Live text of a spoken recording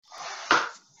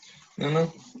Nu.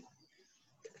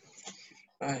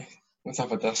 Ai,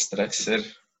 tāpat tas stress ir.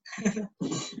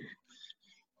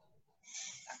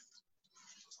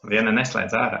 Viena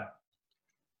neslēdz ārā.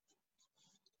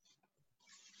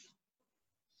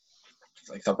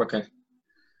 Laiks apakaļ.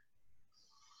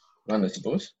 Man tas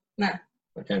būs? Nē.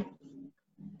 Ok.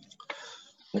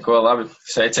 Neko, labi.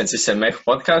 Sveiciens visiem Mehu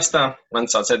podcāstā. Mani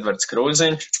sauc Edvards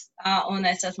Krūziņš. Un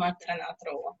es esmu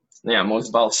Renāta Rūla. Jā, mūsu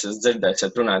balsis jūs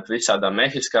dzirdēsiet runāt visādām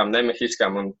mehiskām,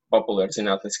 nemehiskām un populāru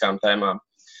zinātniskām tēmām.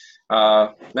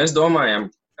 Mēs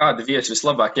domājam, kādi viesi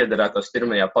vislabāk iedarētos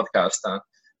pirmajā podcāstā.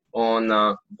 Un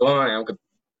domājam, ka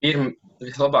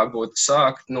vislabāk būtu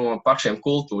sākt no pašiem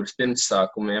kultūras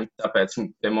pirmssākumiem. Tāpēc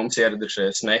pie mums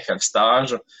ieradušies Mehu ar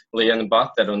stāžu, Liene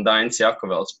Batare un Dainis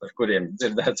Jakovels, par kuriem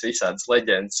dzirdēts visādas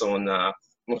leģendas, un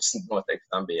mums noteikti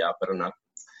tam bija jāparunā.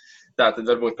 Tātad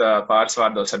varbūt pāris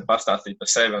vārdos var pastāstīt par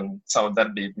sevi un savu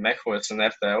darbību Mehos un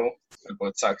RTU.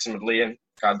 Varbūt sāksim ar Lieni,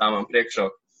 kā dāmām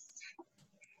priekšroku.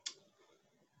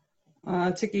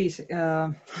 Cik īsi?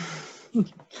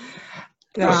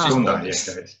 Stundā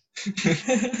iestājas.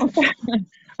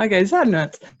 Ok,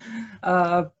 sarunāts.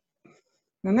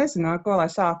 Nezinu, ar ko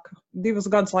lai sāk. 2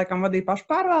 gadus laikam vadīju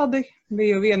pašpārvaldi.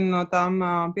 Biju viena no tām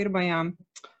pirmajām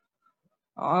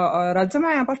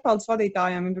redzamajām pašpārvaldes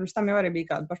vadītājām. Pirms tam jau arī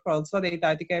bija kāda pašpārvaldes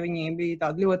vadītāja, tikai viņi bija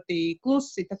tādi ļoti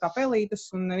klusi, tā kā pelītas,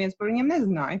 un neviens par viņiem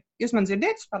nezināja. Jūs man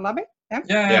dzirdiet vispār labi? Ja?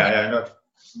 Jā.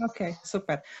 Ok,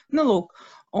 super. Nu, lūk.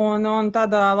 Un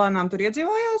tad lēnām tur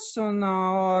iedzīvojos, un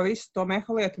visu to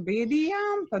Mehu lietu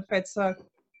bīdījām. Tad pēc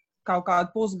kaut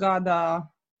kāda pusgada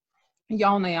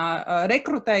jaunajā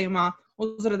rekrutējumā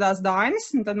uzradās Dainis,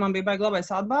 un tad man bija baigi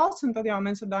labais atbalsts, un tad jau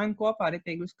mēs ar Dainu kopā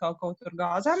ritīgi uz kaut tur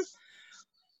gāzam.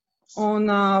 Un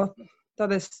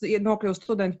tad es nokļuvu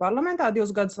studentu parlamentā,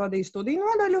 2 gadus vadīju studiju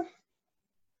nodaļu,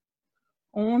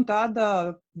 un tad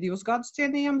 2 gadus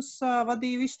cienījams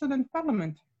vadīju visu studentu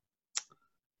parlamentu.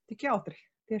 Tik jautri.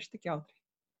 Tieši tik jautri.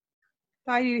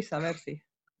 Tā ir īsā versija.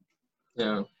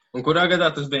 Jā. Un kurā gadā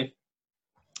tas bija?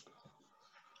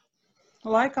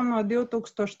 Laikam no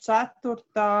 2004.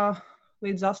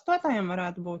 līdz 2008.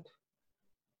 varētu būt.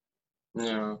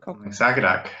 Jā.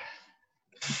 Agrāk.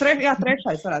 Jā, 3.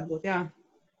 varētu būt, jā.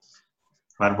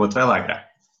 Varbūt vēl agrāk.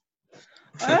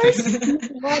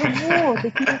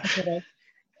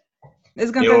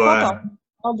 Es gan tev foto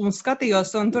albumu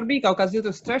skatījos, un tur bija kaut kāds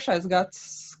 2003. gads.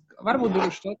 Varbūt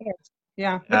 2002.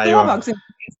 Jā, bet tu labāk zini,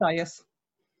 ka iestājies.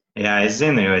 Jā, es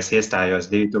zinu, jo es iestājos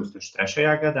 2003.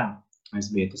 gadā. Es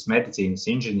biju tas medicīnas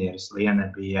inženieris. Liene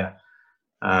bija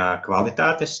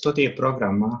kvalitātes studiju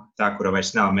programmā, tā, kura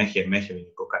vairs nav Mehu viņa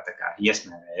kaut kā tā kā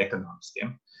iesmērēja ekonomistiem.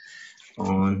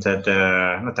 Un tad,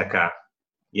 tā kā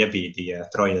iebīdīja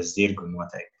trojas zirgu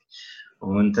noteikti.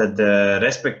 Un tad,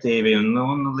 respektīvi,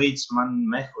 līdz man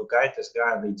Mehu gaitas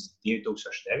gāja līdz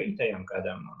 2009.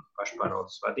 gadam, un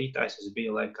pašpārvaldes vadītājs es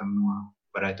biju laikam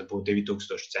varētu būt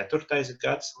 2004.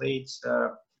 gads līdz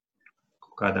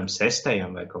kaut kādam 6.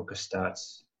 vai kaut kas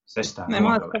tāds. 6. Nē,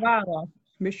 man liekas, ka vēlāk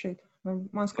bija šeit. Man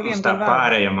liekas, ka viena tā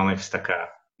pārējā, man liekas, tā kā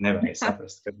nevajag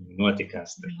saprast, kad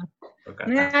notikās tur.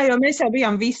 Jā, jo mēs jau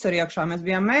bijām visur iekšā. Mēs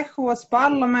bijām Mehos,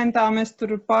 parlamentā, mēs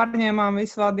tur pārņēmām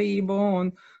visu vadību,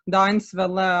 un Dainis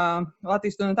vēl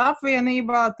Latvijas studentu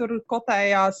apvienībā tur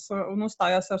kotējās un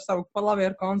uzstājās ar savu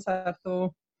klavieru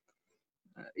koncertu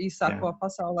īsāko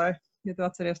pasaulē, ja tu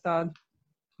atceries tādu.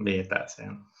 Bija tāds, jā.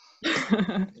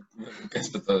 Kas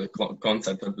par tādu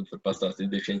koncertu varbūt var pastāstīt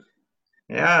bišķiņ?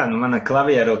 Jā, mana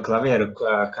klavieru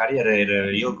karjera ir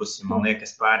ilgusi, man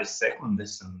liekas, pāris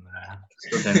sekundes, un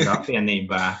studentu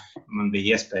apvienībā man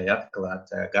bija iespēja atklāt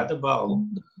gada balvu.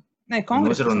 Nē,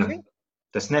 kongresu.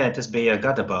 Tas bija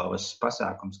gada balvas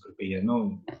pasākums, kur bija,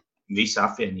 visa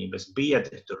apvienības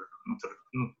biedri, tur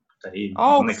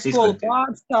augstskolu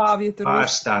pārstāvji.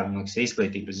 Pārstāvji,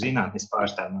 izglītības zinātnes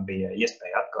pārstāvji, man bija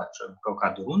iespēja atklāt kaut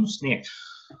kādu runu sniegt.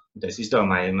 Un es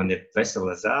izdomāju, man ir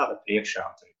vesela zāle priekšā,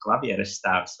 un tur klavieres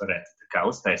stāvis varētu tā kā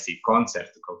uztaisīt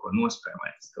koncertu, kaut ko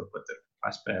nospēlēt, kaut ko tur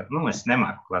paspēlēt. Es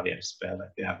nemāku klavieres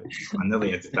spēlēt, jā, bet man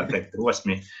neliedz, tā teikt,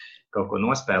 drosmi kaut ko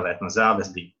nospēlēt. No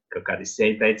zāles bija kaut kādi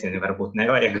seju teicieni, varbūt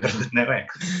nevajag.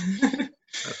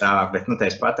 Tālāk, bet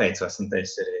es pateicos, un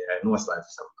es arī noslēdzu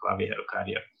savu klavieru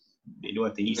karjeru. Bija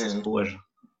ļoti īsa spoža,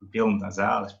 pilna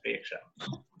zāles priekšā.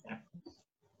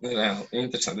 Reāli,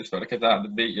 interesanti vispār, ka tāda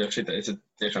bija, jo šitais ir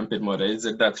tiešām pirmo reizi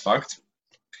dzirdēts fakts.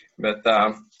 Bet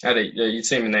arī, ja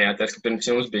jūs minējāties, ka pirms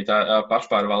jums bija tā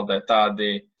pašpārvaldē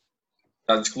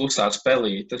tādas klusās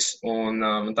pelītes, un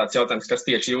tāds jautājums, kas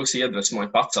tieši jūs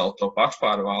iedvesmoja pacelt to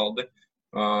pašpārvaldi,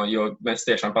 jo mēs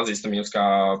tiešām pazīstam jūs kā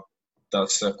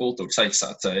tās kultūras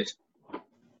aizsācējs.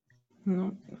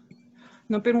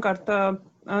 Pirmkārt,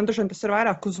 Dažiem tas ir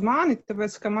vairāk uz mani,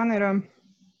 tāpēc, ka man ir,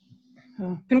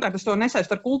 pirmkārt, es to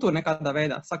nesaistu ar kultūru nekādā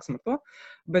veidā, saksim ar to,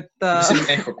 bet... Tas ir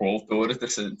mehu kultūra,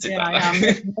 tas ir citādāk.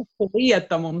 Jā, mehu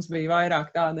lieta mums bija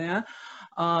vairāk tāda, jā.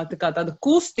 Tā kā tāda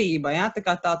kustība, jā, tā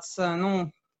kā tāds,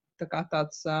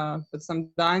 pēc tam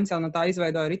Dainis jau no tā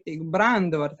izveidoja ritīgu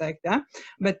brandu, var teikt, jā.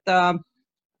 Bet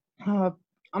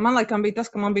man laikam bija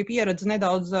tas, ka man bija pieredze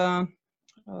nedaudz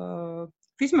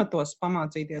fizmatos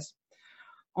pamācīties.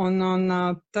 Un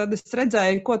tad es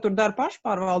redzēju, ko tur dara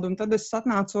pašpārvalde, un tad es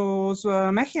atnācu uz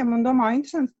Mehiem un domāju,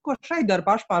 interesanti, ko šeit dara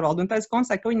pašpārvalde. Un tad es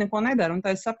konstatēju, ka viņi neko nedara, un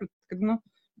tad es sapratu, ka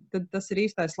tad tas ir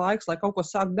īstais laiks, lai kaut ko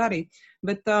sākt darīt.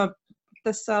 Bet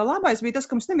tas labais bija tas,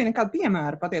 ka mums nebija nekāda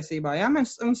piemēra patiesībā. Ja?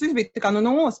 Mums viss bija tā kā no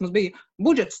nulles, mums bija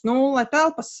budžets 0,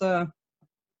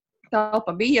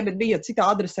 telpa bija, bet bija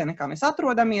citā adresē, nekā mēs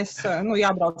atrodamies.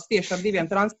 Jābrauc tieši ar 2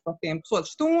 transportiem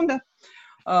 1,5 stunda.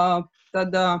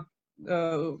 Tad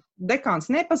dekāns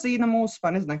nepazīna mūs,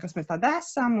 nezināja, kas mēs tādi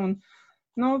esam. Un,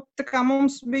 tā kā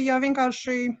mums bija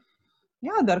vienkārši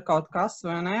jādara kaut kas,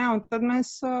 vai ne? Un tad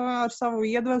mēs ar savu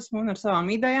iedvesmu un ar savām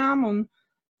idejām un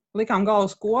likām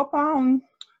galvas kopā un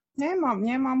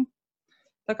ņēmām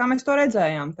tā kā mēs to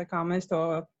redzējām, tā kā mēs to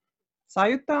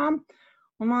sajūtām.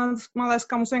 Un man liekas,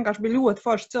 ka mums vienkārši bija ļoti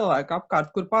forši cilvēki apkārt,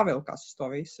 kur pavilkās uz to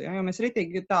visu. Ja? Jo mēs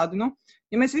ritīgi tādu,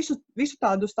 ja mēs visu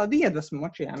tādu uz tādu iedvesmu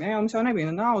močījām, ja? Jo mums jau nebija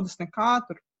naudas nekā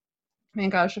tur.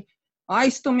 Vienkārši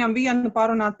aizstumjam vienu,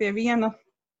 parunāt pie viena,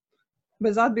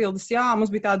 bez atbildes, jā,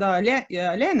 mums bija tāda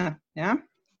Liene, ja?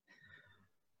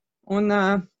 Un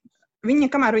viņa,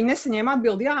 kamēr viņa nesaņēma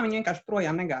atbildi, jā, viņa vienkārši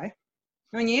projām negāja.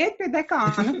 Viņa iet pie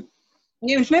dekāna.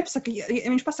 Ja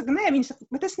viņš pasaka, nē, viņa saka,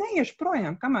 bet es neiešu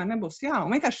projām, kamēr nebūs jā.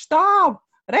 Un vienkārši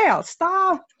reāli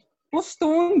stāv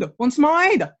pusstundu un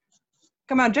smaida,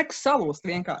 kamēr džeks salūst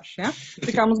vienkārši. Ja?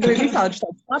 Tā kā mums bija visādi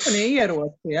tādi slepenie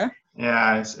ieroci. Ja? Jā,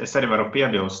 es arī varu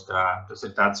piebilst, tas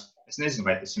ir tāds, es nezinu,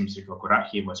 vai tas jums ir kaut kur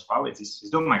arhīvos palicis.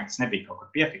 Es domāju, ka tas nebija kaut kur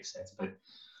piefiksēts, bet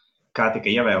kā tika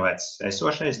ievēlēts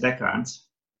esošais dekāns,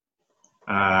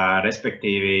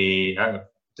 respektīvi,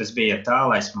 tas bija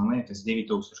tālais, man liekas,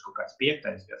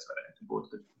 2005. Gads varētu būt,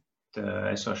 kad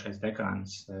esošais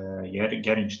dekāns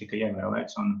Geriņš tika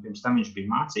ievēlēts, un pirms tam viņš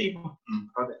bija mācību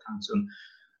prodekāns, un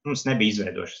mums nebija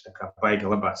izveidošas tā kā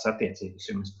baigi labās attiecības,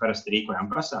 jo mēs parasti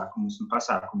rīkojām pasākumus, un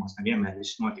pasākumos nevienmēr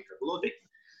viss notika gludi.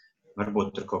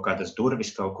 Varbūt tur kaut kādas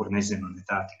durvis kaut kur, nezinu, ne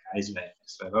tā tika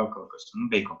aizvērtas vai vēl kaut kas,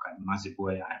 un bija kaut kādi mazi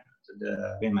bojājumi. Tad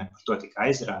vienmēr par to tika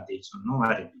aizrādīts, un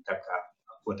arī bija tā kā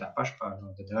ko tā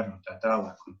pašpārvalde dara un tā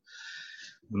tālāk.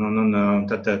 Un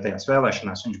tad tajās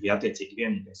vēlēšanās viņš bija attiecīgi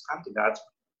vienīgais kandidāts.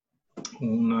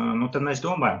 Un tad mēs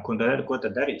domājam, ko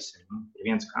tad darīsim. Ir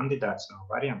viens kandidāts, nav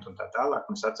variantu un tā tālāk.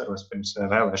 Es atceros, pirms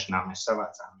vēlēšanām mēs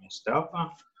savācāmies telpā.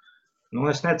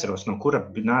 Es neceros, no kura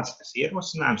nāca tas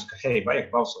ierosinājums, ka, hei,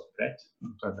 vajag balsot pret.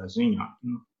 Tādā ziņā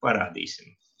parādīsim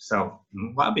savu.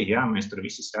 Labi, jā, mēs tur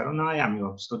visi sarunājām,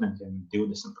 jo studentiem ir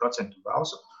 20%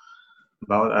 balsu.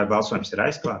 Balsojums ir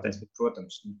aizklātais, bet,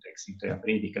 protams, teiksim, tajā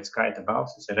brīdī, kad skaita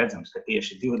balsis, ir redzams, ka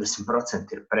tieši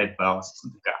 20% ir pret balsis.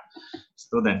 Tā kā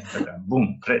studenti tā kā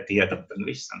pret iedam, tad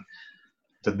visam.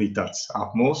 Tad bija tāds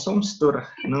apmulsums tur,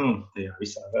 tajā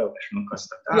visā vēlēšana, kas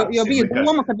tā tāds. Jo bija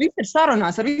doma, ka viss ir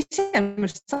sarunās, ar visiem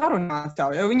ir sarunās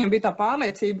jau, jo viņam bija tā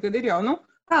pārliecība, kad ir jau,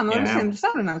 visiem ir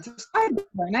sarunāts, ir skaidrs,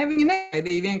 vai ne? Viņi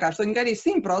negaidīja vienkārši, viņi gaidīja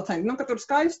 100%, ka tur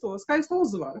skaisto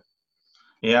uzvaru.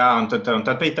 Jā, un tad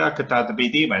bija tā, ka tāda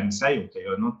bija dīvaina sajūta,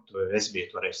 jo, es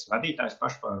biju toreiz vadītājs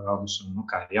pašpārvaldes, un,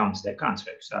 kā jauns dekāns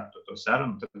vajag sākt to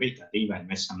sarunu, tad bija tā dīvaina,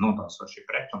 mēs esam nobalsojuši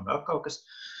pret un vēl kaut kas.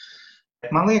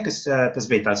 Man liekas, tas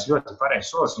bija tāds ļoti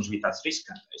pareizs solis, viņš bija tāds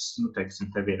riskantais.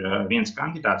 Teiksim, tev ir viens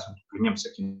kandidāts, un viņam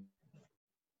saka,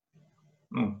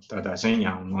 tādā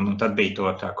ziņā, un tad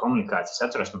bija tā komunikācija, es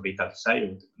atceros, bija tāda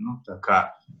sajūta, tā kā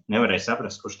nevarēja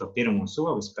saprast, kurš to pirmo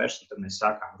soli spērs, un tad mēs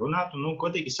sākām runāt, un,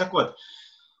 godīgi sakot,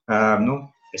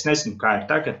 es nezinu, kā ir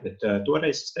tagad, bet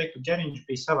toreiz es teiktu, Geriņš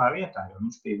bija savā vietā, jo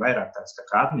viņš bija vairāk tāds tā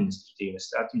kā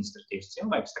administratīvs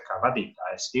cilvēks, tā kā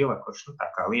vadītāja stila, kurš tā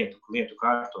kā lietu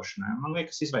kārtošanai. Man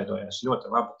liekas, izveidojās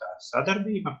ļoti laba tāda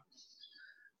sadarbība,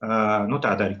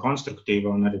 tāda arī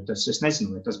konstruktīva, un arī tas, es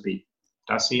nezinu, vai tas bija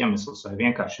tas iemesls, vai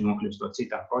vienkārši nokļūstot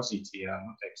citā pozīcijā,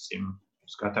 teiksim,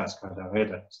 skatās, kādā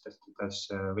veidā tas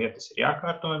lietas ir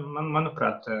jākārto.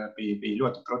 Manuprāt, bija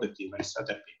ļoti produktīva arī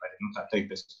sadarbība. Tā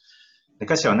teikt,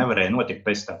 nekas jau nevarēja notikt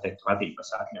bez, tā teikt,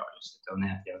 vadības atļaujas. Tev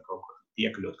neatļauj kaut kur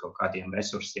piekļūt kaut kādiem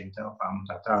resursiem, telpām un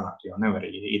tā tālāk. Jau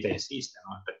nevarēja idejas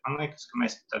īstenot, bet man liekas, ka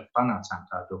mēs tad panācām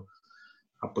tādu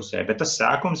apusē. Bet tas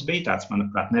sākums bija tāds,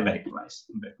 manuprāt, neveiklais.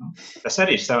 Bet, tas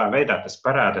arī ir savā veidā, tas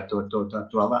parāda to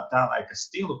tā laika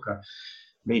stilu, ka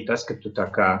bija tas, ka tu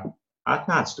tā kā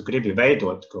atnāc, tu gribi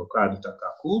veidot kaut kādu tā kā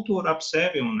kultūru ap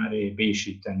sevi, un arī bija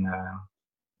šī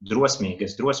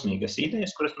drosmīgas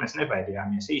idejas, kuras mēs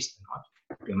nebaidījāmies īstenot.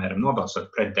 Piemēram,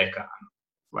 nobalsot pret dekānu.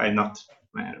 Vai not?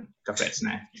 Kāpēc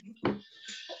ne?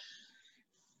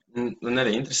 Man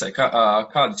arī interesē,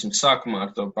 kādas jums sākumā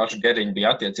ar to pašu Geriņu bija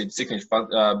attiecības, cik viņš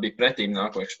bija pretīm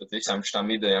nākošs pat visām šitām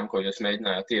idejām, ko jūs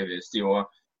mēģinājāt ieviest, jo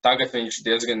tagad viņš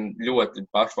diezgan ļoti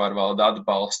pašpārvaldu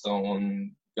atbalsta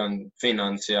un gan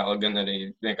finansiāli, gan arī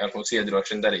vienkārši mūs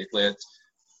iedrošina darīt lietas.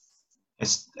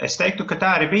 Es teiktu, ka tā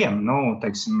arī bija.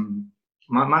 Teiksim,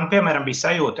 man piemēram, bija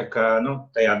sajūta, ka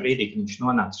tajā brīdī, kad viņš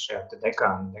nonāca šajā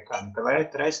dekāna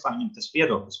reizē, viņam tas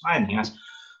viedoklis mainījās.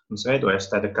 Mums veidojas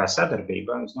tāda kā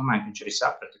sadarbība. Es domāju, ka viņš arī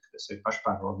saprata, ka tas ir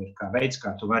pašpārvalde, ir kā veids,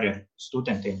 kā tu vari ar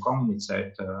studentiem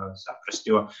komunicēt, saprast,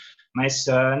 jo mēs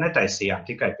netaisījām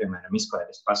tikai, piemēram,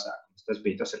 izklaides pasākumus. Tas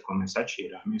bija tas, ar ko mēs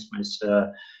atšķīrāmies. Mēs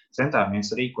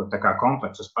centāmies rīkot tā kā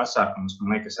kompleksus pasākumus,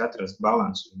 man liekas, atrast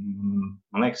balansu.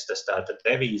 Man liekas, tas tāda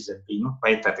devīze bija,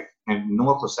 vai tāda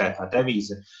noklusētā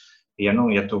devīze, ja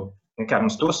tu, kā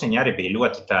mums tusiņi arī bija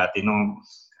ļoti tādi,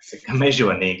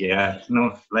 mežonīgi,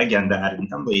 leģendāri un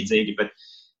tam līdzīgi, bet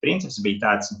princips bija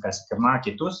tāds, ka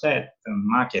māki tusēt,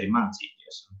 māki arī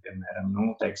mācīties. Un, piemēram,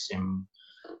 teiksim,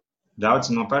 daudz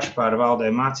no pašpārvaldē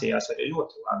mācījās arī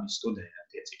ļoti labi studēja,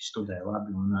 attiecīgi studēja labi.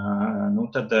 Un,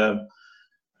 tad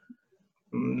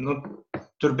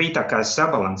tur bija tā kā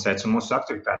sabalansēts, un mūsu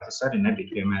aktivitātes arī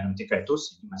nebija, piemēram, tikai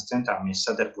tusiņi. Mēs centāmies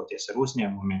sadarboties ar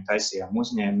uzņēmumiem, taisījām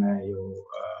uzņēmēju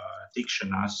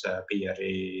tikšanās, bija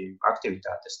arī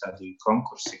aktivitātes, tādi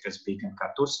konkursi, kas bija gan kā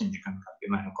tusiņi, gan kā,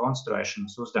 piemēram,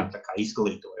 konstruēšanas uzdevumi, tā kā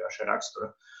izglītojoša rakstura.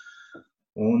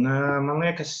 Un man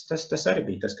liekas, tas arī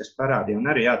bija tas, kas parādīja.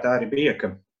 Un arī, tā arī bija, ka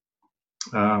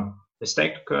es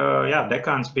teiktu, ka,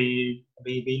 dekāns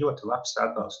bija ļoti labs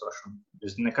atbalstošs.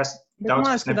 Nekas daudz,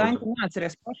 kas nebūtu. Dainis, tu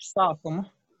neatceries pašu sākumu.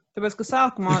 Tāpēc, ka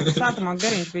sākumā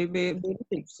Geriņš bija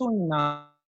rītīgi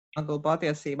suņināt.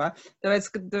 Patiesībā.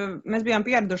 Tāpēc, kad mēs bijām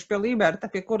pieraduši pie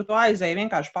Liberta, pie kura tu aizēji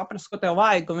vienkārši paprast, ko tev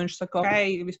vajag, un viņš saka,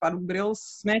 vispār brils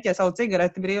smēķē savu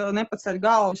cigareti, nepaceļ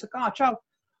galvu, viņš saka, čau,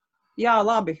 jā,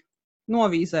 labi,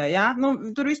 novīzē, jā.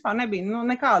 Tur vispār nebija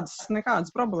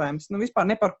nekādas problēmas, vispār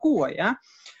ne par ko, jā.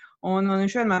 Un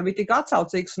viņš vienmēr bija tik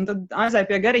atsaucīgs, un tad aizēja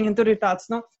pie Geriņa, un tur ir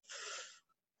tāds,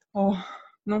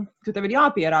 ka tev ir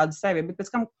jāpierāda sevi, bet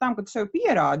pēc tam, kad tu sevi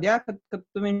pierādi, kad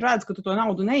viņš redz, ka tu to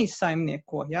naudu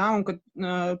neizsaimnieko, un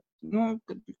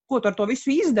ko tu ar to visu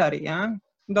izdari,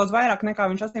 daudz vairāk nekā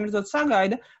viņš acīmredzot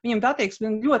sagaida, viņam tā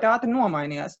attieksme ļoti ātri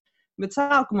nomainījās. Bet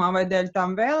sākumā vai dēļ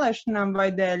tām vēlēšanām, vai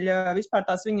dēļ vispār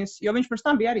tās viņas, jo viņš pirms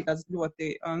tam bija arī tāds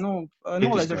ļoti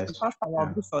noliedošs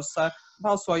pašpārvaldu visos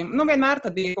balsojumu. Vienmēr,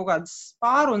 kad bija kaut kādas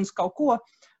pārunas kaut ko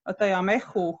tajā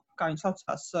Mehu, kā viņi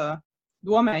saucās,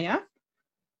 domē,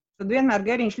 tad vienmēr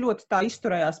Geriņš ļoti tā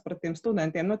izturējās pret tiem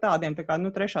studentiem, tādiem tā kā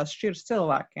trešās šķiras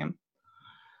cilvēkiem.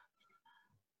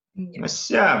 Es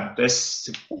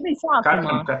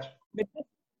sākumā.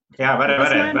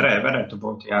 Varētu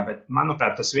būt, bet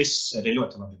manuprāt, tas viss arī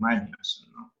ļoti labi mainījās.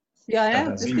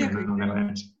 Tas tiek.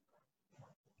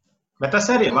 Bet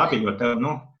tas arī labi, jo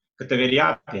ka tev ir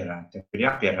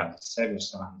jāpierāda sevi ar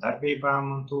savām darbībām,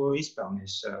 un tu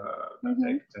izpelnīs,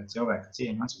 cilvēka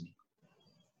cieņu atzinību.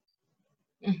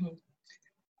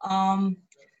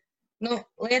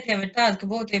 Lieta jau ir tāda, ka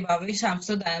būtībā visām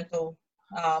studentu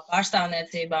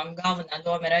pārstāvniecībām galvenā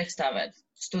doma ir aizstāvēt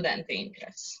studentu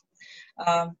intereses.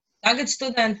 Tagad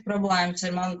studentu problēmas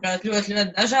ir, manuprāt, ļoti,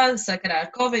 ļoti dažādas sakarā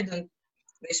ar Covid un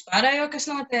vispārējo, kas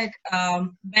notiek,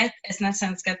 bet es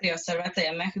nesen skatījos ar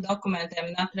vecajiem Mehu dokumentiem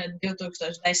un atradu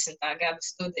 2010. Gada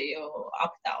studiju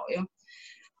aptauju.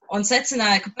 Un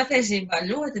secināja, ka patiesībā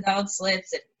ļoti daudz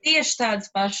lietas ir tieši tādas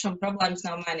pašas un problēmas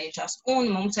nav mainījušās. Un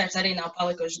mums arī nav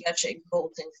palikušas garšīgas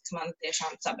bulciņas, kas mani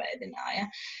tiešām sabēdināja.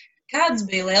 Kādas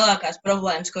bija lielākās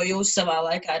problēmas, ko jūs savā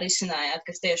laikā risinājāt,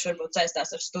 kas tieši varbūt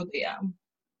saistās ar studijām?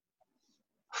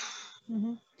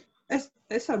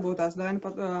 Es varbūt tās, Daini,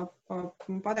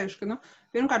 pateikšu, ka,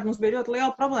 pirmkārt, mums bija ļoti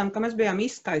liela problēma, ka mēs bijām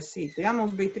izkaisīti.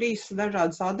 Mums bija 3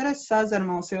 dažādas adreses,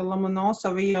 Ezermals iela,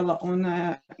 Lomonosova iela un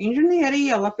Inženieri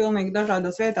iela, pilnīgi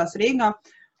dažādās vietās Rīgā.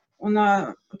 Un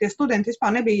tie studenti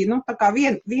vispār nebija, tā kā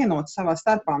vienoti savā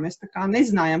starpā. Mēs tā kā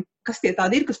nezinājām, kas tie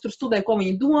tādi ir, kas tur studē, ko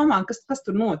viņi domā, kas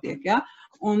tur notiek,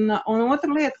 Un otra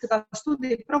lieta, ka tā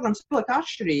studija programmas ir ļoti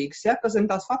atšķirīgas, kas zem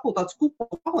tās fakultātes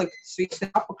kupola paliktas viss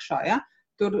ir apakšā,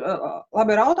 Tur,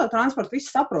 labi, ar autotransportu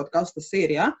visi saprot, kas tas ir,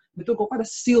 bet tur kaut kāda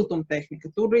siltumtehnika,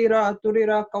 tur ir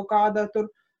kaut kāda,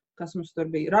 kas mums tur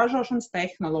bija, ražošanas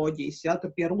tehnoloģijas,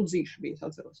 tur pie Rudzīša bija, es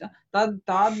atceros, Tad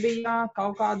bija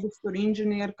kaut kādas tur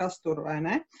inženieri, kas tur, vai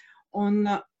ne? Un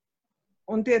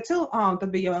un tie tad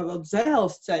bija vēl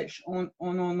dzelzceļš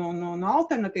un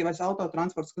alternatīvais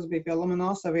autotransports, kas bija pie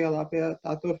Lomonosova ielā, pie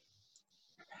tā tur.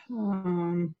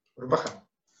 Urbaha.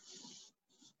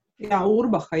 Jā,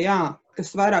 Urbaha, jā,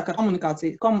 kas vairāk ar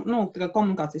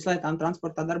komunikācijas lietām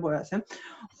transportā darbojās, ja.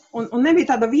 Un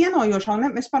nebija tāda vienojošā,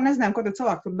 un mēs par nezinājām, ko tie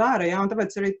cilvēki tur dara, ja, un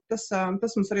tāpēc arī tas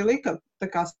mums arī lika tā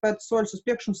kā spēt soļus uz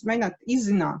priekšu un mēģināt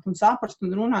izzināt un saprast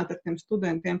un runāt ar tiem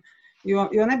studentiem, jo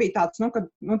nebija tāds,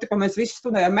 ka mēs visi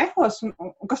studējām Mehos, un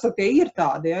kas tad tie ir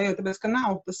tādi, ja, jo tāpēc, ka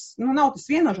nav tas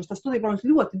vienošos, tās studija, protams,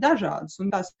 ļoti dažādas, un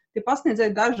tie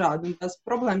pasniedzēji dažādi, un tās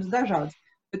problēmas dažādas,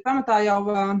 bet pamatā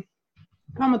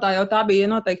jau tā bija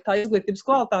noteikti tā izglītības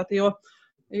kvalitāte,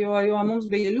 jo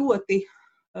mums bija ļoti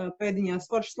pēdiņās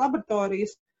foršas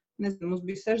laboratorijas, nezinu, mums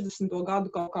bija 60. gadu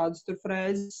kaut kādas tur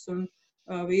frēzes un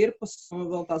virpus, un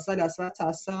vēl tās zaļās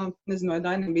vecās, nezinu, vai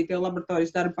Dainim bija tie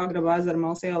laboratorijas darbi Pagraba ezera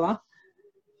Malas ielā.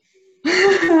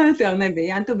 Tev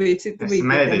nebija, jā, tu biji.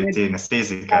 Medicīnas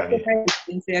fizikā.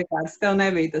 Tev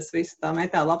nebija tas viss, tā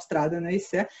metāla apstrāde un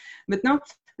viss, ja. Bet,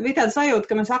 bija tāda sajūta,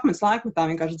 ka mēs akmens laikmetā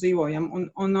vienkārši dzīvojam,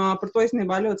 un par to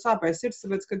īstenībā ļoti sāpēja sirds,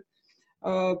 tāpēc, ka,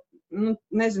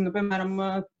 nezinu, piemēram,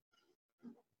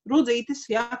 Rudzītis,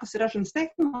 jā, kas ir rašanas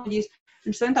tehnoloģijas,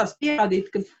 viņš centās pierādīt,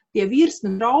 ka tie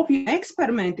virsma raupju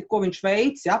eksperimenti, ko viņš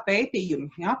veic, jā, pētījumi,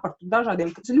 jā, par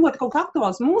dažādiem, kas ir ļoti kaut kā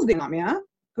aktuāls mūsdienām, jā,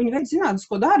 ka viņi veic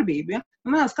zinātnisko darbību, jā.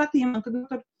 Manā skatījumā,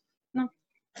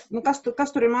 kas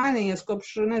tur ir mainījies kopš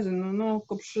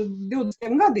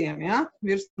 20 gadiem, jā,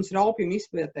 virsmas raupjumu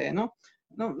izpētē,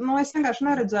 es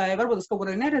vienkārši neredzēju, varbūt es kaut ko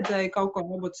arī neredzēju, kaut ko,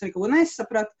 varbūt es arī kaut ko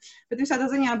nesapratu, bet visā tā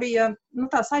ziņā bija,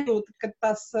 tā sajūta,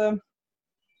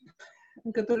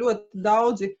 ka tur ļoti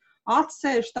daudzi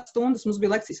atsēž, tās stundas mums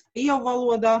bija lekcijas krievu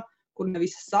valodā, kur ne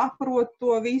visi saprot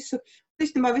to visu.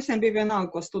 Īstenībā visiem bija vienalga,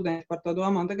 ko studenti par to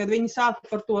domā, un tagad viņi sāka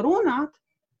par to runāt,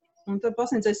 un tad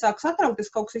pasniedzējs sāk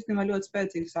satraukties, kaut kas īstenībā ļoti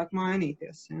spēcīgi sāk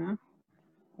mainīties. Ja?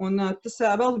 Un tas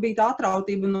vēl bija tā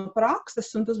atrautība no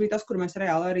prakses, un tas bija tas, kur mēs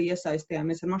reāli arī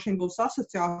iesaistījāmies ar mašīnu būvs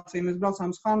asociāciju. Mēs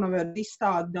braucām uz Hanoveru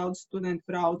izstādi, daudz studenti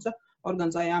brauca,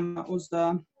 organizējām uz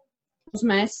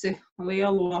mesi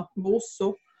lielo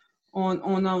busu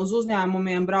un uz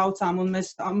uzņēmumiem braucām, un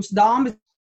mums dāmas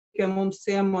pie mums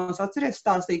ciemos atceries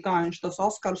stāstīja, kā viņš tos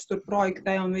Oskarus tur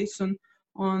projektē un visu,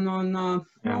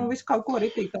 un visu kaut ko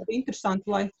ritīgi tādu interesantu,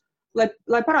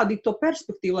 lai parādītu to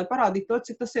perspektīvu, lai parādītu to,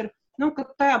 cik tas ir, ka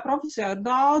tajā profesijā ir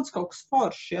daudz kaut kas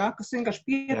foršs, ja, kas vienkārši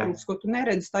pietrūks, ko tu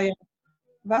neredzi tajā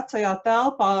vecajā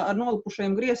telpā ar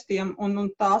nolipušajiem griestiem un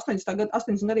tā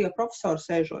 80-gadīgā profesora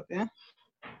sēžot, ja.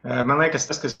 Man liekas,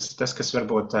 tas, kas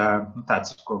varbūt tāds,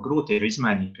 ko grūti ir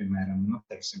izmainīt, piemēram,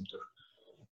 teiksim, tur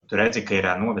redzi, ka ir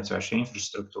novecojuša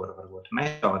infrastruktūra, varbūt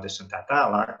metodes un tā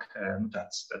tālāk.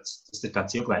 Tas ir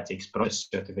tāds ilglaicīgs process,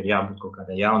 jo tev ir jābūt kaut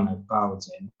kādai jaunai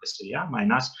paudzei, kas ir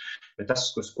jāmainās. Bet tas,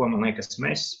 uz ko, man liekas,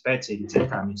 mēs spēcīgi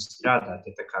centāmies strādāt,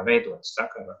 ir tā kā veidot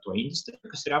sakaru ar to industriju,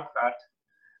 kas ir apkārt.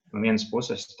 No vienas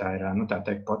puses tā ir, tā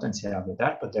teikt, potenciāli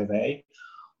darba devēji.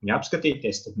 Ja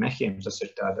apskatīties, tad Mehiem tas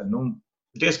ir tāda,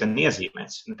 diezgan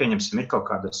iezīmēts. Pieņemsim, ir kaut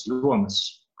kādas jomas,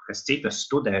 kas citas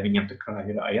studē, viņam tā kā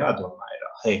ir jādomā,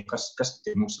 kas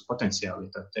ir mūsu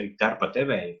potenciāli, tā teikt, darba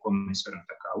devēji, ko mēs varam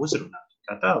tā kā uzrunāt.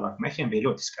 Tā tālāk, Mehiem bija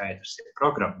ļoti skaidrs, ir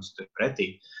programmas tur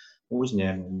pretī,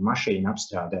 uzņēmumi, mašīna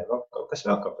apstrādē, kaut kas.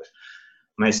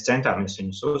 Mēs centāmies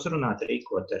viņus uzrunāt,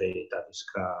 rīkot arī tādus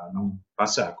kā,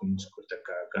 pasākumus, kur tā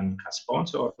kā gan kā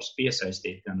sponsors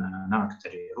piesaistīt, gan nākt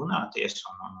arī runāties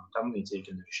un tam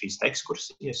līdzīgi, gan arī šīs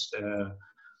ekskursijas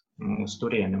uz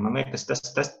turieni. Man liekas,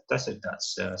 tas ir tāds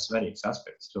svarīgs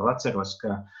aspekts. To atceros,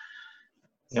 ka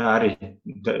arī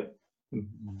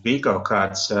bija kaut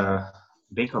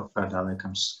kādā,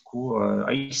 laikam,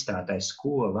 izstādē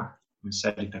skola. Mēs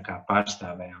arī tā kā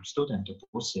pārstāvējām studentu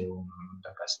pusi un tā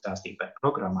kā stāstīja par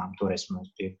programmām. Toreiz mums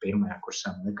pie pirmajā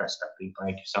kursā likās, tā bija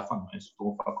baigi safonojums.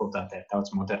 Fakultātē ir daudz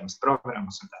modernas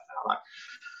programmas un tā tālāk.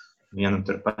 Vienam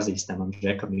tur pazīstamam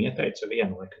Džekam ieteicu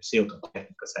vienu, laikam, silto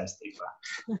tehniku saistībā.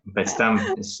 Pēc tam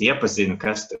es iepazinu,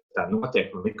 kas tur tā notiek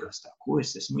un likos tā, ko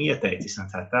es esmu ieteicis un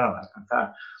tā tālāk. Un tā.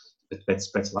 Bet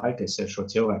pēc laika es ar šo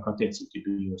cilvēku attiecīgi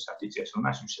biju saticies un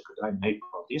viņš saka, Daini,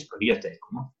 paldies par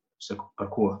ieteikumu. Es saku, par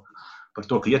ko? Par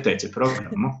to, ka ieteici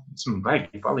programmu. Es man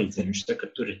baigi palīdzēju. Viņš saka, ka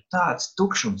tur ir tāds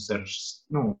tukšums ar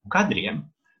kadriem.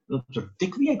 Tur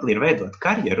tik viegli ir veidot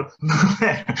karjeru.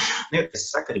 Ja tas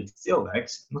sakarīgs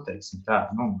cilvēks, teiksim tā,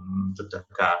 tu tā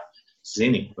kā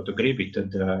zini, ko tu gribi, tad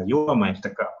joma ir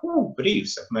tā kā,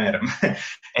 brīvs apmēram,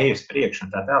 ej uz priekšu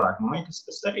un tā tālāk. Man liekas,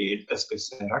 tas arī ir tas, kas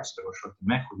raksturo šo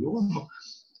Mehu jomu.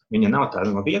 Viņa nav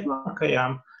tāda no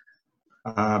vieglākajām.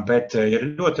 Bet ir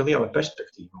ļoti liela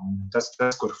perspektīva. Un tas,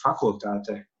 kur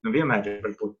fakultāte vienmēr ir,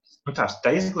 varbūt,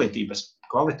 tā izglītības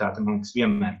kvalitāte, man liekas,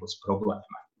 vienmēr būs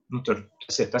problēma.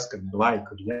 Tas ir tas, ka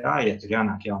laiku ir jāiet, ir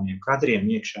jānāk jauniem kadriem,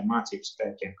 iekšā mācību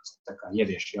spēkiem, kas tā kā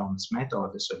ievieš jaunas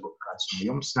metodes, varbūt kāds no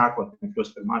jums nākotnē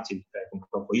kļūst par mācību spēku un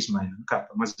kaut ko izmaina, kā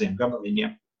par maziem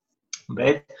gabaliņiem.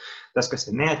 Bet tas, kas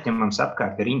ir neatņemams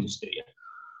apkārt, ir industrija,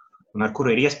 un ar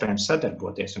kuru ir iespējams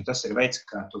sadarboties. Un tas ir veids,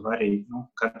 kā tu vari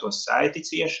kā to saiti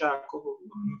ciešāku,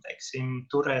 teiksim,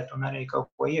 turēt un arī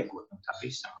kaut ko iegūt no tā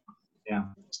visam. Jā.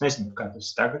 Es nezinu, kā tas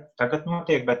tagad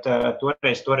notiek, bet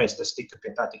toreiz tas tika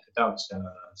daudz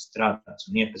strādāts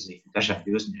un iepazīti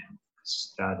dažādi uzņēmumi, kas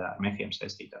strādā ar mehiem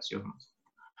saistītās jomās.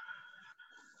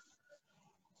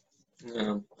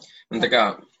 Jā. Un tā kā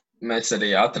mēs arī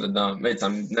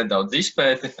veicām nedaudz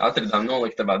izpēti, atradām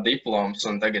noliktavā diplomus,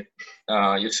 un tagad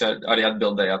jūs arī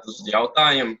atbildējāt uz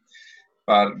jautājumu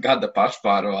par gada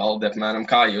pašpārvaldi, apmēram,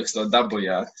 kā jūs to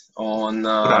dabujāt. Un,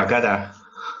 kurā gadā?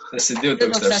 Tas ir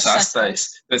 2006.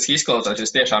 Tas izklausās,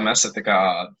 jūs tiešām esat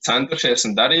centušies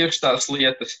un darījuši tās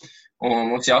lietas. Un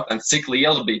mums jautājums, cik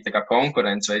liela bija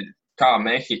konkurence vai kā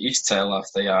mehi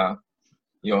izcēlās tajā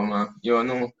jomā?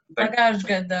 Pagājuši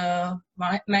gadu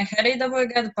mehi arī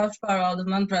dabūja gada pašpārvaldi.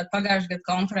 Manuprāt, pagājuši gadu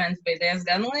konkurence bija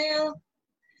diezgan liela.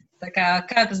 Tā kā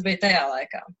tas bija tajā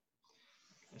laikā?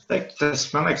 Es teiktu, tas,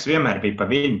 man liekas, vienmēr bija pa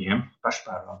viņiem.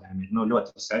 Pašpārvaldēm ir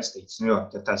ļoti saistīts, jo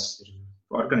tas ir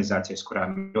organizācijas,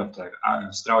 kurām ļoti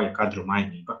strauja kadru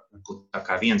mainība. Varbūt tā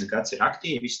kā viens gads ir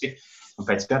aktīvisti, un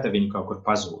pēc gada viņi kaut kur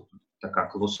pazūd, tā kā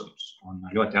klusums. Un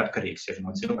ļoti atkarīgs ir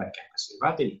no cilvēkiem, kas ir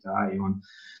vadītāji. Un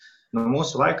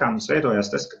mūsu laikā mums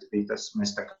veidojās tas, kad bija tas,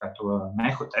 mēs tā kā to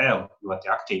Mehu tēlu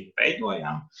ļoti aktīvi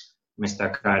veidojām. Mēs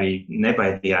tā kā arī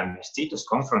nebaidījāmies citus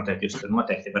konfrontēt. Jūs tur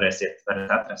noteikti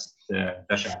varat atrast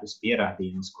dažādus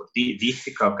pierādījumus, kur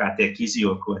difi kaut kā tiek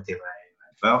izjokoti vai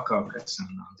vēl kaut kas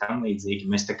un tam līdzīgi.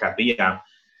 Mēs tā kā bijām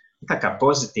tā kā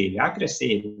pozitīvi,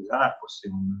 agresīvi uz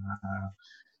ārpusi.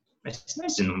 Es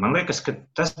nezinu, man liekas, ka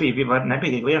tas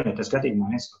nebija Lienetas gadījumā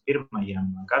viens no pirmajiem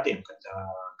gadiem, kad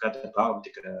gada balva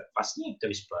tika pasniegta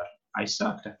vispār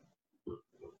aizsākta.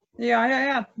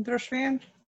 Jā, droši vien.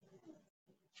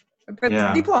 Pēc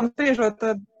diplomu spriežot,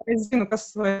 es zinu, kas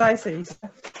vai taisījis.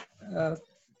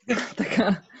 Tā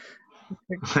kā...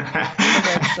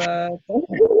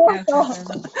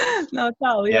 Nav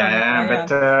tālu, jā,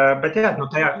 bet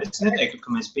tajā es neteiktu,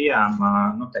 ka mēs bijām,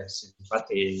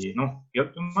 jo,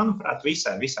 manuprāt,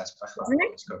 visās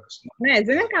pašvārdos kaut kas. Nē,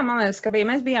 zini, kā man liekas, ka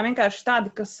mēs bijām vienkārši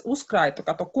tādi, kas uzkrāja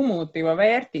to kumulatīvo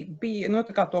vērtību, bija,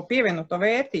 to pievienoto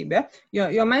vērtību, ja?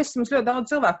 Jo mums ļoti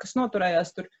daudz cilvēku, kas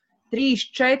noturējās tur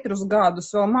 3-4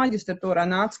 gadus vēl maģistratūrā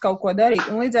nāca kaut ko darīt,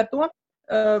 un līdz ar to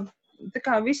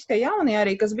visi tie jaunie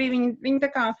arī, kas bija, viņi tā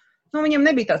kā, viņiem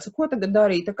nebija tāds, ko tagad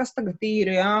darīt, kas tagad ir,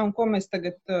 un ko mēs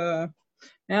tagad,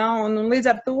 un līdz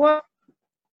ar to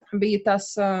bija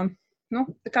tas,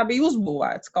 tā kā bija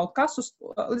uzbūvēts kaut kas,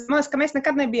 man liekas, ka mēs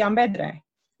nekad nebijām bedrē,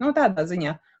 tādā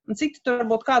ziņā. Un citi tur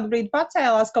varbūt kādu brīdi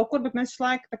pacēlās kaut kur, bet mēs visu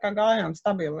laiku tā kā gājām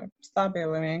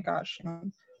stabili vienkārši.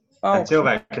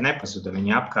 Cilvēki nepazuda,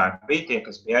 viņi apkārt bija tie,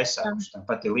 kas bija aizsākuši, tā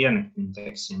pati Liene,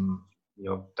 teiksim,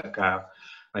 jo tā kā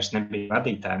vairs nebija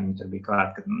vadītāji, viņi tur bija klāt,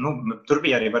 ka, tur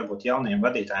bija arī varbūt jaunajiem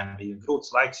vadītājiem bija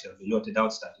grūts laiks, jo bija ļoti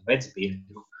daudz tādu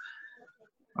vecbiedru,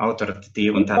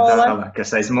 autoritatīvu un tā tālāk,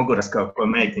 kas aiz muguras kaut ko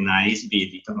mēģināja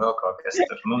izbīdīt un vēl kaut kas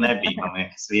tur, nebija, man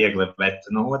liekas, viegli, bet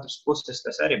no otras puses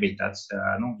tas arī bija tāds,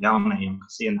 jaunajiem,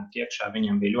 kas ienāk iekšā,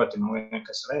 viņiem bija ļoti,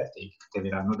 kas vērtīgi, ka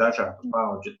tev ir, dažādu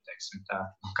paudžu, teiksim tā,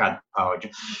 kādu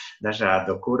paudžu,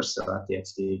 dažādu kursu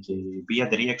attiecīgi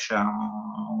biedri iekšā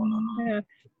un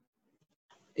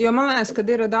Jo man liekas, ka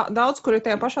ir daudz, kur ir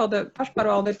tajā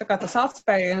pašpārvalde ir tas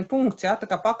atspējiena punkts, tā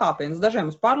kā pakāpiens. Dažiem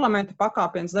uz parlamenta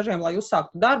pakāpiens, dažiem, lai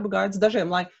uzsāktu darba gaitas,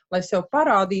 dažiem, lai sev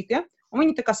parādītu, ja? Un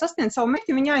viņi tā kā sasniedz savu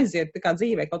mehķi, viņi aiziet tā kā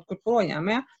dzīvē kaut kur projām,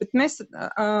 ja? Bet mēs,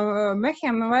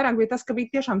 mehiem vairāk bija tas, ka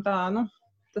bija tiešām tā,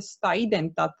 tā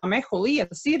identitāte, tā mehu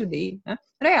lieta sirdī, ja?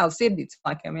 Reāli sirdī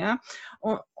cilvēkiem, ja?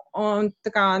 Un tā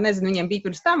kā, nezinu, viņiem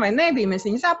bija pirms tam vai nebija, mēs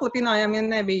viņus aplipinājām, ja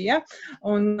nebija, ja?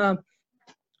 Un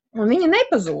viņi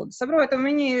nepazūda, saprotam,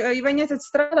 viņi aiziet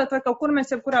strādāt vai kaut kur,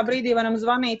 mēs jebkurā brīdī varam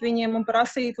zvanīt viņiem un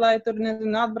prasīt, lai tur,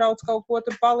 nezinu, atbrauc kaut ko,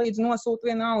 tur palīdz, nosūt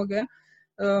vienalga, ja?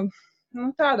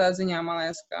 Tādā ziņā, man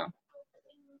liekas, kā.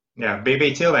 Jā,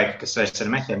 bija cilvēki, kas vairs ar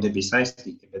mehiem nebija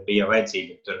saistīti, bet bija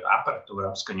vajadzīga tur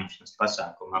aparatūra apskaņošanas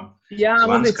pasākumam. Jā,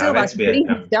 man bija cilvēki, kas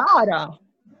izmest ārā.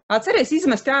 Atceries,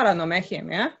 izmest ārā no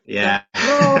mehiem, ja? Jā.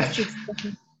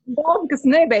 Daudz, kas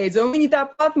nebeidz, un viņi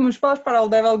tāpat mums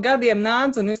pašpārvaldē vēl gadiem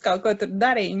nāca un visu kaut ko tur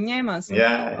darīja, ņēmās.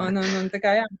 Un tā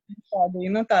kā,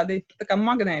 tādi tā kā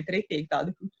magnēti ritīgi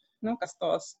tādi. kas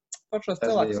tos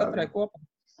cilvēkus saturēja kopā.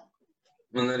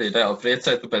 Man arī reāli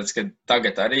priecē, tāpēc, ka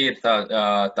tagad arī ir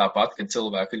tāpat, kad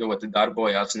cilvēki ļoti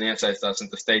darbojās un iesaistās,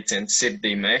 un tas teiciens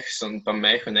sirdī mehs, un pa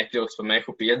mehu nekļūst, pa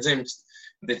mehu piedzimst.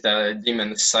 Ir tā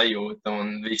ģimenes sajūta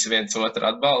un visi viens otru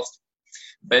atbalsta.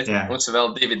 Bet mums ir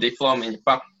vēl 2 diplomiņi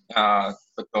pa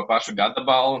to pašu gada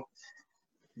balvu.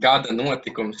 Gada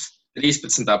notikums,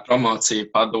 13.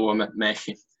 promocija padome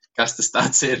Mehi. Kas tas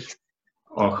tāds ir?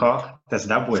 Oho, tas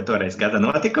dabūja toreiz gada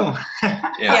notikumu?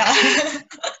 Jā.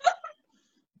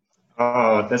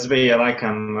 Tas bija,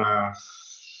 laikam,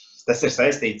 tas ir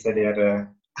saistīts arī ar...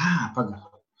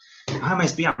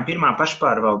 Mēs bijām pirmā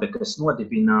pašpārvalde, kas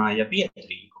nodibināja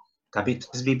biedrību.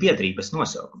 Tas bija biedrības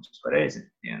nosaukums, pareizi?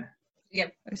 Jā.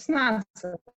 Es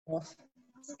neatceros.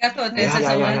 Skatoties,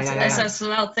 es esmu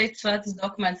vēl citus vecus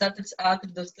dokumentus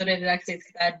atradus, tur ir rakstīts,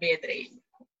 ka tā ir biedrība.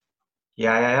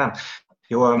 Jā.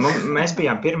 Jo mēs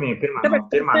bijām pirmā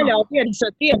Tāpēc neļauj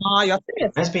pieredzēt piemāju,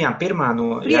 atceries? Mēs bijām pirmā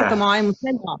no... Priekamāju mums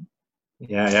neļauj.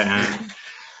 Jā.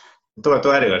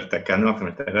 To arī var tā kā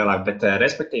nokomentēt vēlāk, bet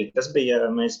respektīvi tas bija,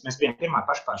 mēs bijām pirmā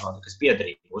pašpārvalde, kas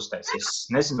biedrību uztaisīs.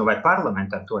 Nezinu, vai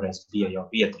parlamentā toreiz bija jau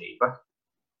biedrība.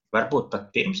 Varbūt pat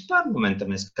pirms parlamenta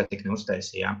mēs tik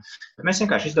neuztaisījām. Bet mēs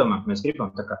vienkārši izdomājām, ka mēs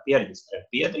gribam tā kā pieregistrēt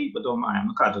biedrību,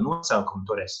 domājām, kādu nosaukumu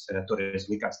toreiz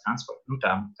likās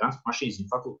transporta mašīnas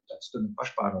fakultātes, studenta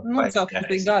pašpārvalde. Nosaukums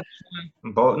bija garš.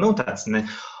 Tāds ne.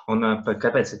 Un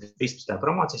kāpēc 13.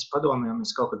 promocijas padomē,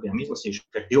 mēs kaut kad bijām izlasījuši,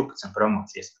 ka ir 12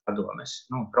 promocijas padomēs.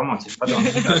 Promocijas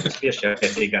padomēs ir tieši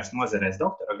attiecīgās nozarēs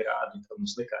doktora grādu, un tad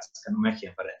mums likās, ka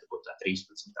Mehiem varētu būt tā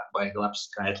 13. baigi labs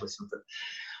skaitlis.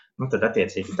 Tad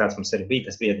attiecīgi tāds mums arī bija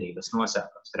tas biedrības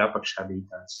nosaukums. Tur apakšā bija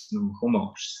tāds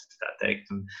humors, tā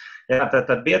teikt.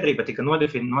 Tad biedrība tika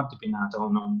nodibināta,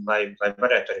 un lai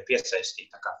varētu arī piesaistīt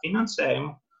tā kā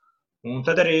finansējumu. Un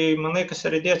tad arī, man liekas,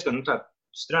 arī diezgan tā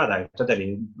strādāju. Tad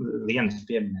arī Lienes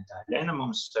pieminētā Liene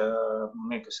mums,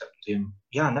 man liekas, ar tiem,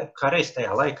 kā reiz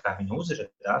tajā laikā viņa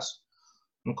uzradās,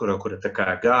 kura tā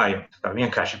kā gāja un tā kā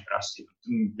vienkārši prasīja.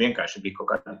 Vienkārši bija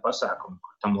kaut kādi pasākumi,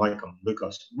 kur tam laikam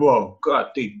likās, wow, kā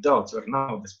tik daudz var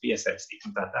naudas piesaistīt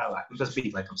un tā tālāk. Un tas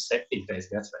bija laikam 7.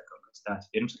 gads vai kaut kāds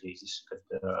tāds pirmskrīzes, kad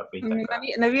bija tā kā...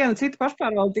 Neviena cita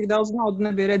pašpārvalde tik daudz naudu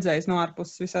nebija redzējis no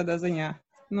ārpuses visādā ziņā.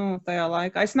 Tajā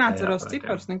laikā. Es neatceros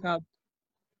ciparus nekādu.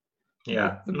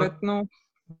 Jā, bet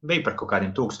bija par kaut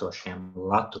kādiem 1000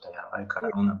 latu tajā laikā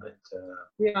runa, bet...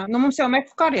 Jā, mums jau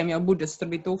Mehu kariem jau budžets, tur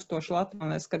bija 1000 latu,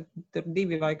 man liekas, ka tur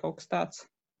 2 vai kaut kas tāds.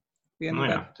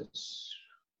 Tas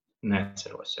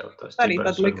neatceros jau tos. Arī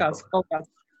tad likās kaut kāds.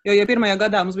 Jo, ja pirmajā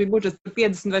gadā mums bija budžets par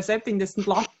 50 vai 70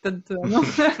 latu, tad,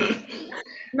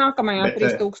 nākamajā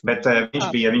 3000. Bet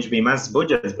viņš bija mazs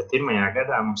budžets, bet pirmajā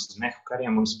gadā mums Mehu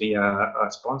kariem mums bija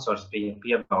sponsors bija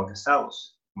Piebalga salus.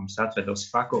 Mums atveda uz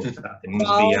fakultāti. Mums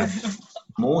bija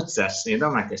mūcas,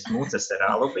 iedomājieties, mūcas ar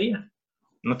alu bija.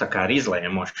 Tā kā ar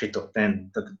izlējumošu šito ten.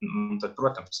 Tad,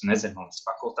 protams, Nezermanas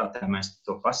fakultātē mēs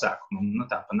to pasākumu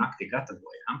tā pa nakti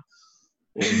gatavojām.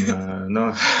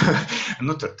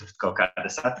 Un tur kaut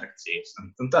kādas atrakcijas.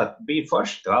 Un tā bija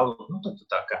forši to alu. Tad tu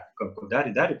tā kā kaut ko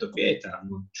dari, tu pieeji tā,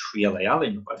 ielai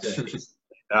aliņu padzērīs.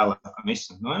 Tālāk un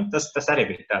visu. Tas arī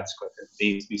bija tāds, ko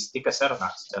viss tika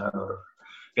sarunāts caur.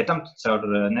 Pie tam caur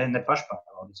ne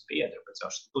pašpārvaldes biedru, bet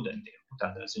caur studentiem,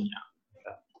 tādā ziņā.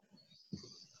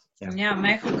 Jā,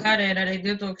 Mehu kari ir arī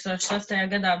 2006.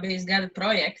 gadā bijis gada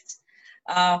projekts.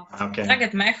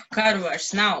 Tagad Mehu karu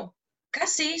vairs nav.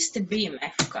 Kas īsti bija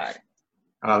Mehu kari?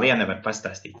 Liene var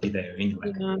pastāstīt ideju, viņa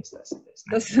laikam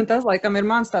pastāstīties. Tas laikam ir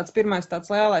mans tāds pirmais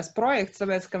tāds lielais projekts,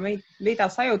 tāpēc, ka bija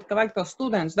tā sajūta, ka vajag tos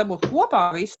studentus dabūt kopā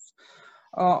visus.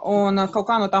 Un kaut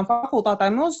kā no tām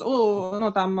fakultātēm, no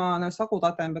tām, nevis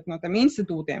fakultātēm, bet no tiem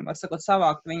institūtiem, var sakot,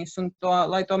 savākt viņus, un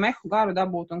lai to Mehu garu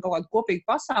dabūtu un kaut kādu kopīgu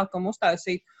pasākumu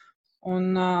uztaisīt.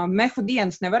 Un Mehu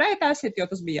dienas nevarēja taisīt, jo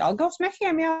tas bija Jelgavas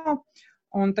Mehiem jau.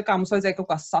 Un tā kā mums vajadzēja kaut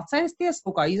kā sacensties,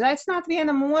 kaut kā izaicināt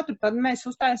vienam otru, tad mēs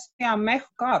uztaisījām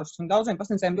Mehu karus. Un daudziem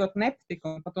pasniedzējiem ļoti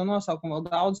nepatika, un par to nosaukumu vēl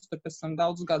daudz, tur pēc tam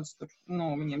daudz gadus,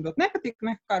 viņiem ļoti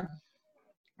nepatika Mehu karu.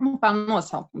 Tā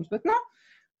nosaukums, bet,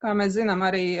 kā mēs zinām,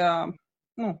 arī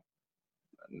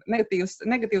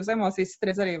negatīvas emocijas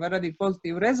stress arī var radīt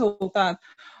pozitīvu rezultātu.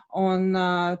 Un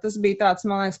tas bija tāds,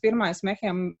 man liekas, pirmais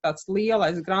Mehiem tāds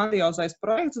lielais, grandiozais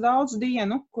projekts daudz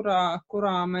dienu,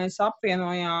 kurā mēs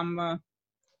apvienojām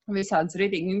visādas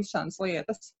rītīgi interesantas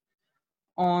lietas.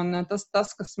 Un tas,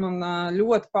 kas man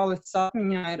ļoti palicis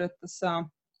atmiņā, ir tas,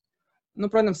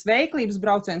 protams, veiklības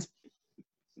brauciens,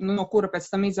 no kura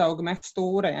pēc tam izauga Mehu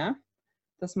stūre, ja?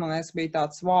 Tas, man liekas, bija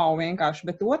tāds wow vienkārši.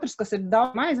 Bet otrs, kas ir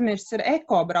daudz aizmirsts, ir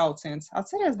eko brauciens.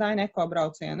 Atceries, Daini, eko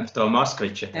braucienu? Ar to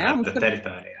Moskviču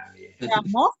teritorijā bija. Jā,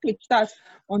 Moskvičs tāds.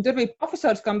 Un tur bija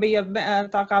profesors, kam bija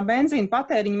tā kā benzīna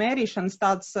patēriņa mērīšanas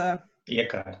tāds...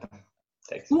 Iekārta.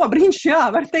 Nobrīņš, jā,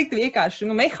 var teikt vienkārši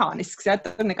mehānisks, ja,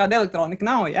 tur nekāda elektronika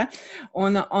nav, ja.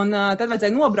 Un tad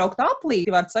vajadzēja nobraukt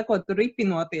aplīti, var sakot, tur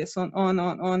ripinoties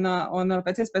un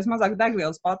pēc iespējas mazāk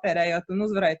degvielas patērējot un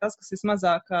uzvarēja tas, kas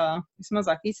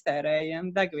vismazāk iztērēja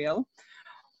degvielu.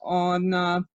 Un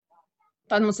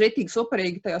tad mums ritīgi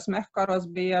superīgi tajos Mehu karos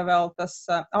bija vēl tas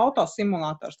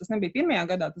autosimulators. Tas nebija pirmajā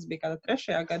gadā, tas bija kādā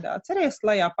 3. gadā. Atceries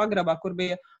lejā pagrabā, kur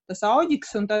bija tas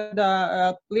auģiks un tad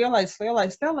lielais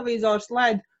televizors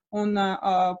led un,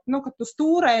 kad tu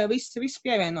stūrēji, viss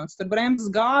pievienots. Tur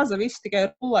bremzes gāza, viss tikai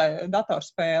rulē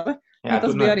datorspēle. Jā,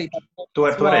 tas bija arī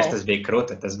toreiz tas bija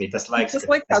kruta, tas bija tas laiks, tas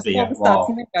likās, bija wow.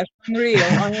 Tāds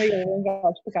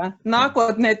unreal, tā kā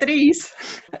nākotnē 3.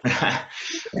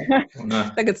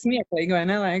 Tagad smieklīgi, vai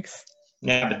neliekas?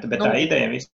 Jā, bet tā ideja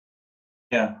viss,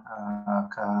 jā,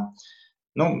 ka,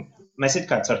 mēs it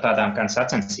kā ar tādām kā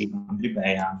sacensībām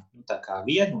gribējām, tā kā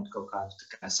vienot kaut kādu tā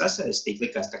kā sasaistīt,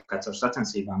 likās tā kā ar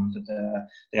sacensībām, un tad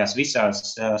tajās visās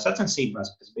sacensībās,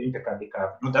 kas bija tā kā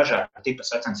dažādi tipa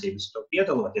sacensības, to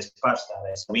piedaloties,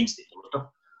 pārstāvēja savu institūtu.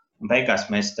 Un beigās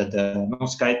mēs tad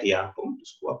skaitījām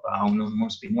punktus kopā, un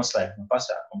mums bija noslēguma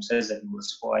pasākums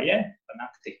Ezermulas foajē pa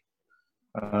nakti.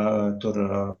 Tur,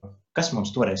 kas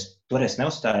mums toreiz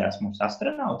neuzstājās, mums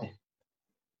astronauti?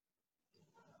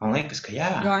 Man liekas, ka jā.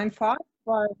 Gainfāri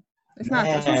vai? Es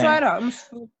neesmu vairāk.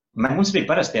 Mums bija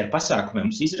parasti ar pasākumiem,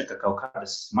 mums izraka kaut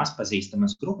kādas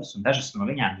mazpazīstamas grupas, un dažas no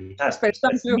viņām bija tās, pēc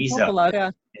tam kļuva populāri, jā.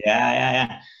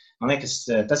 Jā. Man liekas,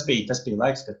 tas bija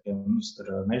laiks, kad mums tur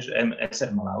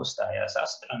Ezermalā uzstājās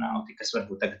astronauti, kas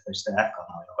varbūt tagad vairs tā atkal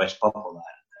nav jau vairs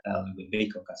populāri. Bija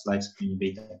kaut kāds laiks, kad viņi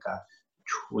bija tā kā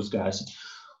uzgājusi.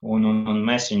 Un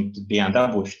mēs viņu bijām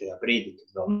dabūjuši tajā brīdī,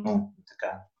 kad vēl, tā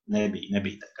kā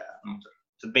nebija tā kā,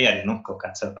 tur bija arī, kaut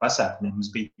kāds pasākumi,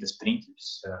 mums bija tas princips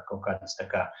kaut kādas tā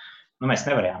kā, mēs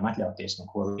nevarējām atļauties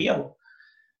neko lielu,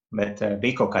 bet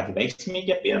bija kaut kādi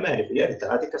veiksmīgi piemēri, bija arī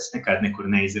tādi, kas nekad nekur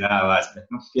neizrāvās, bet,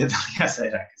 piedalījās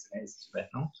vairākas reizes,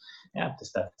 bet, jā, tas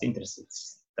tāds interesants,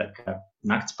 tā kā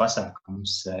nakts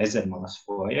pasākums Ezermalas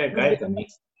foajē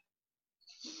gaidāmīgs.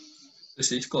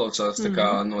 Tas izklausās, tā kā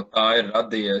no tā ir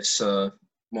radies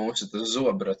mūsu tas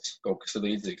zobrats, kaut kas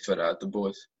līdzīgs varētu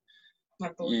būt.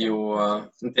 Jo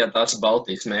tās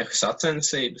Baltijas Mehu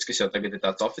sacensības, kas jau tagad ir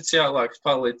tāds oficiālāks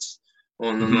palicis,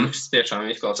 un mums tiešām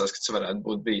izklausās, ka tas varētu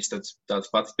būt bijis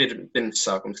tāds pats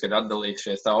pirmssākums, kad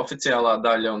atdalīsies tā oficiālā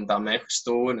daļa un tā Mehu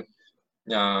stūri.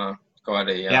 Jā, ko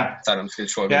arī cerams, ka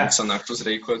šogad sanākt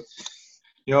uzrīkot.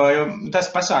 Jo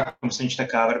tas pasākums, viņš tā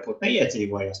kā varbūt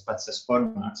neiedzīvojas pats tas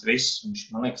formāts viss,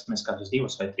 man liekas, mēs kādus 2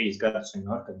 vai 3 gadus viņu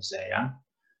organizējām.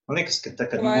 Man liekas, ka tā,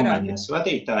 kad nomainījās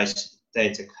vadītājs,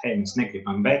 teica, ka, hei, mēs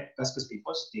negribam, bet tas, kas bija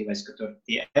pozitīvais, ka tur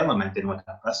tie elementi no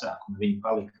tā pasākuma, viņi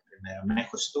palika, piemēram,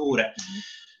 Mehu stūre,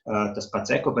 tas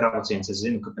pats ekobrauciens, es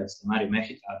zinu, ka pēc tam arī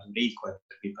Mehi tādu rīkoja,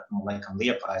 tur bija pat, laikam,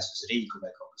 Liepājas uz Rīgu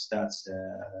vai kaut kas tāds,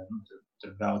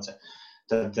 tur brauca.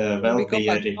 Tad vēl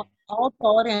bija arī...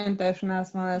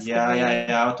 Autoorientēšanās, man liekas.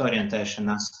 Jā,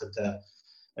 autoorientēšanās, tad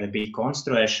bija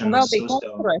konstruēšanas un vēl bija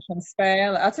konstruēšanas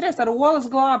spēle. Atceries, ar olas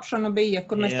glābšanu bija,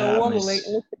 kur mēs to olu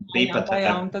bija pat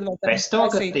pesto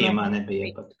gadījumā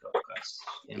nebija pat kaut kāds.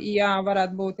 Jā,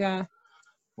 varētu būt, jā.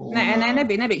 Nē,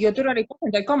 nebija, jo tur arī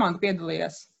pasniedzēja komanda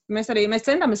piedalījās. Mēs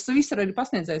centāmies visur arī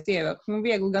pasniedzējus ievilkt.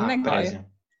 Viegli gan negāja.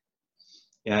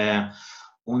 Jā.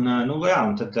 Un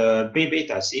tad bija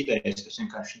tās idejas, kas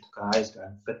vienkārši tā kā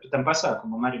aizgāja. Bet tam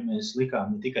pasākumam arī mēs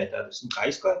likām ne tikai tādas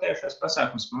izklātējušās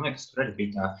pasākumus, man liekas, tur arī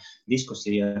bija tā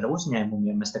diskusija ar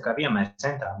uzņēmumiem. Mēs tā kā vienmēr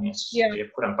centāmies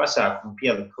jebkuram pasākumam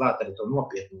pielikt klāt arī to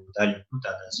nopietnu daļu,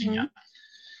 tādā ziņā.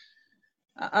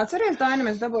 Atceries, Daini,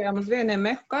 mēs dabūjām uz vieniem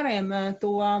Mehu kariem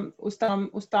uz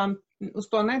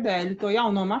to nedēļu to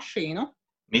jauno mašīnu.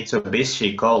 Mitsubishi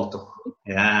Coltu.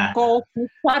 Jā. Colts,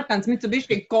 sarkans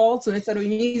Mitsubishi Colts, un es ar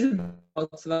viņu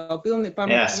izbraucu vēl pilni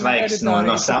par... Jā, svaigs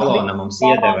no salona mums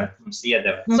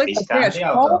iedeva.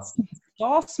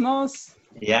 Kosmos.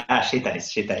 Jā, šitais.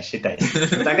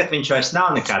 Tagad viņš vairs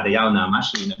nav nekāda jaunā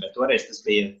mašīna, bet toreiz tas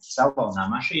bija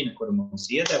salonā mašīna, kuru mums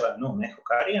iedeva no Mehu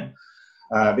kariem.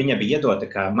 Viņa bija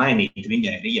iedota kā mainīt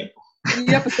viņai riepu.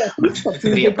 Jā, pēc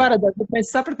bija paredzēt, bet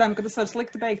mēs sapratām, ka tas var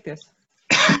slikti beigties.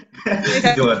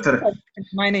 Jo tur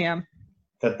mainījām.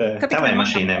 Tad tavai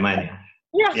mašīnai mainījām.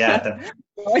 Jā, tad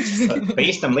pa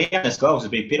īstam Lienes Jakovels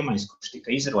bija pirmais, kurš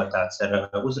tika izrotāts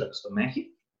ar uzrakstu Mehi.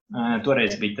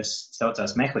 Toreiz bija tas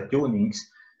saucās Mehu tunings.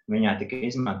 Viņā tika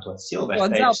izmantots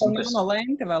silversteins. To dzeltenu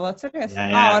lenti vēl atceries?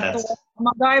 Jā, ar to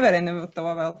Magaiverinu to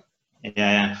vēl.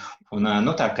 Jā. Un,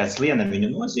 tā kā Liene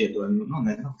viņu noziedoja,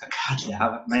 tā kā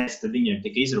atļāva, mēs tad viņiem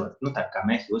tika izrot, tā kā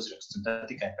Mehu uzraksts, un tad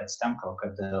tikai pēc tam kaut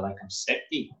kad, laikam,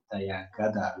 7.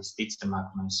 gadā visticamāk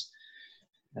mēs,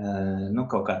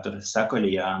 kaut kā tur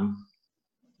sakoļījām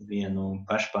vienu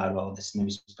pašpārvaldes,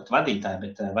 nevis pat vadītāju,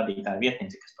 bet vadītāju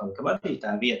vietnieci, kas palika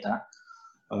vadītāju vietā,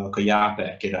 ka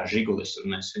jāpērk ir Žigulis,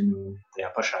 un mēs viņu tajā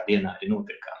pašā dienā arī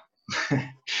nopirkām.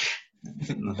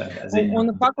 Un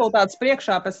fakultātes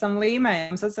priekšā pēc tam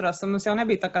līmējām. Es atceros, mums jau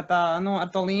nebija tā kā ar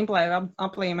to līmplēju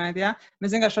aplīmēt, ja?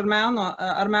 Mēs vienkārši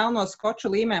ar melno skoču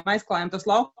līmējām aizklājām tos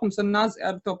laukums un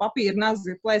ar to papīru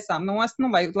nazi plēsām nost,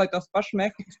 lai tos pašu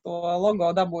Mehu to logo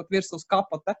dabūtu virs uz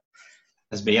kapota.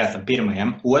 Tas bija tam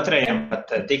pirmajam. Otrajam pat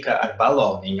tika ar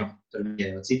baloniņu, tur bija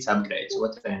jau cits upgrades.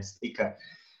 Otrajam tika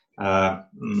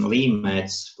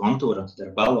līmēts kontūra, un tad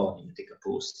ar baloniņu tika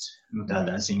pūsts.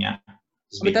 Tādā ziņā.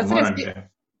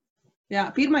 Jā,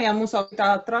 pirmajā mums jau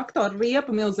tā traktora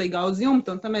riepa milzīgā uz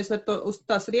jumta, un tad mēs uz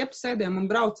tās riepas sēdējām un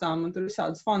braucām, un tur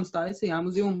visādas fonus taisījām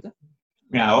uz jumta.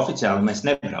 Jā, oficiāli mēs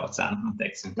nebraucām,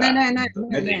 teiksim tā. Nē.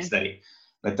 Nedrīkst darīt.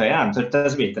 Bet jā,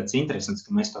 tas bija tāds interesants,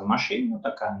 ka mēs to mašīnu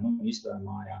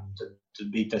izdomājām. Tad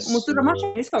bija tas... Mums tur ar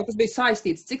mašīnu izkaut, tas bija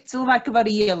saistīts, cik cilvēki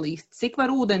var ielīst, cik var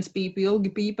ūdenspīpi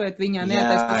ilgi pīpēt viņā. Jā.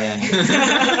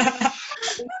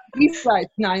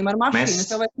 Izsaicinājumu ar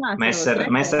mašīnu.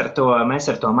 Mēs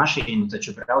ar to mašīnu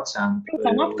taču braucām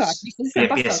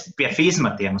pie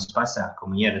fizmatiem uz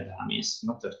pasākumu ieradāmies.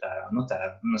 Tur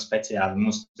speciāli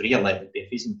mums tur ielaida pie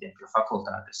fizmatiem, pie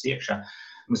fakultātes iekšā.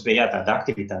 Mums bija tāda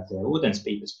aktivitāte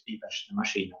ūdenspīpes, īpaši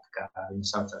mašīnā, kā viņi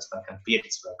saucās tā kā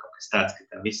pieredze vai kaut kas tāds, ka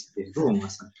tā viss ir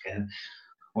dūmos.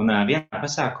 Un vienā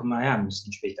pasākumā, mums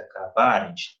viņš bija tā kā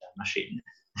bāriņš tā mašīna.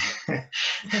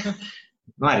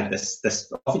 Arī tas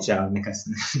oficiāli nekas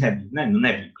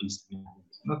nebija īstenībā.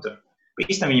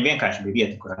 Īstenībā viņi vienkārši bija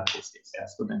vieta, kur atpūsties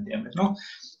studentiem.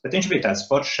 Bet viņš bija tāds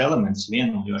foršs elements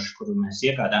vienojošs, kuru mēs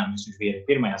iegādājāmies. Viņš bija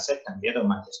 1. septembrī,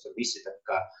 iedomājieties, tur visi tā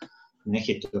kā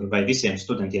Mehi tur vai visiem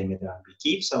studentiem ir bija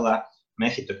Ķīpsalā.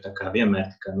 Mehi tur tā kā vienmēr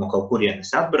no kaut kurienes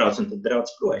atbrauc un tad brauc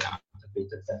projām. Tad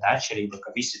bija tāda atšķirība,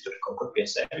 ka visi tur kaut kur pie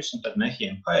sevis un tad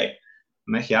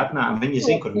Mehi atnāk, viņi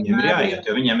zina, kur viņiem ir jāiet,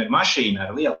 jo viņiem ir mašīna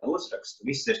ar lielu uzrakstu,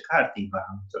 viss ir kārtībā,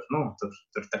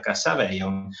 tur tā kā savēja.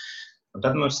 Un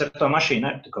tad mums ar to mašīnu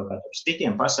arī kaut kā tur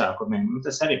citiem pasākumiem,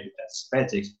 tas arī bija tāds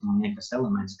spēcīgs, man liekas,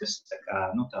 elements, kas tā kā,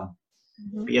 tā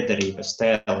piederības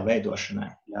tēla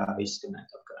veidošanai jāizskanēt.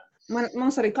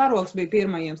 Mums arī karogs bija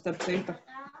pirmajiem, starp citu.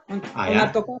 Un ar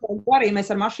to karogu arī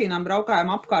mēs ar mašīnām braukājām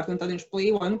apkārt, un tad viņš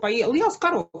plīvoja. Liels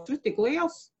karogs, viņš tik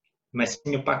liels. Mēs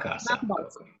viņu pakāsām.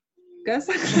 Kas?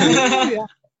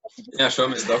 Jā, šo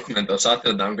mēs dokumentos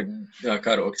atradām, ka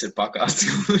karogs ir pakāsts.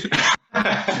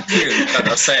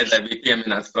 Kādā sēdē bija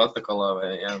pieminēts protokolā vai,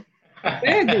 jā.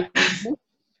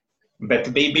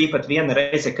 Bet bija pat viena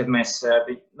reize, kad mēs,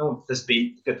 tas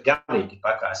bija, kad galīgi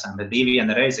pakāsām, bet bija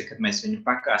viena reize, kad mēs viņu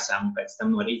pakāsām un pēc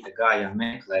tam no rīta gājām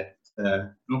meklēt,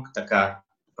 tā kā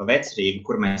pa Vecrīgu,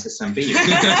 kur mēs esam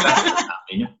bijuši.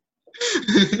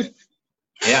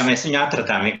 Jā, mēs viņu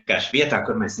atradām vienkārši vietā,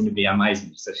 kur mēs viņu bijām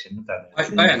aizmirsuši.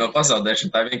 Tā no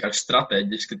pazaudēšana, tā ir vienkārši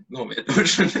strateģiska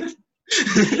novietošana.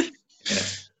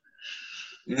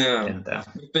 Jā.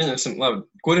 Pieņemsim, labi.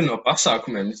 Kuri no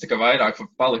pasākumiem ir tikai vairāk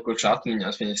palikuši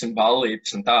atmiņās, pieņemsim,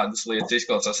 ballītes un tādas lietas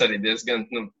izklausās arī diezgan,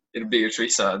 ir bijuši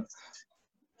visādi.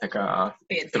 Tā kā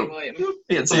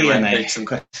piedzīvojumi,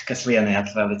 kas Lienei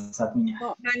atvēlētas atmiņā.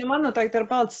 Man noteikti ir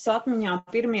palicis atmiņā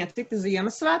pirmie citi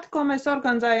Ziemassvētki, ko mēs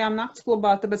organizējām nakts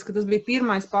klubā, tāpēc, ka tas bija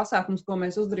pirmais pasākums, ko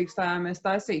mēs uzdrīkstājāmies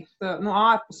taisīt,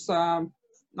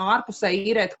 ārpusē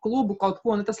īrēt klubu kaut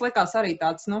ko, tas likās arī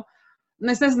tāds,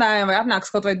 mēs nezinājām, vai atnāks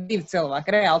kaut vai 2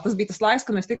 cilvēki. Reāli, tas bija tas laiks,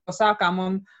 kad mēs tikko sākām,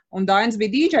 un Dainis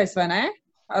bija DJs, vai ne?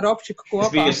 Ar Opčiku kopā.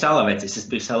 Es biju Salavecis.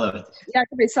 Jā,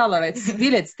 tu biji Salavecis,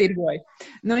 biļetes tirgoja.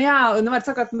 Var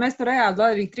sakot, mēs tur reāli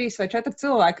arī 3 vai 4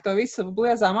 cilvēki to visu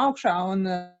bliezām augšā un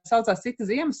saucās citi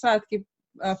Ziemassvētki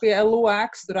pie LO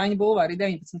ēkas, tur Aņa bulvārī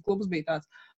 19 klubs bija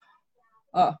tāds.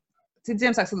 Cits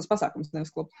Ziemassvētks tas pasākums, nevis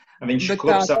klubs. Viņš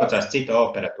klubs saucās Cita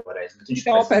opera toreiz.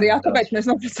 Cita opera, jā, tāpēc mēs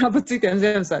noprecām par citiem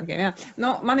Ziemassvētkiem, jā.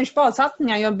 Man viņš palicis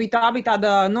atmiņā, jo tā bija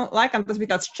tāda, laikam tas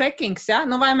bija tāds checkings, jā,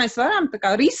 vai mēs varam tā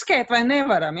kā riskēt vai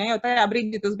nevaram, jā, jo tajā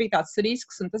brīdī tas bija tāds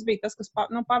risks, un tas bija tas, kas,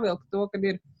 pavilka to, ka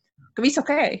viss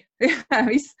ok,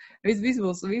 viss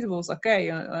būs ok,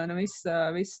 un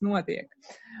viss notiek.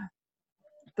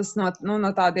 Tas no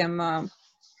tādiem...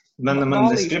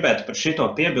 Es gribētu par šito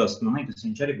piebilst, man liekas,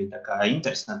 viņš arī bija tā kā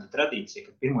interesanta tradīcija,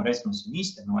 ka pirmo reizi mēs viņu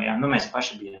īstenojām, mēs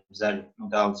paši bijām zaļi,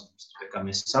 daudz, tā kā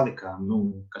mēs salikām,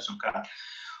 kas un kā.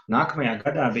 nākamajā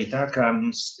gadā bija tā, ka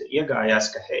mums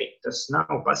iegājās, ka, hei, tas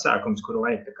nav pasākums, kuru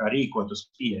vajag tā kā rīkot uz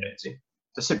pieredzi.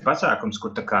 Tas ir pasākums,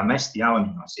 kur tā kā mest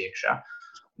jauniņos iekšā.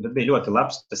 Un tad bija ļoti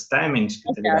labs tas taimings,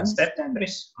 ka tev ir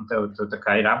septembris, un tev tā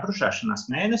kā ir apbrušāšanās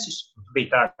mēnesis, un bija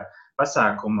tā, ka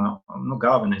pasākuma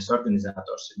galvenais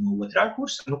organizators ir no 2.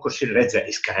 kursa, kurš ir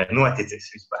redzējis, kā ir noticis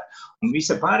vispār. Un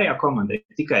visa pārējā komanda ir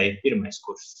tikai pirmais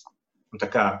kurs. Un tā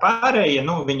kā pārējie,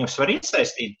 viņus var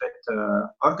iesaistīt, bet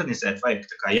organizēt vajag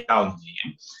tā kā jauniņiem.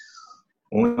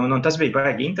 Un tas bija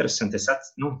baigi interesanti.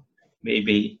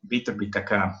 Tur bija tā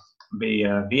kā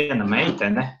bija viena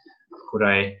meitene,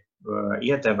 kurai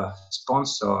iedeva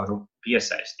sponsoru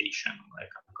piesaistīšanu,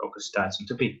 laikam, kaut kas tāds. Un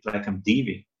tur bija, laikam,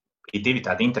 divi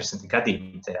tādi interesanti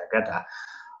gadījumi tajā gadā,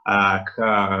 ka,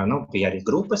 bija arī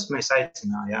grupas, mēs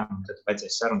aicinājām, un tad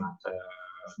vajadzēja sarunāt,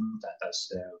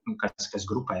 kas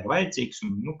grupai ir vajadzīgs,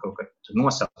 un kaut kad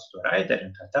nosauc to raideri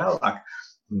un tā tālāk.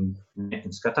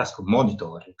 Viņi skatās, ka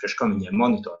monitori, priekš kā viņiem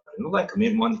monitori, laikam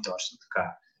ir monitors, tā kā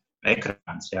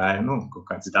ekrāns, kaut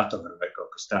kāds datori vai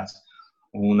kaut kas tāds.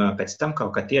 Un pēc tam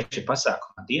kaut kā tieši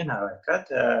pasākuma dienā, vai kad,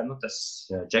 tas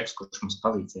Džeks, kurš mums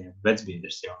palīdzēja,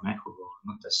 vecbiedrs jau Mehu,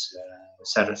 tas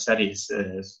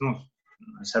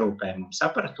sarūpēja mums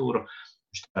aparatūru,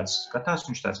 viņš tāds skatās,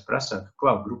 viņš tāds prasa,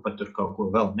 ka grupa tur kaut ko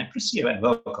vēl neprasīja, vai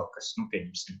vēl kaut kas,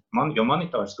 pieņemsim, jo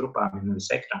monitors grupām ir nevis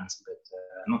ekrāns, bet,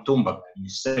 tumbagā,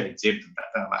 viņas sevi dzird un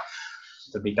tā tālāk.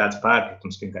 Tad bija tāds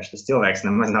pārpratums, ka vienkārši tas cilvēks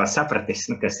nemaz nav sapratis,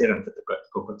 kas ir, un tad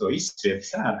kaut ko to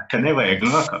izsvietis ārā, ka nevajag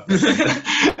nokāpt.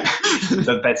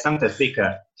 Tad pēc tam tas bija, ka,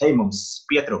 hei, mums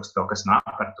pietrūkst kaut kas no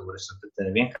aparatūras, un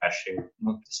tad vienkārši,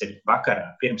 tas ir vakarā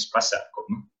pirms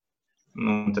pasākumu.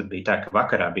 Un tad bija tā, ka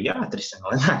vakarā bija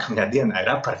jāatrisina, lai nākamajā dienā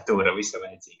ir aparatūra visa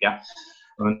vajadzīga.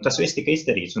 Un tas viss tika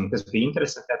izdarīts, un tas bija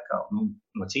interesanti atkal,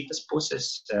 no citas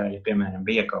puses, ja, piemēram,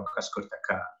 bija kaut kas, kur tā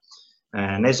kā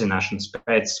nezināšanas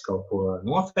pēc kaut ko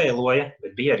nofeiloja,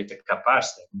 bet bija arī tā kā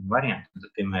pārsteiguma varianti. Un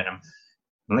tad, piemēram,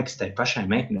 man liekas, tai pašai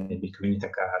meitenei bija, ka viņi tā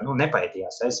kā,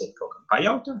 nepaidījās aiziet kaut kā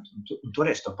pajautāt, un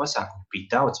toreiz to pasākumu bija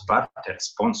daudz bartera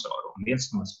sponsoru. Un viens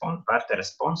no bartera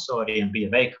sponsoriem bija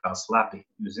veikals Labi.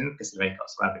 Jūs zināt, kas ir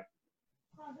veikals Labi?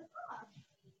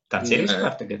 Tāds ir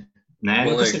vispār tagad? Nē,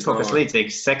 tas ir kaut kas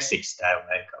līdzīgs seksīgs tēvu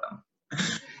veikalam.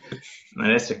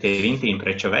 Respektīvi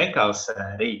intīmpreču veikals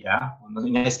Rīgā, un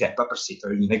viņi aizgāja paprasīt,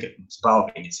 vai viņi negrib mums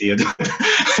balviņas iedot.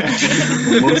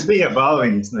 Mums bija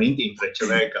balviņas no intīmpreču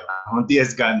veikalā, un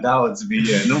diezgan daudz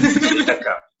bija, tā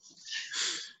kā,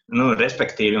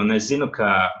 respektīvi, un es zinu,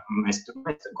 ka mēs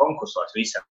konkursos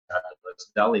visā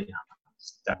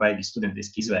dalījās, tā baigi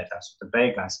studentiski izvērtās, un tad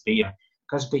beigās bija,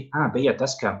 kas bija? Bija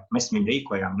tas, ka mēs viņu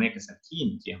rīkojām, liekas, ar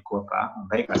ķīmiķiem kopā, un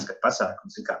beigās, kad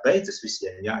pasākums ir kā beidzas,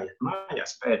 visiem jāiet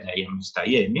mājās, pēdējiem uz tā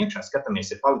ieejam iekšā,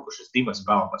 skatāmies, ir palikušas 2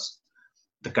 balvas.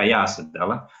 Tā kā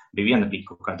jāsadala. Viena bija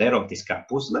kaut kāda erotiskā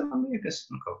puzle, man liekas,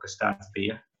 kaut kas tāds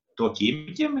bija. To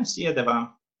ķīmiķiem mēs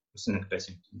iedevām. Es nezinu, kāpēc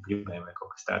viņi gribēja vai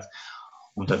kaut kas tāds.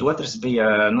 Un tad otrs bija,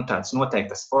 tāds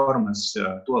noteiktas formas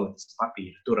toaletes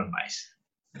papīra turamais.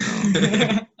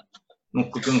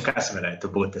 Kas varētu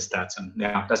būt tas tāds? Un,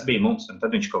 jā, tas bija mums, un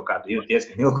tad viņš kaut kādu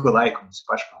diezgan ilgu laiku mums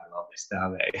pašpārvaldes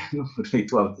stāvēja. Tur bija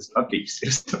toaletes papīrs.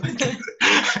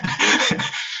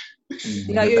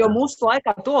 Jā, jo mūsu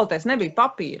laikā toaletes nebija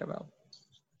papīra vēl.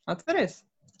 Atceries?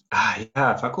 Jā,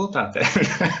 fakultātē.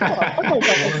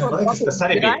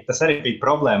 Tas arī bija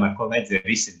problēma, ar ko vajadzēja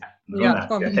risināt.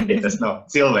 Tas nav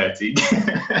cilvēcīgi.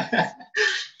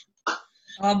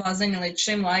 Labā ziņa līdz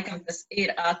šim laikam tas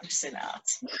ir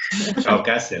atrisināts. Kaut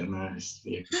kas ir,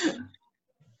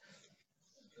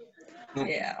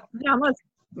 Jā,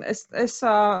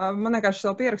 man vienkārši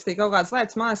vēl pierakstīju kaut kādas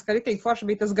lietas. Man liekas, ka ritīgi forši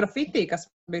bija tas grafitī, kas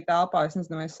bija telpā. Es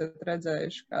nezinu, vai esat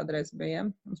redzējuši, kādreiz bija.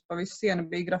 Mums pa visu sienu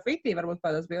bija grafitī, varbūt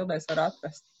pēdās bildēs var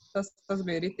atrast. Tas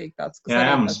bija ritīgi tāds, kas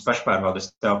jā, mums pašpārvaldes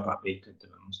telpā bija, kad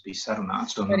mums bija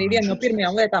sarunāts. Arī viena no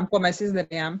pirmajām lietām, ko mēs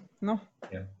izdarījām.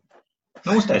 Jā.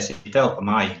 Uztaisīja telpa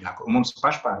mājīgāku, un mums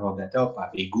pašpārvaldē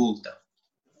telpā bija gulta.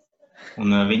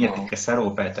 Un viņa tika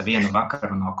sarūpēta vienu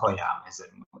vakaru no kojām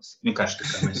ezermos. Vienkārši tā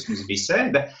kā mums bija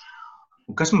sēde,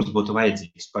 un kas mums būtu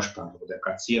vajadzīgs pašpārvaldē,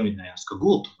 kāds ievinājās, ka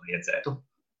gultu vajadzētu.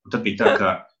 Un tad bija tā, ka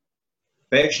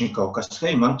pēkšņi kaut kas,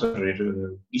 hei, man tur ir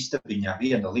istabiņā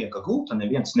viena lieka gulta,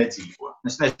 neviens nedzīvo.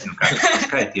 Es nezinu, kā tas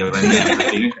skaitīja vai ne, bet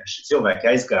vienkārši cilvēki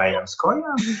aizgāja uz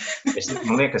kojām.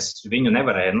 Man liekas, viņu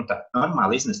nevarēja, tā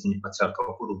normāli iznest, viņi pat caur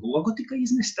kaut kuru logu tika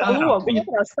iznest ārā. Logu,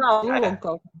 otrā stāv logu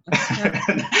kaut kā.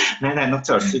 Nē,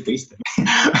 caur citu istabiņu.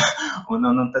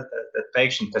 Un tad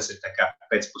pēkšņi tas ir tā kā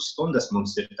pēc pusstundas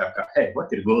mums ir tā kā, hei,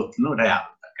 ir gulta, reāli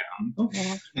tā kā.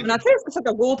 Un atceries, kas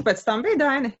tā gulta pēc tam bija,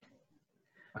 Daini?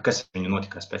 Kas viņu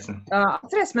notikās pēc tam?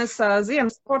 Atceries, mēs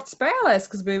ziemas sporta spēlēs,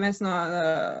 kas bija viens no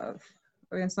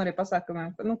arī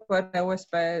pasākumiem, ko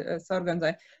OSP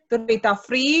organizēja. Tur bija tā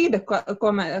Frīda,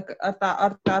 ko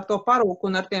ar to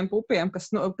parūku un ar tiem pupiem,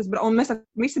 un mēs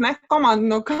visi Mehu komandu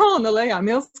no kalna lejā,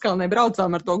 Milskalnē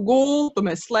braucām ar to gultu,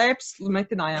 mēs slēpes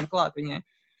metinājām klāt viņai.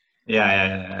 Jā.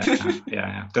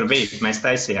 Tur bija, mēs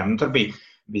taisījām, tur bija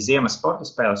ziemas sporta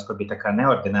spēles, kur bija tā kā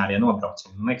neordinārie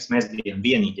nobraucieni. Man liekas, mēs bijām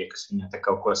vienīgie, kas viņā tā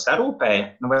kaut ko sarūpēja,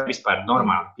 vai vispār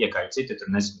normāli piekāju citi, tur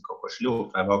nezinu, kaut ko šļūt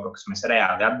vai vēl kaut kas. Mēs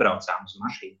reāli atbraucām uz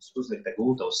mašīnas, uzlikta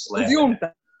gulta uz slēpē. Uz jumta.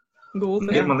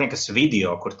 Gulta, man liekas,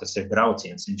 video, kur tas ir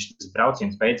brauciens. Tas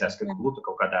brauciens beidzās, kad gulta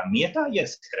kaut kādā mietā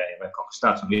ieskrēja vai kaut kas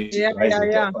tāds.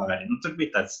 Jā. Tur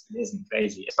bija tāds diezgan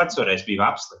crazy. Es pats toreiz biju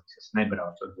apslikts, es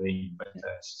nebraucu ar viņu, bet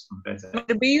es esmu redzējis.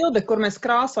 Ir bilde, kur mēs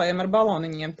krāsojam ar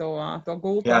baloniņiem to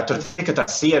gultu. Jā, tur tika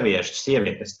tās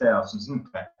sievietes tēls.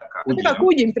 Tā kā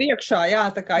kuģim priekšā, jā,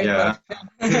 tā kā ir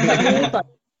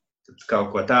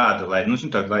kaut ko tādu, lai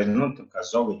kā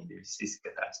zolīdi viss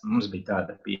izskatās. Mums bija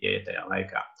tāda pieeja tajā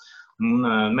laikā. Un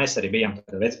mēs arī bijām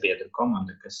tāda vecbiedru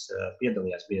komanda, kas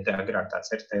piedalījās, bija tā agrāk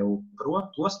tāds RTU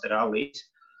plosterālīs.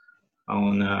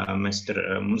 Un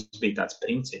mums bija tāds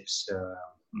princips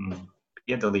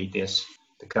piedalīties.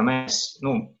 Tā kā mēs,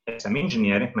 esam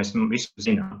inženieri, mēs visu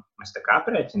zinām. Mēs tā kā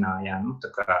aprēķinājām,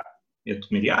 ja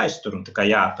tur ir jāiztur un tā kā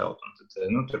jāpeld. Un tad,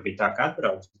 tur bija tā, ka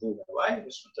atbrauc, būvē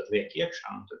laivas, un tad liek iekšā,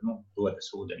 un tad, dodas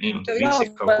ūdenī. Un tad visi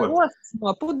kaut ko...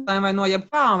 No pudēm vai no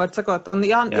jebkām, var sakot, un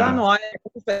jānoaiet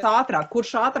ātrāk.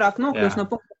 Kurš ātrāk nokļūst no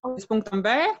punkta A līdz punktam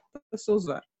B, tas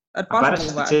uzvar.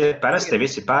 Parasti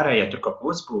visi pārējie tur kaut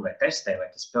ko uzbūvē, testē, vai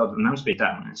tas peld. Un mums bija tā,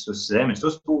 mēs uz zemes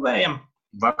uzbūvējam,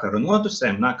 vakaru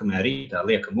nodusējam, nākamajā rītā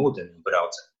liekam ūdeni un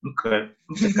braucam.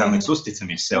 Tā kā mēs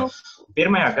uzticamies sev.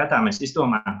 Pirmajā gadā mēs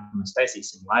izdomājām, ka mēs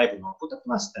taisīsim laivu no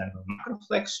putekļa, no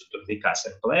makrofleksu, tur likās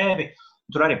ar plēvi.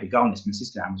 Tur arī bija galvenais, mēs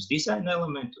izgājām uz dizaina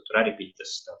elementu, tur arī bija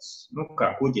tas tāds, kā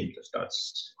kuģim, tas tāds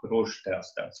krūšs tēls,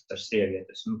 tāds ar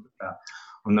sievietes. Un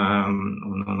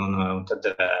tad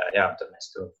mēs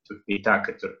tur bija tā,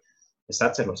 ka tur, es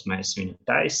atceros, mēs viņu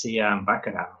taisījām,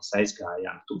 vakarā mēs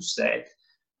aizgājām tusēt.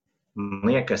 Man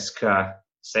liekas, ka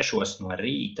 6 no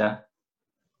rīta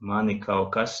mani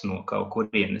kaut kas no kaut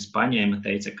kurienes paņēma,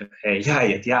 teica, ka, hei,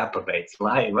 jāiet, jāpabeidz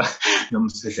laiva.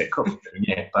 Mums vajadzēja kaut ko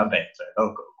viņai pabeigt vai vēl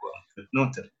kaut ko.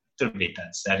 Tur bija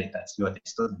arī tāds ļoti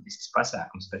studentisks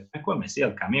pasākums, bet neko mēs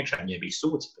ielikām iekšā, viņai bija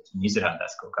sūds, bet viņi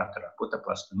izrādās kaut kā tur ar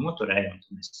puteplastu noturēja, un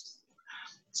mēs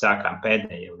sākām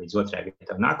pēdējo līdz 2.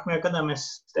 gadā. Nākamajā gadā mēs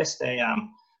testējām,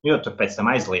 jo tur pēc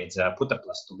tam aizliedz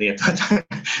puteplastu lietot.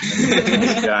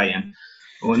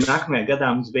 Un nākamajā gadā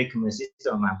mums bija, ka mēs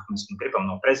izdomājām, ka mēs gribam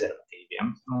no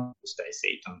prezervatīviem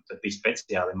uztaisīt, un tad bija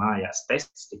speciāli mājās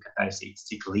tests, tika taisīts,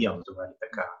 cik lielu tu vari tā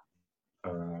kā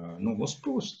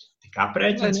uzpūst, tika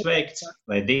aprēķins veikts,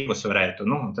 lai 2 varētu,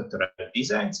 un tad tur ir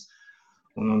dizains,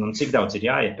 un cik daudz ir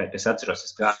jāiepēt. Es atceros,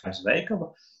 es gāju uz veikalu,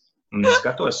 un es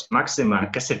skatos maksimāli,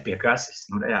 kas ir pie kases.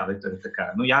 Reāli tur ir tā kā,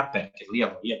 jāpērk ir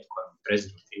liela lieta, ko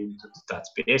prezervatīvi, tad tāds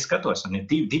pie skatos, un ir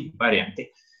 2 varianti.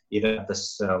 Ir tas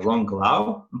long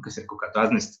glove, kas ir kaut kādu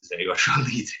anestezējošo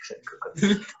līdzekļu.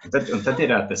 Un tad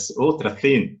ir tas ultra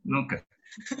thin,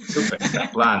 super tā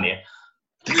plānie.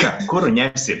 Tā kā, kuru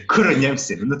ņemsim?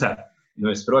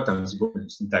 Es, protams,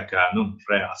 būtu tā kā,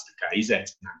 reāls tā kā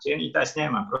izaicinājums. Cienītājs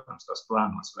ņēmām, protams, tos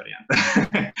plānos variantus.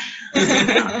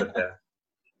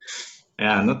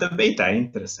 Tad bija tā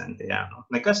interesanti,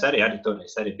 Nekas arī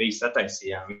toreiz arī bija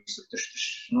sataisījām, visu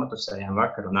notusējām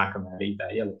vakaru, nākamajā rītā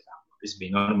ielikām. Viss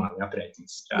bija normāli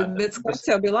aprēķins strādāt. Bet skats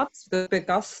jau bija labs, pie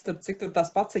kas, cik tur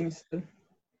tās paciņas?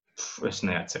 Es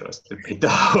neatceros, tur bija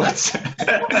daudz.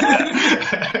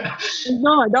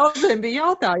 Daudziem bija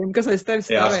jautājumi, kas aiz tevis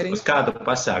stāvēja. Uz kādu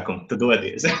pasākumu tu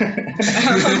dodies?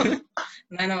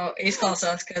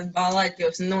 Izklausās, ka ballēt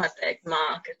jūs noteikti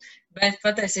mākat. Bet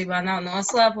patiesībā nav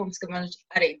noslēpums, ka man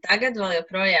arī tagad vēl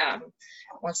joprojām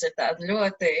mums ir tāda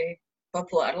ļoti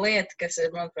populāra lieta, kas ir,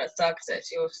 manuprāt,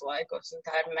 sākusies jūsu laikos, un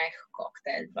tā ir Mehu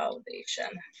kokteļu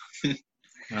baudīšana.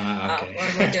 Okay.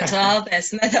 Varbūt jūs vēlaties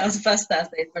nedaudz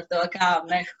pastāstīt par to, kā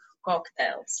Mehu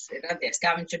kokteils ir radies,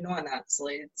 kā viņš ir nonācis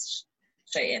līdz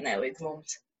šajienē, līdz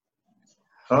mums.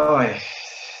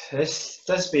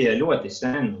 Tas bija ļoti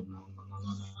sen,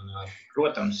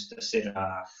 protams, tas ir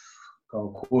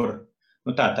kaut kur,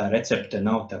 tā recepte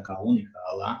nav tā kā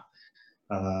unikālā.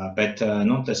 Bet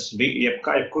tas bija,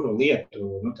 jebkuru lietu,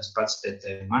 tas pats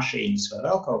mašīnas vai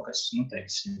vēl kaut kas,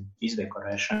 teiksim,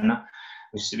 izdekorēšana,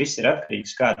 viss ir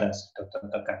atkarīgs kādās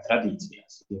tā kā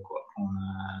tradīcijās.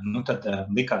 Un tad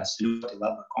likās ļoti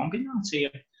laba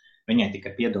kombinācija. Viņai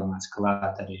tika piedomāts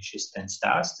klāt arī šis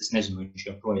stāsts. Es nezinu, viņš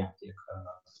joprojām tiek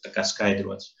tā kā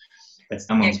skaidrots. Pēc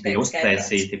tam mums bija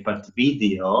uztaisīti pat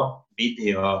video,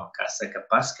 kā saka,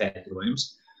 paskaidrojums,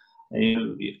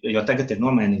 jo tagad ir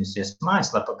nomainījusies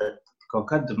mājaslapa, bet kaut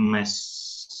kad mēs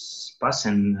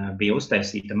pasen bija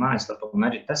uztaisīta mājaslapa, un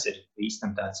arī tas ir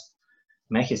īstam tāds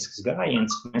mehisks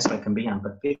gājiens. Mēs laikam bijām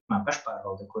pat pirmā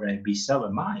pašpārvalde, kurai bija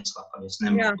sava mājaslapa, ja es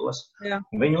nemaldos.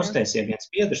 Un viņi uztaisīja viens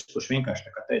biedrs, kurš vienkārši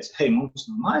tā kā teica, hei, mums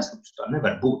no mājaslapas tā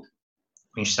nevar būt.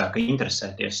 Viņš sāka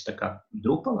interesēties tā kā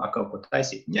drupalā kaut ko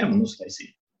taisīt, ņem un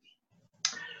uztaisīt.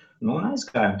 Nu, un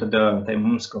aizgājām, tad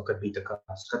mums kaut kad bija tā kā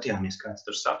skatījāmies, kāds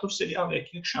tur saturs ir jāliek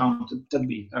iekšā, un tad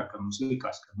bija tā, ka mums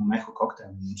likās, ka Mehu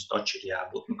kokteili mums toči ir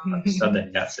jābūt, kāda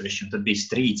sadaļa atsevišķi, un tad bija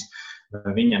strīds,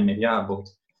 viņam ir jābūt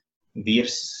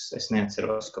virs, es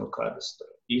neatceros kaut kādas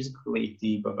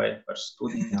izglītība vai par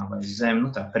studijām vai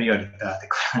zem, tā prioritāte,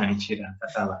 kurā viņš ir tā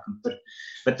tālāk.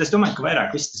 Bet es domāju, ka vairāk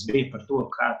viss tas bija par to,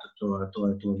 kā tu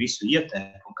to visu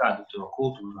ietēri un kādu to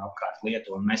kultūru apkārt lieto,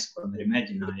 un mēs arī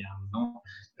mēģinājām,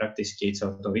 praktiski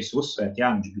to visu uzsvērt,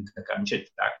 viņš bija tā kā viņš ir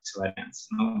tāds variants,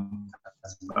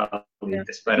 tas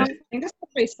balītes parasti. Tas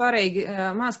bija svarīgi,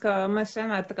 ka mēs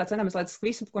vienmēr tā kā cenāmies, lai tas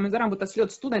visu, ko mēs darām, būtu tas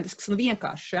ļoti studentisks un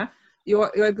vienkāršs, ja? Jo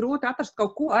ir grūti atrast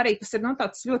kaut ko arī, kas ir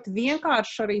tāds ļoti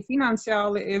vienkāršs, arī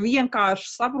finansiāli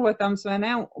vienkāršs, saprotams, vai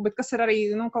ne, bet kas ir arī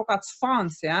kaut kāds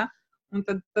fans, ja? Un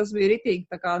tad tas bija ritīgi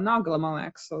tā kā nagla, man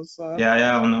liekas.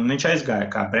 Jā, un viņš aizgāja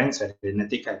kā brends arī ne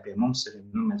tikai pie mums,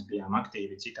 mēs bijām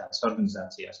aktīvi citās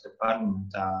organizācijās, tad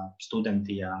parlamentā,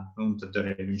 studentijā, un tad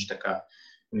arī viņš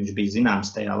bija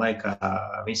zināms tajā laikā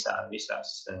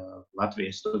visās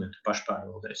Latvijas studentu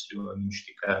pašpārvaldēs, jo viņš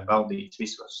tika baudīts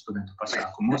visos studentu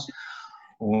pasākumos.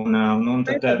 Un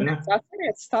tad...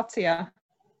 Atceries stacijā?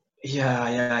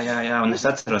 Jā, un es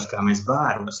atceros, kā mēs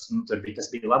bāros, tas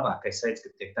bija labākais veids,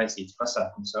 kad tiek taisīts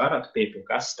pasākums ārā, tu pie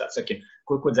kases tāds, saki,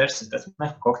 ko dzersi, tas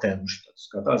Mehu kokteili,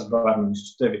 kā tās bārmanis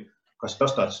uz tevi, kas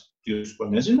tas tāds, jūs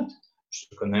ko nezināt? Viņš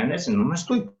saka, nezinu, mēs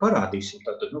to parādīsim,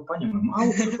 tad paņemam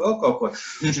augu, vēl kaut ko.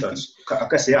 Viņš tāds,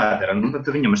 kas jādara? Tad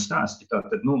viņam ir stāsti,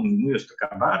 jūs tā kā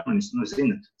bārmanis,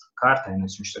 zinat,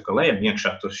 kārtainais, viņš saka, lejam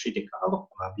iekšā tur šitik alu,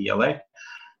 labi ielē,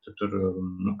 tur,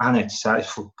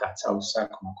 kāds alus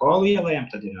sākumā kolu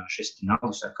ielējam, tad ir šis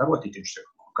alus ar karotīt, viņš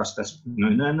saka, kas tas,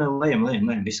 lejam,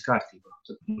 viss kārtībā.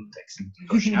 Tad, teiksim,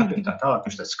 toši jāpie tā tālāk,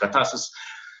 viņš tāds skatās uz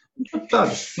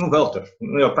tādus, vēl tur.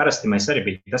 Jo parasti mēs arī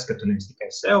bija tas, ka tu nevis tikai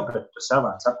sev, bet tu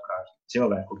savāc apkārt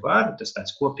cilvēku vārdu, tas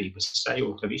tāds kopības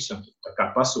sajūta visu, un tu tā kā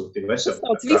pasūti veselu. Tas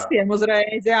tāds visiem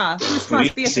uzreiz, jā.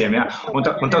 Visiem, jā.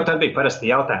 Un tad bija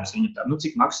parasti jautājums viņam tā,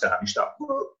 cik maksā? Viņš tā,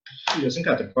 jo zin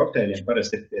kā tur kokteļiem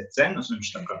parasti ir tie cenas, un viņš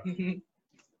tā kā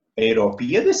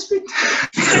 €50?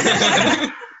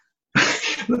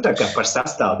 Tā kā par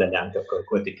sastāvdaļām,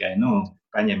 ko tikai,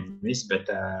 paņem viss, bet,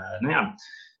 jā,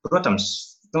 protams,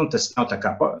 tas nav tā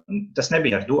kā, tas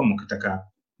nebija ar domu, ka tā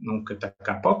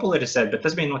kā popularizēt, bet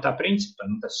tas bija no tā principa,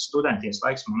 tas studenties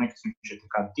laiks, man liekas, viņš ir tā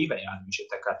kā divējādi, viņš ir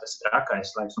tā kā tas trakais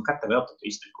laiks, kad tev vēl tu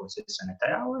iztrikosies ne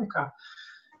tajā laikā,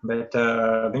 bet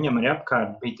viņam arī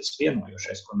apkārt bija tas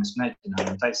vienojošais, ko mēs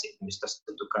mēģinājām taisīt, nevis tas,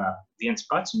 ka tu kā viens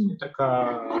pats viņu tā kā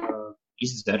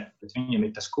izdzer, bet viņam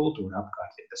ir tas kultūra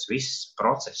apkārt, ir tas viss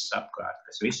process apkārt,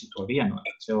 kas visu to vienot.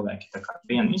 Cilvēki tā kā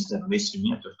vienu izdzer, visi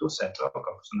viņi ietur tusēt vēl kaut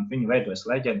kas, un viņi veidojas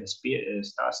leģendas,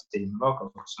 pastāstīja vēl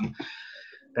kaut kas, un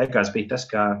beigās bija tas,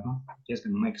 kā,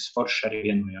 diezgan, man liekas, foršs arī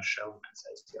vienojošs elements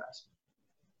aizgājās.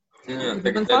 Jā,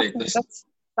 tagad arī tas...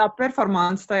 Tā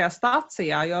performance tajā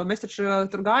stacijā, jo mēs taču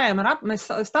tur gājām mēs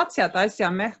stacijā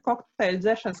taisījām Mehu kokteļu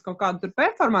dzeršanas kaut kādu tur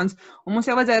performance, un mums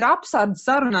jau vajadzēja ar apsardzi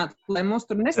sarunāt, lai mūs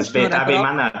tur nesašķirētu.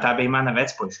 Tā bija mana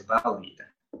vecpuļšu balīte.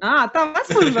 Tā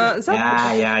vecpuļšu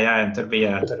Jā, tur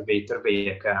bija,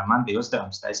 ka man bija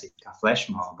uzdevums taisīt kā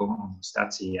flashmobu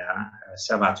stacijā,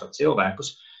 savācot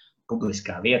cilvēkus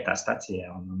publiskā vietā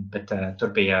stacijā, bet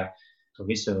tur bija to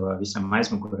visam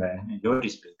aizmugurē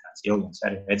Juris bija tāds Ilguns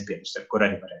arī vecbiedrs, ar kur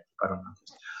arī varēja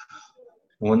parunāties.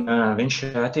 Un viņš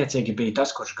attiecīgi bija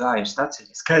tas, kurš gāja uz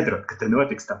staciju skaidrot, ka te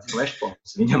notiks tāds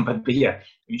flashpoints. Viņš pat bija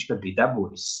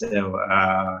dabūjis sev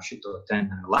šito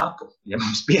lapu, ja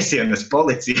mums piesienas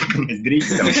policija, ka mēs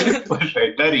drīkstam šo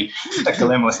šeit darīt, tā ka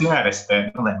lai mūs nearestē,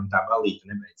 lai man tā balīta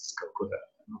nebeidzas kaut kur,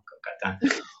 kaut kā tā.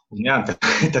 Un jā, tad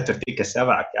tur tika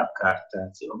savākti apkārt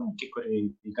cilvēki,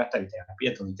 kuri bija gatavi tajā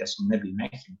piedalīties un nebija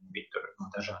Mehi, bija tur no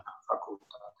dažādām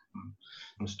fakultātēm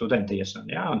un studentijas.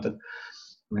 Un tad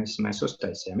mēs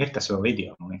uztaisījām. Ir tas vēl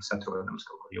video, man liekas, atrodams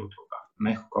kaut kur YouTube'ā.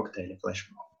 Mehu kokteļa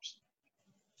flashmobs.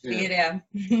 Ir, jā.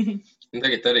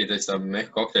 Tagad arī tā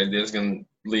Mehu kokteļa diezgan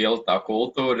liela tā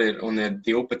kultūra ir un ir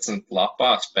 12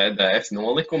 lapās PDF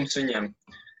nolikums viņam.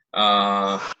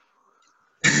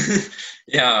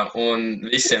 Jā, un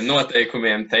visiem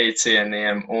noteikumiem,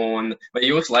 teicieniem. Un vai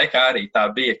jūsu laikā arī tā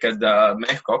bija, kad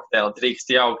mehu kokteili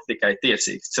drīkst jaukt tikai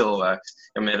tiesīgs cilvēks,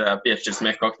 kam ir piešķirts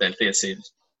mehu kokteili tiesības?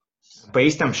 Pa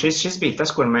īstam, šis bija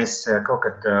tas, kur mēs kaut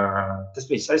kad, tas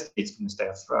bija saistīts, ka mēs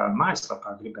tajā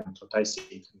mājaslapā gribējām to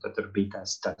taisīt. Un tad tur bija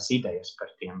tās idejas par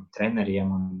tiem treneriem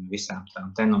un visām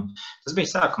tām ten. Un tas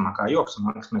bija sākumā kā joks, un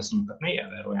man liekas, mēs viņu pat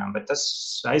neievērojām, bet tas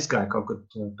aizgāja kaut kad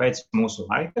pēc mūsu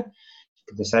laika,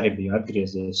 kad es arī biju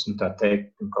atgriezies un tā teikt,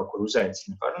 kaut kur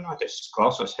uzaicinu parunāties. Es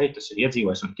klausos, hei, tas ir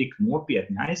iedzīvojis un tik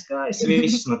nopietni aizgājis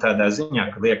viss, nu tādā ziņā,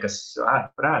 ka liekas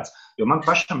ārprāts. Jo man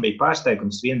pašam bija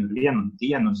pārsteigums vienu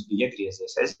dienu, es biju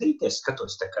iegriezies ezīties,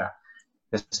 skatos tā kā,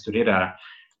 kas tur ir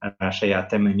šajā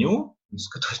te menu, un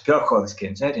skatos pie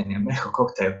alkoholiskiem dzērieniem, mehu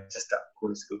kokteili, tas tā,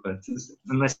 kuras kaut kāds,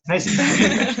 es nezinu,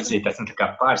 tas bija tāds tā kā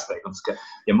pārsteigums, ka,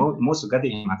 ja mūsu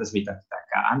gadījumā tas bija tā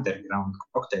kā underground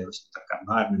kokteilis, tā kā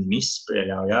bārmenim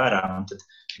izspēļauj ārā, un tad,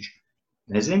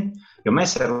 nezinu, jo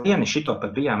mēs ar Lieni šito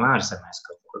pat bijām ārzemēs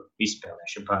kaut kur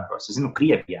izspēlējuši bāros. Es zinu,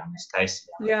 Krievijā mēs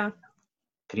taisījām. Jā.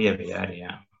 Krievijā arī,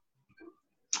 jā.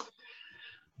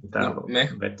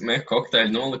 Mehu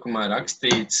kokteļu nolikumā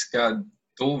rakstīts, ka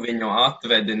tu viņu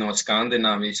atvedi no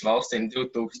Skandināvijas valstīm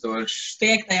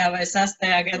 2005. vai 6.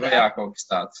 gadā. Jā, kaut kas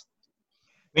tāds.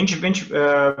 Viņš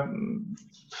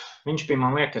bija,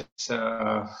 man liekas,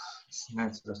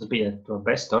 tas bija to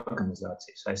bestu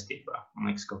organizāciju saistībā.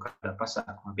 Man liekas, kaut kādā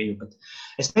pasākumā bija, bet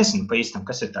es nezinu pa īstam,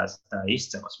 kas ir tā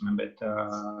izcelsme, bet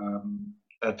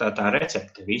tā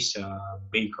recepte visa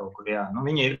bija kaut kur, jā. Nu,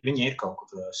 viņa ir kaut kur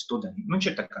studenti. Viņš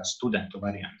ir tā kā studentu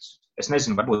variants. Es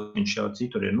nezinu, varbūt viņš jau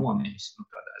citur ir nomījis, nu,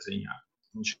 tādā ziņā.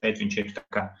 Viņš ir tā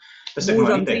kā, tas ir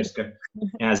man idejas, ka,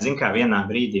 jā, zin kā vienā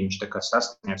brīdī viņš tā kā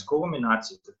sasniedz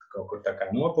kulmināciju, tad kaut kur tā kā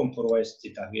nopumpurojas,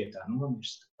 citā vietā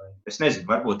nomirst. Es nezinu,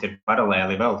 varbūt ir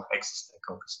paralēli vēl eksistē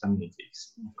kaut kas tam līdzīgs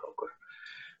kaut kur.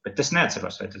 Bet es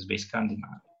neatceros, vai tas bija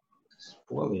Skandināvija. Tas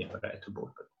Polija varētu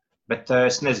būt. Bet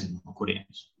es nezinu, no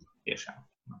kurienes tiešām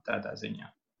no tādā ziņā.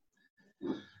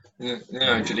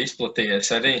 Jā, viņš ir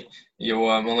izplatījies arī, jo,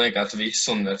 man liekas, visas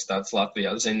universitātes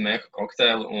Latvijā zina mehu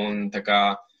kokteili un tā kā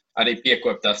arī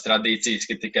piekop tās tradīcijas,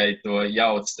 ka tikai to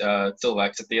jauc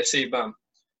cilvēks ar tiesībām.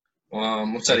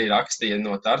 Mums arī rakstīja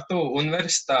no Tartu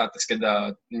universitātes, kad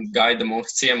gaida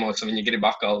mūsu ciemos un viņi grib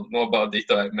atkal nobaudīt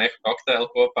to mehu kokteili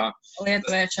kopā.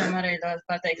 Lietuviešiem arī ļoti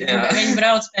patīk. Viņi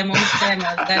brauc pie mums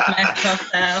ciemos, bet mehu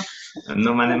kokteili.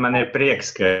 Nu, man ir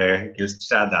prieks, ka jūs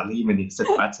šādā līmenī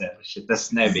esat pacēluši. Tas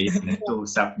nebija ne tuvu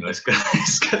sapņos, ko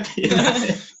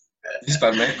skatījāmies.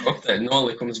 Vispār mehu kokteļu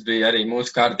nolikums bija arī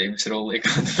mūsu kārtības rullī.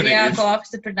 Jā, ko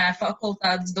apstiprināja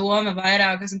fakultātes doma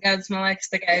vairākus gadus, man liekas,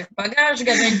 tikai pagājuši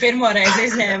gadu viņi pirmoreiz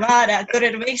izņēma ārā. Tur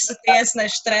ir visu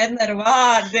tiesnešu treneru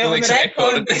vārdi un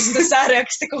rekordistu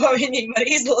saraksti, ko viņi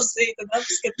var izlasīt un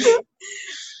apskatīt.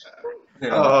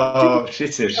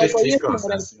 Šis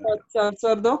izklausās.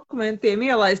 Ar dokumentiem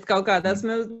ielaist kaut kādās,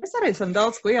 mēs arī esam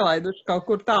daudz ko ielaiduši kaut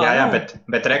kur tā. Jā,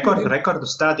 bet rekordu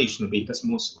stādīšana bija tas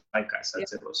mūsu laikā, es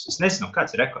atceros. Es nezinu,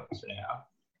 kāds ir rekords. Jā.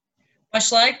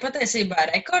 Pašlaik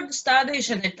patiesībā rekordu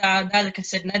stādīšana ir tā daļa,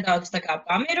 kas ir nedaudz tā kā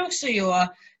pamirusi, jo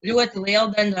ļoti liela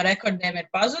daļa no rekordiem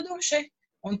ir pazuduši,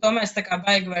 un to mēs tā kā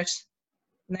baigi vairs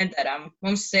nedaram.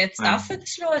 Mums iet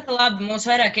stafetes ļoti labi, mums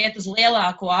vairāk iet uz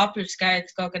lielāko apļu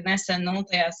skaitu, kaut kad nesen 0.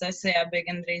 sesijā bija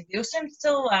gandrīz 200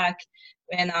 cilvēki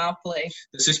vienā aplī.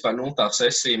 Tas vispār 0.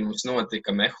 sesija mums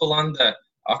notika Mehulandē,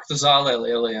 aktu zālē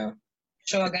lielajā.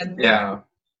 Šogad. Jā.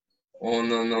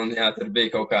 Un jā, tur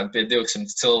bija kaut kādi pie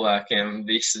 200 cilvēkiem,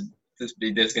 visi, tas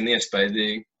bija diezgan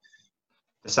iespaidīgi.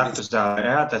 Tas aktu zālē,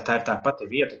 jā, tā ir tā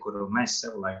pati vieta, kuru mēs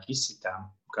savulaik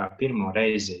izsitām kā pirmo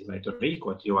reizi, lai tur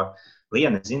rīkot, jo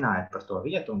Liene zināja par to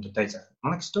vietu, un tu teici,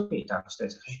 man liekas, tu bija tā, kas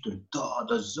teica, hei, tur ir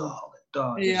tāda zāle,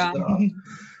 zāle.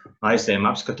 Aizējām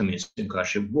apskatamies,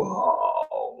 vienkārši,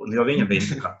 wow! Jo viņa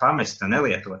bija kā pamesta,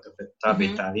 nelietota, bet tā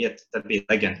bija tā vieta, tad bija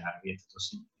leģendāra vieta.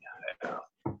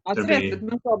 Atceries, bet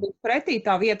mums vēl bija pretī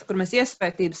tā vieta, kur mēs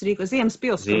iespētības rīkojām,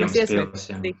 Ziemaspils, kur mēs iespējas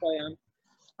rīkojām.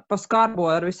 Pa skarbo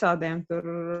ar visādiem tur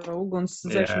uguns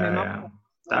dzēšaniem.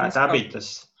 Tā bija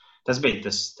tas bija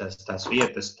tās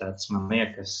vietas, tāds, man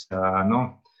liekas,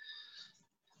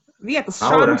 vietas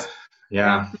šarms.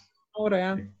 Jā. Aura,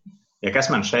 jā. Ja kas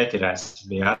man šeit ir, es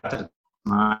biju atradis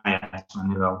mājās,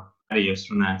 man ir vēl, arī jūs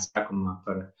runājat sākumā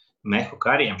par mehu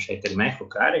kariem, šeit ir mehu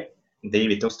kari,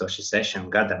 2006.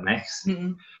 gada mehs.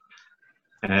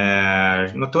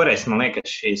 Toreiz, man liekas,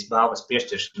 šīs balvas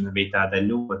piešķiršana bija tāda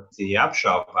ļoti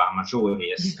apšaubāma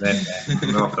žūrijas vērtē,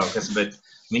 vēl kaut kas, bet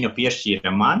viņu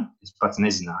piešķīra man, es pats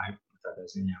nezināju tādā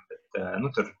ziņā, bet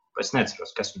tur es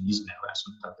neatceros, kas viņu izvēlēs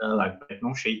un tā tālāk, bet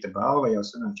šī balva jau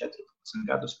sanāk 14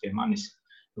 gadus pie manis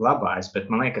labājas, bet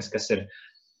man liekas, kas ir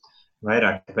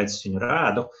vairāk, tāpēc es viņu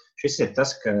rādu, šis ir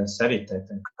tas, kas arī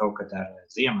kaut kad ar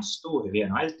ziemas stūri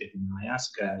vienu aizdibinājās,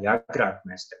 ka agrāk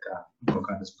mēs tā kā kaut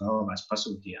kādas balvās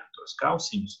pasūtījām tos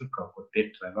kausiņus, kaut ko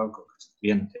pirkt vai vēl kaut kas.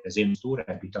 Viena tie ziemas stūrē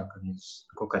bija tā, ka viens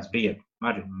kaut kāds bija,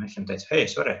 arī Mehim teica, hei,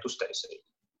 es varētu uztaisīt.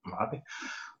 Labi.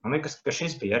 Man liekas, ka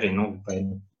šis bija arī, vai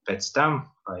pēc tam,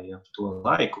 vai ap to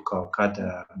laiku kaut kad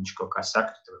viņš kaut kā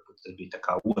saka, varbūt tas bija tā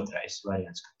kā otrais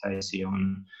variants, ka taisīja.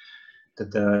 Un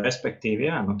tad, respektīvi,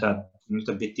 jā,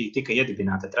 tad bija tika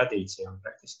iedibināta tradīcija, un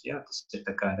praktiski, jā, tas ir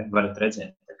tā kā, varat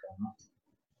redzēt, tā kā,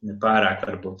 nepārāk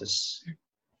varbūt tas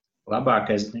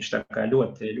labākais, bet viņš tā kā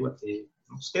ļoti, ļoti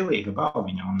stilīga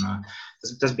balviņa, un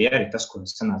tas bija arī tas, ko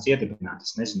es sanācu iedibināt.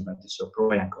 Es nezinu, vai tas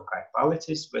joprojām kaut kā ir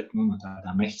palicis, bet no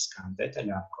tādām mehiskām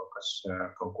detaļām kaut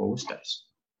ko uztais.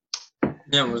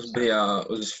 Jā, mums bija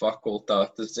uz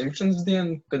fakultātes dzimšanas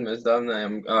dienu, kad mēs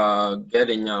dāvinājām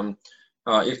Geriņām,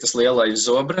 ir tas lielais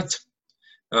zobrats.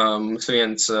 Mums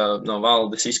viens no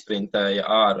valdes izprintēja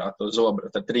ārā to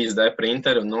zobratu ar 3D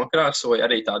printeri un nokrāsoja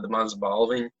arī tādu mazu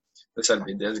balviņu. Tas arī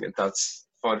bija diezgan tāds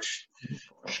forši.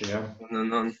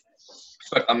 Un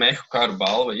par tā Mehu karu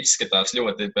balva izskatās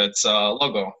ļoti pēc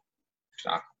logo.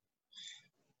 Tā.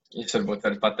 Jūs varbūt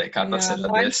varat pateikt, kā tas ir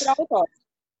radies.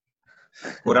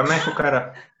 Kura Mehu kara?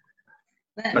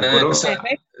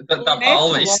 Tā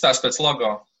balva izskatās pēc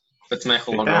logo, pēc Mehu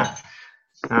logo.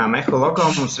 Mehu logo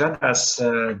mums radās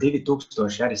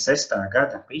 2006.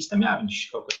 gada. Īstam, jā, viņš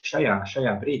kaut kur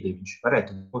šajā brīdī viņš varētu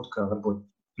būt, ka varbūt,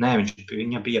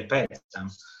 viņa bija pēc tam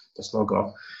tas logo.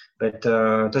 Bet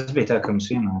tas bija tā, ka mums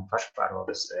vienā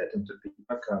pašpārvaldes sēd, un tur bija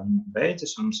tā, ka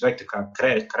beidzas, un mums vajag tā kā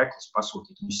kreklus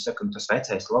pasūtīt. Un viņš saka, tas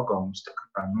vecais logo mums tā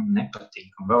kā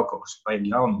nepatīk, un vēl kaut kas vajag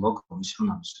jaunu logo, un viņš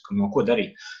runā, saka, no ko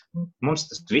darīt. Mums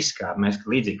tas viss, kā mēs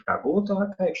līdzīgi kā gultā,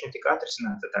 pēkšņi tika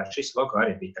atrisināt, tā šis logo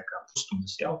arī bija tā kā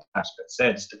pusstundas jautājums pēc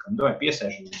sēdes, tā kā doj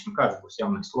piesēžamies, kāds būs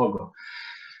jaunais logo.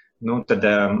 Tad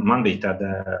man bija tāda,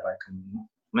 laikam,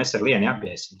 mēs ar Lieni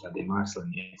abi esam tādi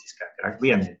mākslinieciskāki.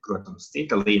 Lieni ir, protams,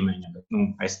 cita līmeņa, bet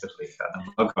es tur līdz tādam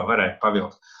logo varēju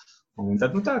pavilkt. Un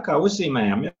tad, tā kā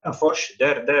uzzīmējām, jā, forši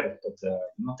der, tad,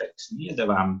 teiksim,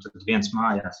 iedevām, tad viens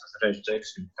mājās uzreiz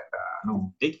džeks viņu tā kā,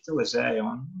 digitalizēja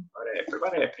un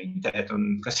varēja printēt.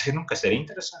 Un kas ir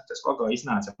interesanti, tas logo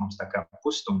iznāca mums tā kā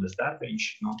pusstundas darbiņš,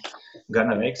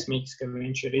 gana veiksmīgs, ka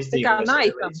viņš ir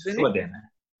izdzīvojis līdz šodienai.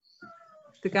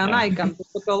 Tā kā naikam,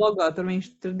 par to logo, tur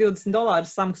viņš tur $20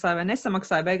 samaksāja vai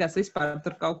nesamaksāja, beigās vispār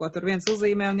tur kaut ko tur viens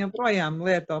uzzīmē un joprojām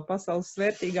lieto pasaules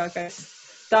svērtīgākais.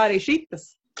 Tā arī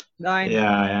šitas, Dainis.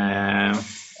 Jā.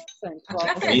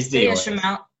 Kāpēc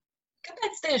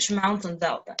tieši melns un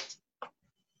dzeltens?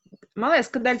 Man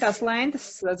liekas, ka dēļ tās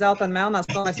lentes dzeltena melnās,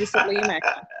 ko mēs visur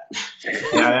līmējam.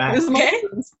 Jā.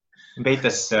 Bija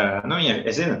tas,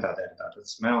 es zinu,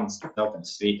 tāds melns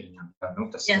dzeltens svītriņām,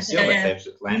 tas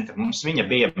ilvētējums lenta. Mums viņa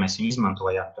bija, mēs viņu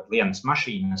izmantojām tad Lienas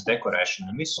mašīnas, dekorēšanā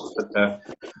un visu.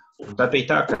 Tad bija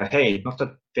tā, ka, hei,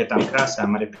 tad pie tām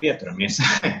krāsām arī pieturamies.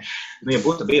 Ja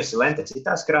būtu bijusi lenta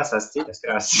citās krāsās, citas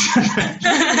krāsas.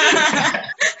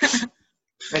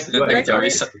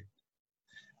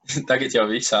 Tagad jau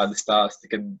visādi stāsti,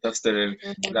 kad tas tur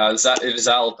ir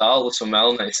zelta alus un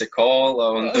melnais ir kola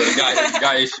un tur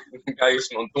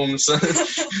gaisma un tumsa.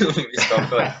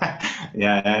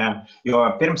 Jā. Jo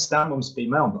pirms tam mums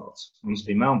bija melnbalts. Mums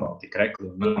bija melnbalti krekli.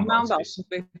 Melnbalts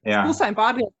bija. Pusēm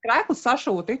pārliet krekli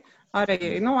sašūti.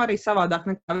 Arī savādāk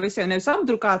nekā visiem. Nevis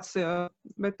apdrukāts,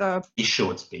 bet...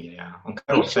 Izšūts bija, jā. Un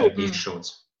karusēji bija izšūts.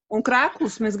 Un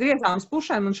krēklus mēs griezām uz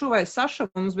pušēm un šuvēs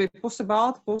sašuvu, un mums bija puse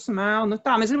balta, puse mēla.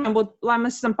 Tā mēs gribam būt, lai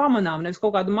mēs esam pamanām, nevis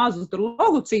kaut kādu mazu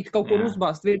logo cīti kaut kur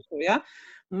uzbāzt virsū, ja?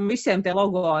 Un visiem tie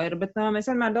logo ir, bet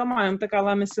mēs vienmēr domājam, tā kā,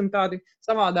 lai mēs esam tādi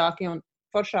savādāki un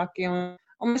foršāki.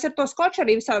 Un mēs ar to skoču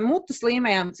arī visā mutas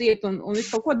līmējām ciet un visu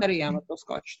kaut ko darījām ar to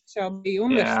skoču. Tas jau bija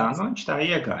universāls. Jā, viņš tā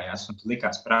iegājās, un tad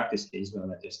likās praktiski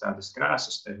izvēlēties tādas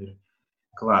krāsas, tev ir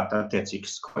klāt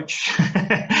attiecīgs skočs.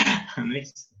 Un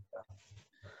viss.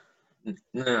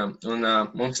 Jā, un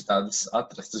mums ir tādas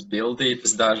atrastas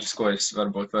bildītes, dažas, ko es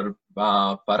varbūt varu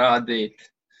parādīt.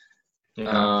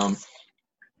 Es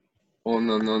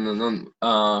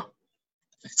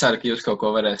ceru, ka jūs kaut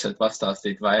ko varēsiet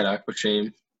pastāstīt vairāk par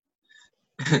šīm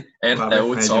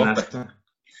RTU cope.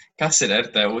 Kas ir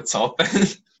RTU cope?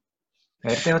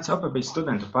 RTU cope bija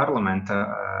studentu parlamenta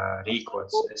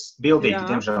rīkots. Es bildīti,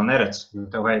 diemžēl, neredzu, jo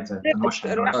tev vajadzētu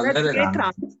nošķirot.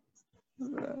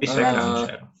 Visu ekrānu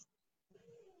šēru.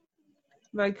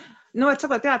 Var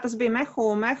sakot, jā, tas bija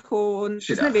Mehu, un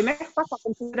tas nebija Mehu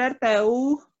pasākums, tas ir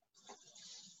RTU.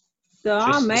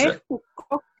 Tā, Mehu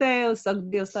kokteils, ak,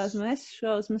 Dievs, tās mēs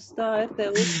šausmas, tā,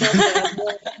 RTU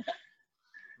kokteils.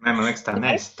 Nē, man liekas, tā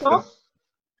neesi.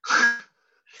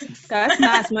 Kā es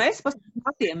neesmu, es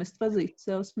matiem, es pazīstu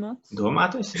savus matus. Domā,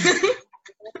 tu esi?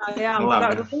 Jā,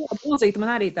 mūzīta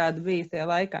man arī tāda bija tajā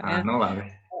laikā. Jā. Nu labi.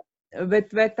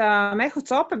 Bet Mehu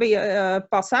copa bija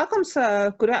pasākums,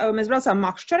 kur mēs braucām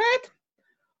makšķerēt.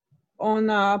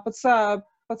 Un pats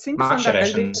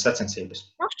makšķerēšanas sacensības.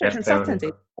 Makšķerēšanas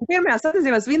sacensības. Un pirmajā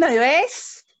sacensībās vinēju es.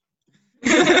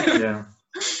 Jā.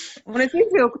 Un es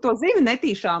izvilku to zivi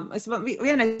netīšām. Es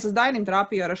vienreiz uz Dainim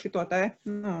trāpīju ar šito te,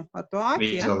 ar to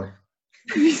āķi.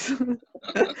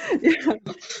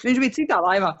 Viņš bija citā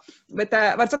laivā. Bet,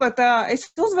 var sakot, es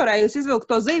uzvarēju, es izvilku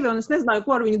to zivi un es nezināju,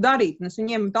 ko ar viņu darīt. Un es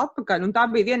viņu iemetu atpakaļ. Un tā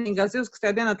bija vienīgā zivs, kas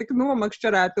tajā dienā tika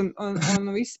nomakšķerēta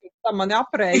un viss tā mani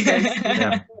aprēķē.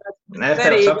 Nē,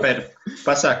 tev sapē ir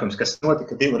pasākums, kas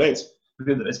notika 2 reizes.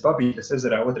 Vienreiz Papītas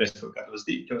ezerā, otrais kaut kādos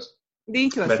dīķos.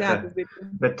 Dīķos, jā, tas bija.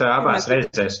 Bet abās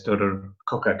reizēs tur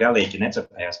kaut kā galīgi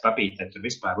necepējās Papītē. Tur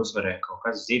vispār uzvarēja kaut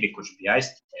kas zivi, kurš bija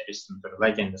aizķēris. Tur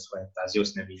leģendas vai tā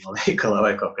zivs nebija no veikala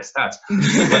vai kaut kas tāds.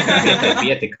 Vietai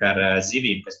pietika ar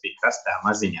zivīm, kas bija krastā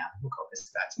maziņā. Kaut kas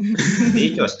tāds.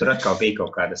 Dīķos tur atkal bija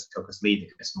kaut kas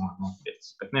līdzīgs nopirts.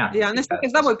 Jā, un es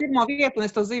dabūju pirmo vietu un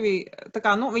es to zivi, tā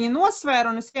kā, viņa nosvēra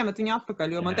un es iemetu viņu atpakaļ,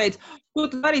 jo man teica, ko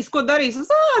darīs? Es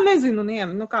nezinu, un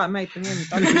iemet, kā meita iemet.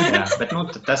 Jā, bet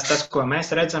tas, ko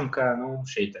mēs redzam, ka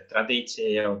šī tradīcija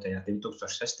jau tajā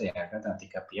 2006. Gadā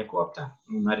tika piekopta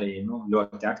un arī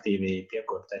ļoti aktīvi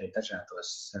piekopta arī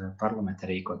dažādos parlamenta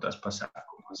rīkotos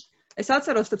pasākumos. Es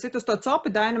atceros, tad citu uz to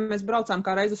copi Daina, mēs braucām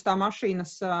kā reiz uz tā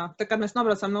mašīnas, tad, kad mēs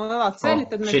nobraucām no lielā ceļa,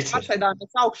 tad mēs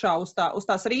pašaidāmies augšā uz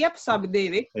tās riepas abi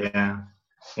divi.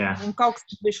 Jā. Un kaut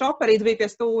kas bija šoperīts, bija pie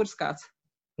stūras kāds.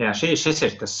 Jā, šis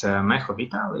ir tas Mehu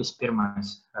Vitālijas pirmais,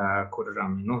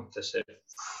 kuram, tas ir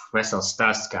vesels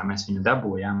stāsts, kā mēs viņu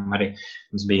dabūjām. Arī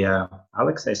mums bija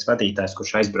Aleksejs vadītājs,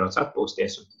 kurš aizbrauc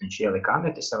atpūsties, un viņš ielika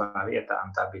Aneti savā vietā,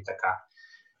 un tā bija tā kā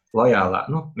lojālā.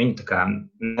 Viņa tā kā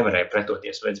nevarēja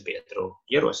pretoties vecbiedru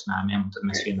ierosinājumiem, un tad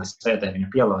mēs vienā sēdē viņu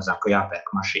pielauzām, ka jāpērk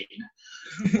mašīna.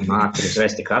 Un ātri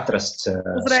uzreiz tika atrasts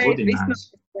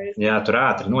sludinājums. Jā, tur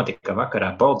ātri notika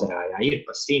vakarā Bolderājā ir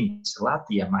pa 100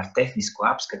 latiem ar tehnisko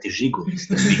apskati žigulis.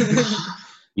 Tas bija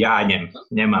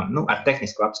jāņemam, ar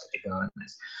tehnisko apskati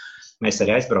galvenais. Mēs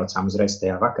arī aizbraucām uzreiz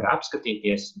tajā vakarā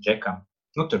apskatīties Džekam.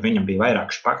 Tur viņam bija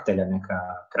vairāk špakteļa nekā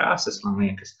krāsas, man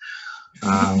liekas.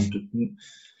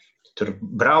 Tur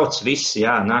brauc viss,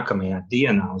 nākamajā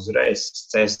dienā uzreiz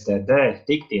CSTD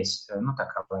tikties, tā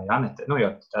kā vai Anete,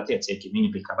 jo attiecīgi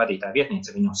viņa bija kā vadītāja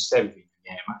vietniece, viņa uz sevi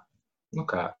viņu ņēma.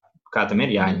 Kā tam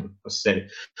ir jāņem uz sevi.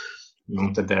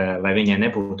 Tad, lai viņai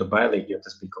nebūtu bailīgi, jo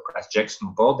tas bija kaut kāds Džeks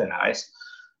no Bolderājas,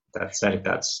 tāds arī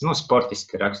tāds,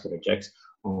 sportiski rakstura Džeks.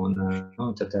 Un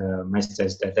tad mēs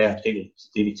CSTD ar divi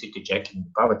citi Džeki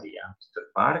viņu pavadījām. Tur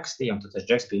pārrakstījām, tad tas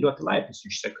Džeks bija ļoti laipnis.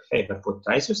 Viņš saka, hei, varbūt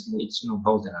aizvest līdz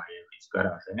Bolderājai, līdz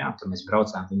garāžai. Tad mēs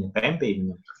braucām viņa tempī,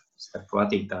 viņam tur starp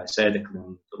vadītāju sēdekli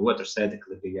un tur otru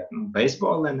sēdekli bija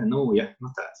beisbolene,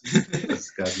 tas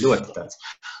kā ļoti tāds.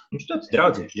 Viņš ļoti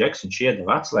draudzīgs Džeks, viņš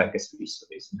iedeva atslēgas, visu,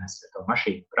 mēs ar to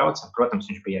mašīnu braucam. Protams,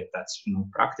 viņš bija tāds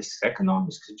praktisks,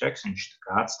 ekonomisks Džeks, viņš tā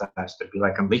kā atstājās, tur bija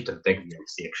laikam litru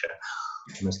degvielas iekšā.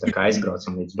 Mēs tā kā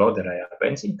aizbraucam līdz Bolderājā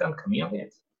benzīntankam,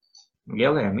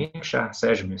 ielējam iekšā,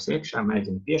 sēžamies iekšā,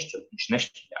 mēģinam piešķirt, viņš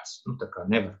nešķiļās. Tā kā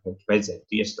nevar vajadzēt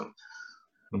tiestumu.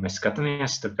 Un mēs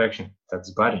skatāmies, tur pēkšņi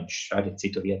tāds bariņš, arī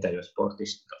citu vietējo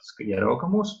sportistu, tāds, ka ierauga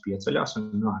mūsu, pieceļās un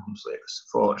nāk mums liekas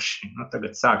forši.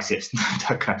 Tagad sāksies.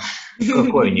 Tā kā,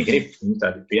 ko viņi grib, viņi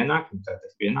tādi pienāk, un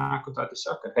tādi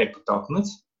saka, hei, patalpnic.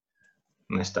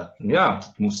 Mēs tā,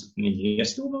 tad mums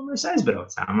iestūma, mēs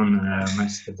aizbraucām, un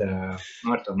mēs tad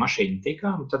ar to mašīnu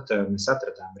tikām, un tad mēs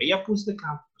atradām riepu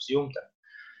uzdekām uz jumta.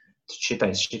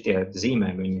 Šitie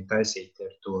zīmēm viņi taisīti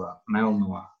ar to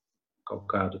melno kaut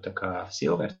kādu tā kā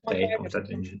silverteipu, un tad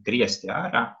viņi griezti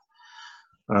ārā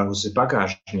uz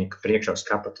bagāžnieka priekšā uz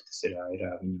kapata. Tas ir,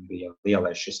 viņam bija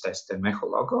lielais šis Mehu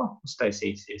logo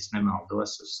uztaisīts, ja es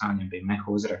nemaldos, uz sāņiem bija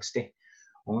Mehu uzraksti.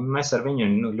 Un mēs ar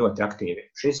viņu ļoti aktīvi.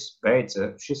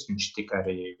 Šis viņš tika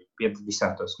arī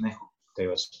visādos Mehu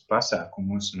tajos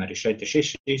pasākumos, un arī šeit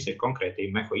šīs ir konkrēti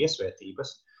Mehu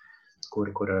iesvētības, kur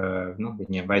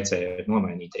viņiem vajadzēja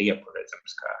nomainīt riepu,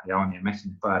 redzams, kā jaunie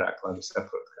mehiņi pārāk labi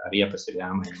saprot, kā riepas ir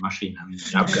jāmaina mašīnām,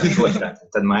 viņi apgāž otrāt,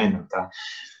 tad mainam tā.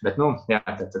 Bet,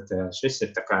 tad šis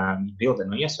ir tā kā bilde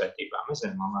no iesvētībām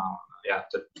Ezermalā,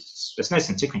 tad es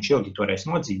nezinu, cik viņš ilgi toreiz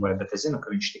nodzīvoja, bet es zinu,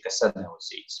 ka viņš tika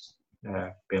sadauzīts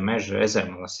pie meža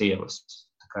Ezermalas ielas,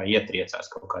 tā kā ietriecās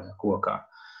kaut kādā kokā.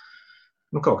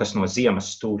 Kaut kas no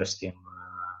ziemas stūrastiem,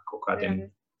 kaut kādiem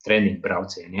treniņu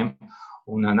braucieniem.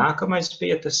 Un nākamais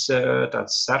bija tas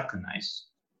tāds sarkanais.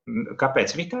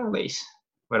 Kāpēc Vitālijs?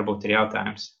 varbūt ir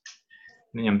jautājums.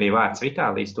 Viņam bija vārds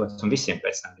Vitālijs dots, un visiem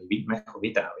pēc tam bija Mehu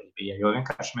Vitālija bija, jo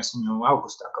vienkārši mēs viņu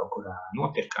augustā kaut kurā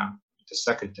nopirkām. Tas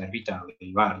sakrita ar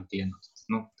Vitāliju vārdu dienu.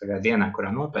 Nu, tagad dienā, kurā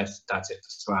nopērts, tāds ir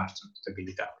tas vārds, un tas bija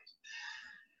Vitālijs.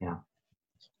 Jā.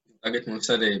 Tagad mums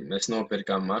arī mēs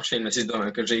nopirkām mašīnu. Mēs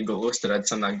izdomājām, ka Žiguli uzturēt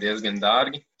sanāk diezgan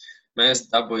dārgi. Mēs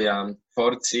dabujām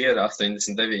Ford Sierra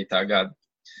 89. gada.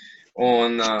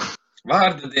 Un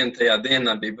vārda diena tajā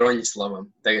dienā bija Broņislavam.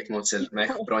 Tagad mums ir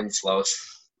Mehu Broņislavs.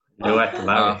 Ļoti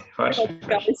labi.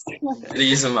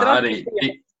 Drīzumā arī.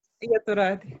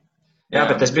 Ieturēti. Jā,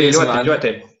 bet es biju ļoti...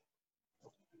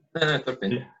 Nē,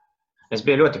 turpini. Es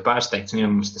biju ļoti pārsteigts, un ja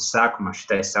mums tas sākumā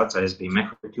šitais saucējs bija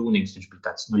Mehu ķūnīgs, viņš bija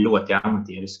tāds ļoti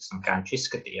amatierisks, un kā viņš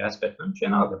izskatījās, bet viņš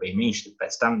vienalga bija mīļš,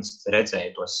 pēc tam es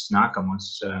redzēju tos nākamos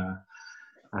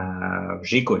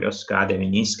žiguļus, kādi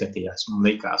viņi izskatījās, man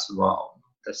likās, wow,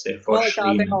 tas ir foršs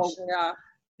līmenis.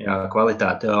 Jā,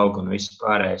 kvalitāte aug un viss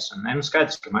pārējais. Un nu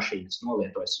skaidrs, ka mašīnas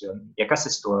nolietojas, jo, ja kas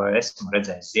es to esmu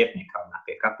redzējis Ziepniekalnā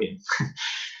pie kapiem.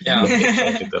 Jā.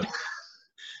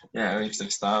 Jā, viņš tur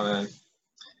stāvēja.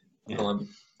 Jā. Labi.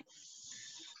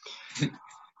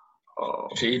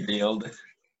 Šī bilde.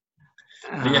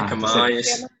 Prieka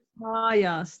mājas.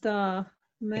 Mājās, tā.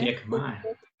 Prieka māja.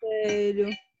 Mehu.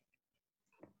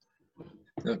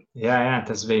 Jā,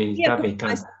 tas bija, tā bija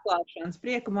tāda.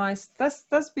 Prieka mājas.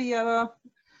 Tas bija,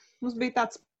 mums bija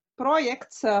tāds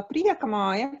projekts Prieka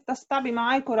māja. Tā bija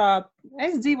māja, kurā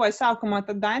es dzīvoju sākumā,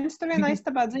 tad Dainis tur vienā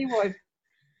istabā dzīvoja.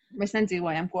 Mēs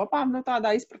nedzīvojām kopā,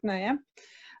 tādā izpratnē, ja.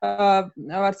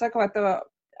 Var sakot,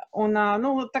 un,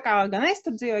 tā kā gan es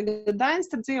tur dzīvoju, gan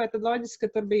Dainis tur dzīvoja, tad loģiski,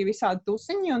 ka tur bija visādi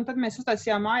tusiņi, un tad mēs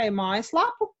uztaisījām mājai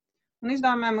mājaslapu un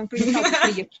izdomājām, ka viņi sauc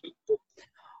Prieka.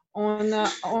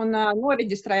 Un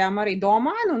noreģistrējām arī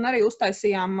domānu un arī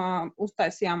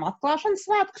uztaisījām atklāšanas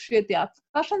svētku. Šie tie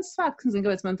atklāšanas svētki, nezinu,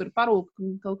 kāpēc man tur parūka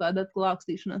kaut kāda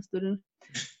atklākstīšanās tur ir.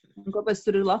 Un kāpēc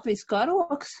tur ir Latvijas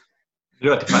karoks?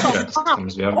 Ļoti patriotiski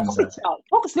mums bija organizācija.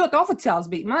 Kaut kas ļoti oficiāls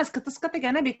bija. Man liekas, ka tas tikai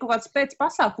nebija kaut kāds pēc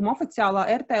pasākuma oficiālā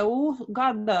RTU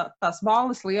gada tās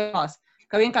balles lielās.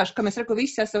 Ka vienkārši, ka mēs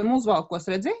visi esam uzvalkos,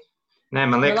 redzi? Nē,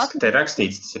 man liekas, ka te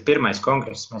rakstīts, tas ir pirmais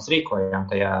kongress. Mēs rīkojām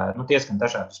tajā diezgan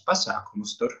dažādus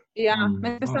pasākumus tur. Jā,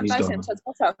 mēs pēc tam taisījām šādus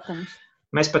pasākumus.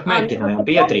 Mēs pat mēģinājām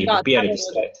biedrību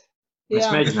pieregistrēt.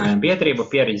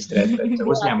 Bet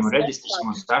uzņēmumu reģistrs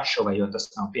mums atšuva, jo tas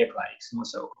nav pieklājīgs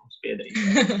nosaukums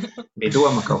biedrībai. Bija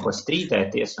doma kaut ko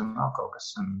strīdēties un vēl kaut kas.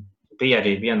 Un bija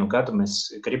arī vienu gadu mēs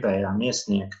gribējām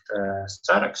iesniegt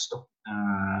sarakstu.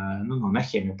 No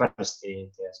Mehiem, jo parasti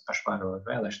pašpārvaldes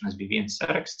vēlēšanās bija viens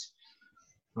saraksts.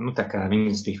 Tā kā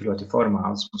viņas bija ļoti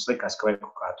formālas, mums likās, ka vajag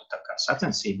kaut kādu tā kā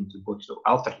sacensību, tad būtu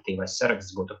alternatīvais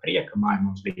saraksts, būtu Prieka māja,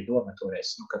 mums bija doma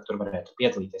toreiz, ka tur varētu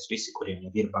piedalīties visi, kuriem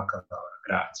jau ir bakalaura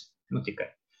grāds. Tikai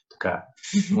tā kā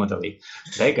nodalīt.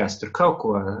 Beigās tur kaut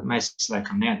ko, mēs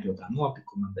laikam neatbildām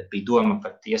nopikuma, bet bija doma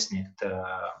pat iesniegt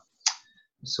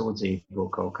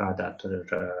sūdzību kaut kādā tur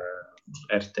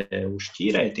RTU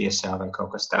šķīrēja tiesā vai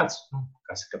kaut kas tāds,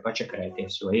 kā saka,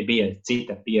 pačakarēties, jo bija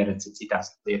cita pieredze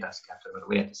citās lietās, kā tur var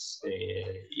lietas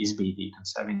izbīdīt un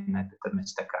savinēt, bet tad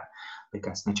mēs tā kā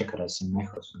likās nečakarēsim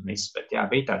Mehus un viss, bet jā,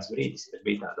 bija tāds brīdis, kad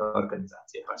bija tāda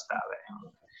organizācija pastāvēja un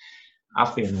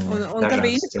apvienoja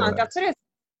dažādas cilvēkus.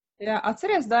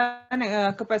 Atceries, Daini,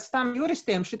 ka pēc tam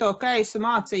juristiem šito keisu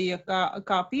mācīja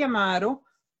kā piemēru,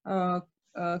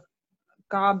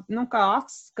 kādi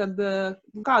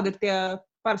ir tie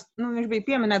parasti, viņš bija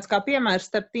pieminēts kā piemērs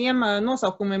starp tiem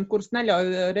nosaukumiem, kurus neļauj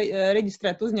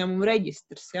reģistrēt uzņēmumu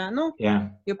reģistrs, jā?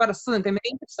 Jo parasti studentiem ir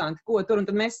interesanti, ko tur, un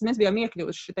tad mēs bijām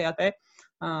iekļuvuši šitajā tā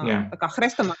kā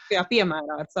hrestamākajā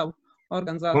piemērā ar savu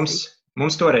organizāciju.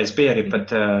 Mums toreiz bija arī pat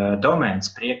domēns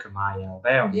Prieka māja un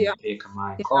Prieka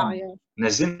māja.com. Un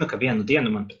es zinu, ka vienu dienu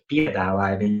man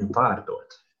piedāvāja viņu pārdot.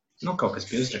 Kaut kas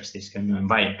bija uzrakstīts, ka viņam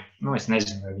vajag. Es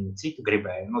nezinu, vai viņi citu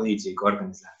gribēja, līdzīgu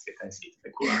organizāciju taisīt.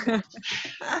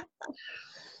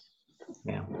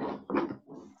 Jā.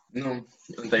 Un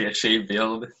tagad šī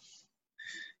bilde.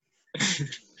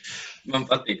 Man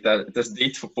patīk tas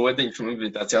ditfu podiņš, man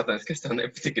bija tāds jautājums, kas tev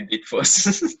nepatika ditfos.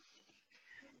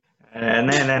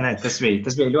 Nē, tas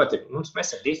bija ļoti, mēs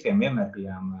ar ditfiem vienmēr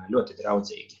bijām ļoti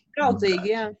draudzīgi. Draudzīgi,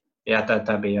 jā. Jā,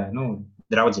 tā bija,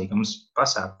 draudzīga. Mums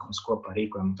pasākums kopā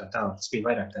rīkojam un tā tālāk. Tas bija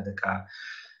vairāk tāda kā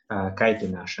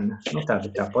kaitināšana. Tāda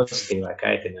tā pozitīvā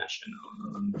kaitināšana.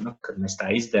 Kad mēs tā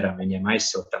izdarām, viņiem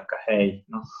aizsūtām, ka hei,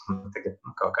 tagad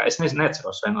kaut kā. Es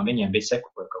neatceros, vai no viņiem bija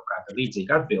sekoja kaut kāda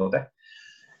līdzīga atbilde.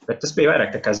 Bet tas bija vairāk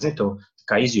tā kā, tu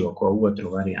kā izjoko otru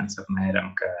variants apmēram,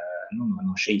 ka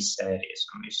no šīs sērijas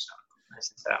un visu.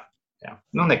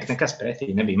 Nekas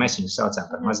pretī nebija. Mēs viņus saucām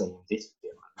par mazajiem discipliniem.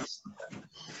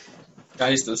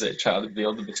 Skaisti uzēt šādu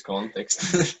bildi bez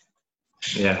konteksta.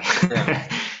 Jā.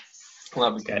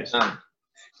 Labi.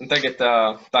 Un tagad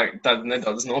tāda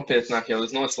nedaudz nopietnāk jau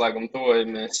uz noslēgumu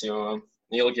tojamies, jo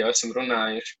ilgi jau esam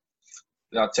runājuši.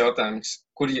 Tāds jautājums,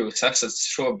 kur jūs esat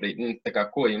šobrīd, tā kā,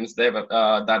 ko jums deva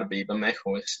darbība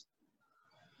Mehos?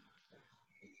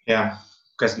 Jā,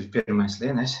 kas bija pirmais,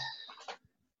 Lienes?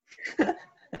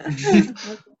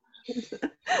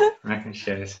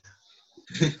 Nekrišķēs.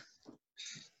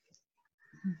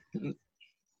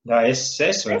 Jā,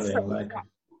 es varu jau laikam.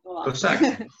 Tu sāksi?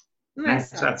 Nē,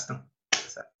 sāc tu.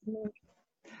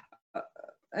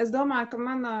 Es domāju, ka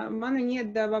man viņi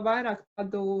iedeva vairāk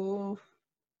tādu,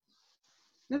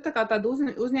 tādu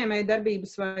uzņēmēju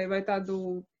darbības vai tādu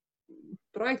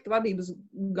projektu vadības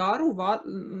garu,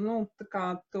 tā kā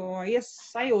to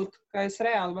sajūtu, ka es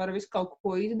reāli varu visu kaut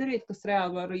ko izdarīt, kas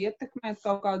reāli varu ietekmēt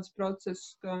kaut kādus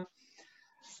procesus, ka,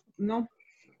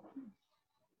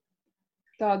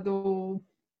 tādu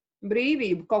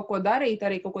brīvību kaut ko darīt,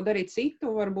 arī kaut ko darīt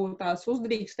citu, varbūt tās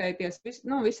uzdrīkstēties,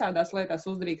 visādās lietās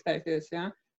uzdrīkstēties, ja.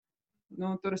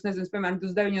 Tur es nezinu, piemēram,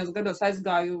 9 gados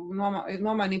aizgāju,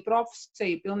 nomainīju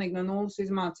profesiju, pilnīgi no nulles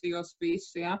izmācījos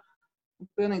visu, ja.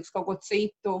 Pilnīgi kaut ko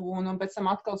citu, un pēc tam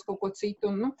atkal kaut ko citu.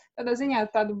 Tādā ziņā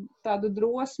tādu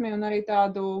drosmi un arī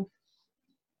tādu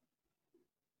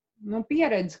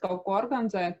pieredzi kaut ko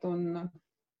organizēt un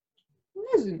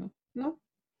nezinu.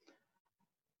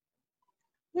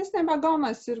 Īstenībā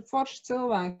galvenais ir forši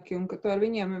cilvēki, un ka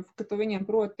tu viņiem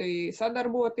proti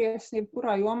sadarboties,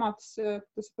 jebkurā jomā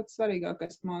tas pats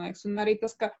svarīgākais, man liekas. Un arī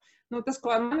tas, ka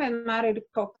man vienmēr ir,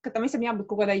 ka tam visam jābūt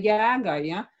kaut kādai jēgai,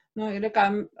 ja?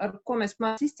 Ar ko mēs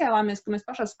izcēlāmies, ka mēs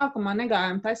pašā sākumā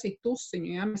negājām taisīt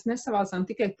tusiņu, ja? Mēs nesavācām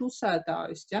tikai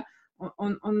tusētājus, ja?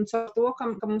 Un ar to, ka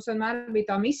mums vienmēr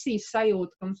bija tā misijas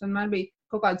sajūta, ka mums vienmēr bija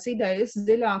kaut kādas idejas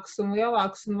dziļākas un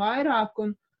lielākas un vairāk,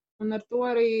 un ar to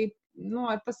arī,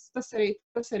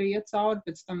 tas arī iet cauri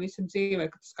pēc tam visu dzīvē,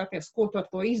 ka tu skaties, ko tu ar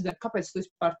to izdari, kāpēc tu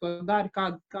vispār to dari,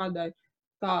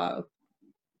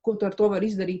 ko tu ar to var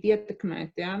izdarīt,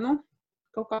 ietekmēt, ja?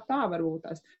 Kaut kā tā varbūt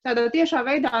tās. Tādā tiešā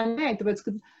veidā nē, tāpēc, ka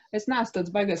es neesmu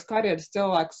tāds baigais karjeras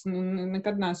cilvēks un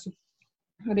nekad neesmu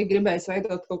arī gribējis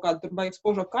veidot kaut kādu tur baigi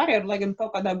spožo karjeru, lai gan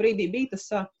kaut kādā brīdī bija tas,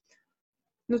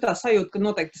 tā sajūta, ka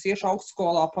noteikti es iešu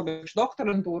augstskolā, pabeigšu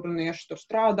doktorantūru un iešu tur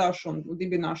strādāšu un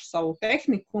dibināšu savu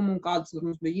tehnikumu un kādas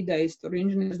mums bija idejas tur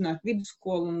inženierzinātņu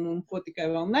vidusskolu un ko tikai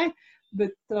vēl ne,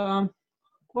 bet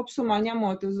kopsumā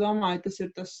ņemot, es domāju, tas ir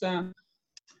tas,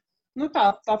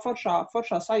 tā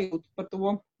foršā sajūta par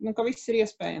to, ka viss ir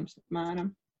iespējams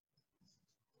apmēram.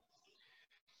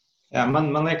 Jā,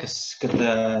 man liekas, ka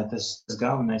tas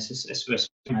galvenais, es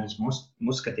esmu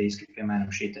uzskatījis, ka, piemēram,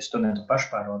 šī studenta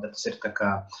pašpārvalde, tas ir tā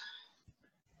kā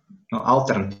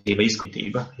alternatīva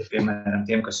izglītība. Ja, piemēram,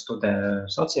 tiem, kas studē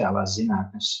sociālās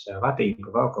zinātnes,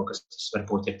 vadību, vēl kaut kas, tas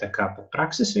varbūt ir tā kā pat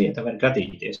prakses vieta, var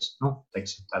gadīties.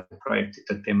 Teiksim, tādi projekti,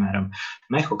 tad, piemēram,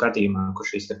 Mehu gadījumā, kur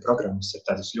šīs programmas ir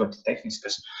tādas ļoti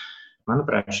tehniskas,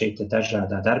 manuprāt, šī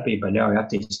dažādā darbība ļauj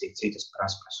attīstīt citas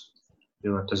prasmes.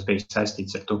 Jo tas bija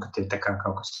saistīts ar to, ka ir tā kā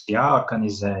kaut kas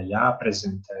jāorganizē,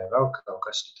 jāprezentē, vēl kaut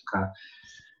kas, tā kā,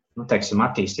 teiksim,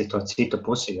 attīstīt to citu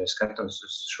pusi, jo es skatos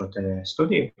uz šo te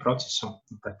studiju procesu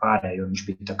par pārējo, viņš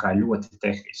bija tā kā ļoti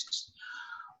tehnisks.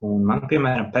 Un man,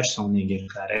 piemēram, personīgi ir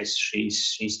kā reiz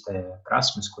šīs te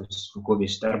prasmes, ko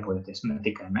visi darbojoties, ne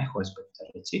tikai Mehos, bet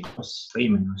arī citos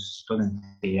līmeņos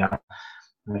studentijā,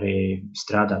 arī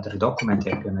strādāt ar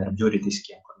dokumentiem, piemēram,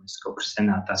 juridiskiem, kur mēs kaut kur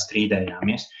senātā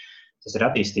strīdējāmies. Tas ir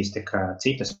attīstījis tā kā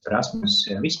citas prasmes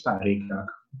vispārīgāk,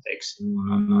 teiksim,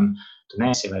 un tu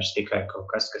neesi vairs tikai kaut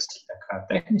kas ir tā kā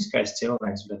tehniskais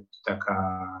cilvēks, bet tā kā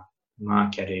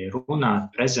māki arī runāt,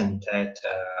 prezentēt,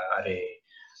 arī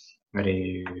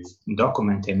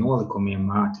dokumentiem,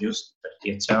 nolikumiem ātri uztvert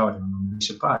iet cauri un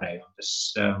visu pārējo. Tas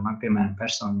man, piemēram,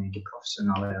 personīgi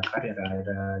profesionālajā karjerā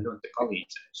ir ļoti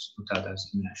palīdzējis. Tādā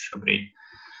ziņā šobrīd.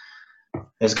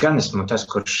 Es gan esmu tas,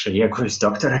 kurš ieguvis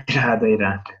doktora grādu, ir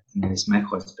nevis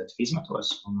Mehos, bet fizmatos,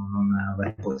 un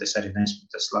varbūt es arī neesmu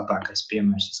tas labākais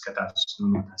piemērs, skatās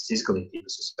no tās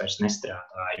izglītības, es vairs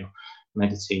nestrādāju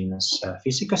medicīnas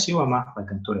fizikas jomā, lai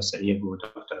gan tur es arī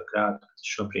iegūtu doktora grādu,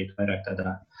 bet šobrīd vairāk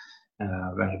tādā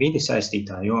ar vidi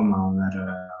saistītā jomā un ar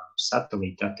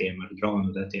satelīta datiem, ar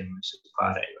dronu datiem un visu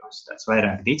pārējo. Tāds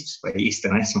vairāk diķis, vai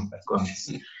īsti nesmu, par ko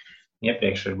mēs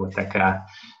iepriekš varbūt tā kā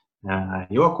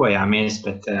jokojāmies,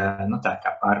 bet tā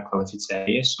kā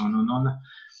pārkvalificējies un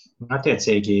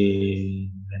attiecīgi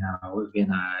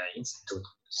vienā institūtā,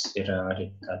 tas ir arī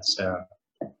tāds,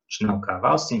 viņš nav kā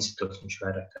valsts institūts, viņš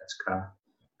vairāk tāds kā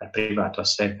ar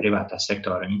privātā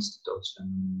sektora institūts un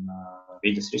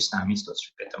vides risinājuma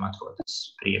institūts pie tam atrodas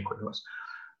Priekuļos.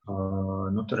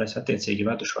 Tur es attiecīgi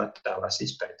vedu šo attālās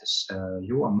izpētes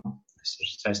jomu, kas ir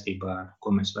saistībā ar,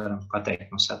 ko mēs varam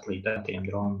pateikt no satelīta datiem,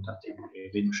 dronu datiem,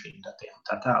 vidmašīnu datiem un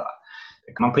tā tālāk.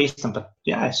 Man pīstam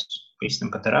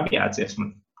pat ar aviācijas,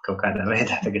 man kaut kādā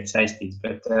veidā tagad saistīts,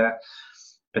 bet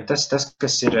tas,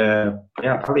 kas ir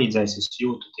palīdzējis, es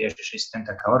jūtu tieši šis tā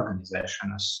kā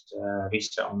organizēšanas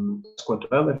visa, un tas, ko tu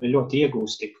vēl ir ļoti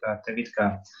iegūsti, ka tev it kā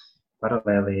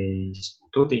paralēli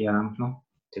studijām,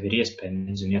 tev ir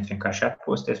iespēja, iet vienkārši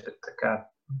atpūsties, bet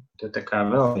tev tā kā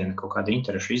vēl viena kaut kāda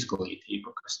interešu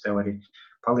izglītība, kas tev arī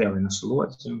palielina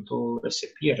slodzi, un tu esi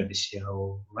pieradis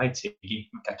jau laicīgi,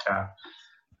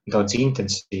 daudz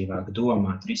intensīvāk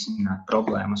domāt, risināt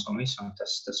problēmas un visu, un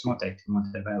tas noteikti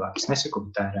noteikti vēlāk. Es nesaku,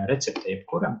 ka tā ir recepte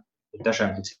jebkuram, ir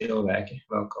dažādi cilvēki,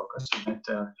 vēl kaut kas, bet,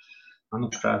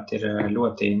 manuprāt, ir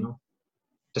ļoti,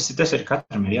 tas ir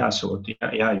katram ir jāsūt,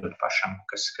 jājūt pašam,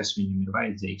 kas viņam ir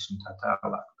vajadzīgs un tā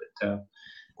tālāk, bet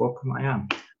kopumā, jā.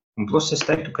 Un plus es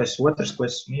teiktu, ka otrs, ko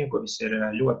esmu ieguvis, ir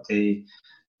ļoti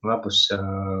labus,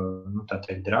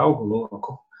 draugu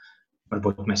loku.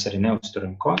 Varbūt mēs arī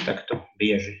neuzturam kontaktu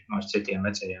bieži no citiem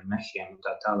vecajiem mehiem un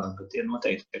tā tālāk, bet ir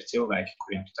noteikti ir cilvēki,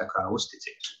 kuriem tu tā kā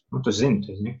uzticies. Tu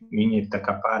zini, viņi ir tā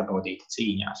kā pārbaudīti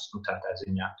cīņās, tādā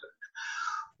ziņā tur.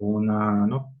 Un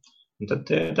tad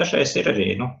dažreiz ir arī,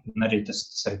 arī tas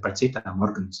arī par citām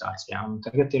organizācijām. Un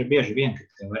tagad ir bieži vien, ka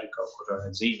tev arī kaut kur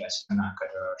dzīvē sanāk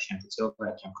ar šiem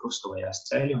cilvēkiem krustojās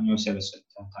ceļi, un jūs jau esat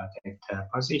tā teikt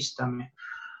pazīstami.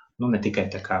 Ne tikai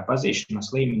tā kā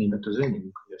pazīšanās līmenī, bet tu zini,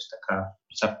 ka jūs tā kā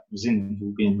zini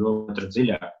vienu otru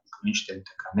dziļāk, ka viņš tevi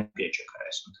tā kā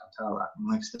nepiečakarēs un tā tālāk.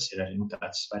 Man liekas, tas ir arī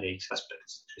tāds svarīgs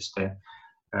aspekts, šis te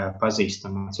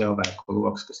pazīstamā cilvēku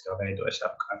loks, kas tev veidojas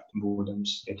apkārt,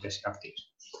 būdams, ja tu esi aktīvs.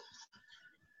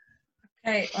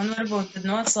 Okay, un varbūt tad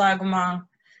noslēgumā,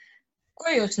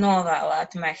 ko jūs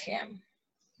novēlētu mehiem?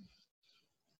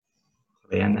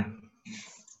 Liene.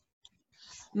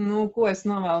 Ko es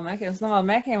novēlu mehiem? Es novēlu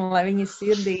mehiem, lai viņi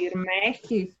sirdī ir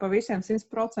mehi pa visiem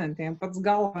 100%. Pats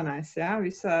galvenais, ja?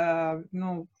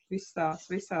 Visās,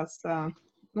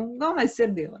 galvenais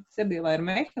sirdī, lai ir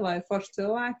mehi, lai ir forši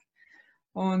cilvēki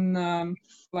un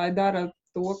lai dara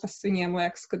to, kas viņiem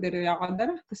liekas, kad ir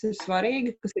jādara, kas ir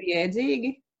svarīgi, kas ir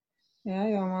jēdzīgi. Ja,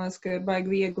 jo man liekas, ka ir baigi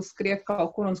viegli skriet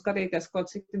kaut kur un skatīties, ko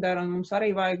citi dara, un mums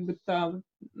arī vajag, bet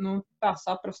tā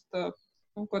saprast,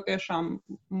 ko tiešām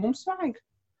mums vajag.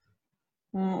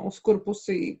 Uz kuru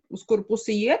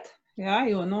pusi iet, ja,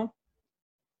 jo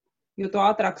tu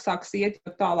ātrāk sāks iet,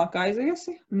 jo tālāk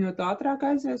aiziesi, un jo tu ātrāk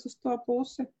aizies uz to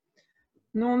pusi.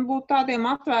 Un būt tādiem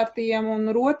atvērtiem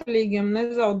un rotaļīgiem,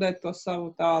 nezaudēt to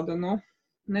savu tādu,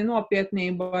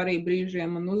 nenopietnību arī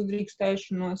brīžiem un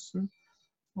uzdrīkstēšanos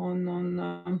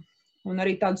un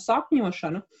arī tādu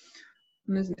sapņošanu.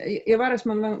 Ja varas,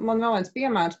 man vēl viens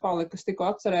piemērs palika, kas tikko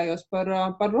atcerējos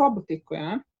par robotiku,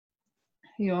 ja?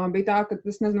 Jo bija tā, ka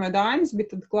es nezinu, vai Dainis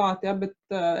bija tad klāt, ja, bet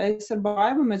es ar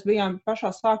Baibu, mēs bijām pašā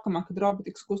sākumā, kad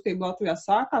robotikas kustība Latvijā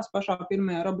sākās, pašā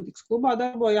pirmajā robotikas klubā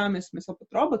darbojāmies, mēs vēl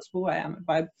pat robotus būvējām ar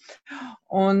Baibu.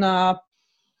 Un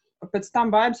pēc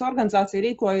tam Baibas organizācija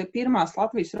rīkoja pirmās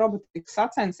Latvijas robotikas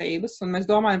sacensības, un mēs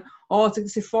domājam, cik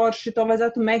tas ir forši, šito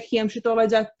vajadzētu mehiem, šito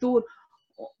vajadzētu tur.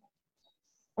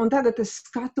 Un tagad es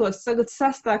skatos, tagad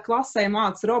 6. klasē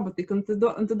mācu robotiku, un tad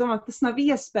domāju, tas nav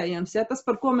iespējams, ja? Tas,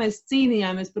 par ko mēs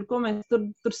cīnījāmies, par ko mēs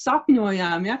tur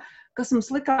sapņojām, ja? Kas mums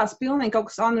likās pilnīgi kaut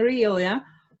kas unreal, ja?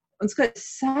 Un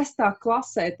skaties, 6.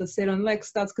 klasē tas ir, un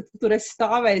liekas tāds, ka tu tur esi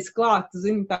stāvējis klāt,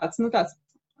 zini, tāds,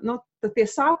 tad tie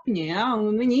sapņi, ja?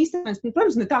 Un viņi īstenībā,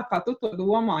 protams, ne tā, kā tu to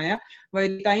domā, ja? Vai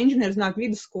tā inženierzinātņu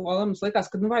vidusskola, mums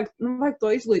liekas, ka vajag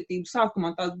to izglītību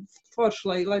sākumā tādu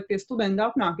foršu, lai tie studenti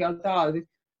apnāk jau tādi,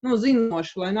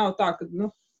 zinoši, lai nav tā,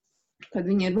 kad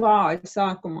viņi ir vāji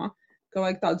sākumā, ka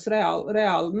vajag tādus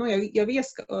reāli, ja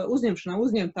uzņemšanā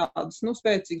uzņemt tādus,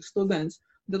 spēcīgus studentus,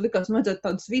 tad likās, vajadzētu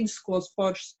tādas vidusskolas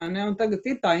foršas, ne? Un tagad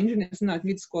ir tā inženierzinātņu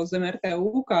vidusskola zem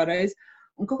RTU kā reiz,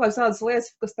 un kaut kādas tādas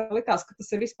lietas, kas tā likās, ka tas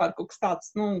ir vispār kaut kas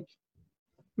tāds,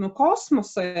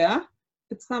 kosmosa, ja?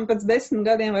 Pēc tam, pēc 10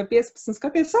 gadiem vai 15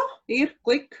 skaties, ir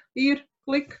klik, ir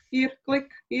klik, ir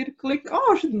klik, ir klik,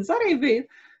 šitas arī bija,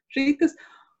 šitas.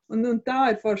 Un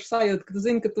tā ir forša sajūta, ka tu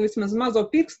zini, ka tu vismaz mazo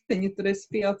pirkstiņu tur esi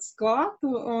pieaucis klāt,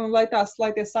 un lai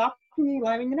tie sapņi,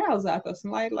 lai viņi realizētos,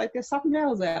 un lai tie sapņi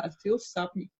realizējās, jūsu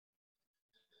sapņi.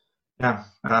 Jā,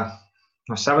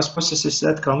 no savas puses es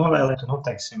atkal novēlētu,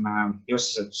 jūs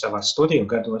esat savās studiju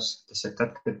gados, tas ir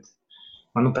tad, kad,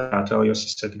 manuprāt, vēl jūs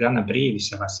esat gana brīvi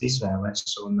savās izvēlēs,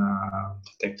 un,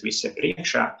 teikt, viss ir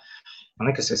priekšā. Man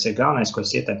liekas, tas ir galvenais, ko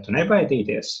es ieteiktu,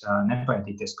 nebaidīties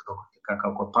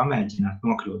kaut ko pamēģināt,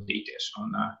 nokļūdīties.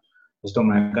 Un es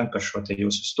domāju gan par šo te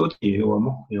jūsu studiju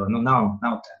jomu, jo nav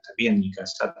tā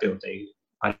vienīgās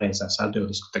pareizās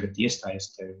atbildes, ko tagad iestājas,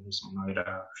 tev ir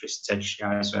šis ceļš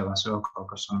jāizvēlās vēl kaut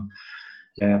kas, un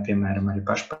piemēram, arī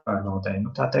pašpārvaldē.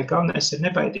 Tā teikt, galvenais ir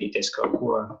nebaidīties kaut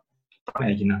ko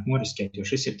pamēģināt, noriskēt, jo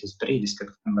šis ir tas brīdis,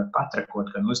 kad var patrakot,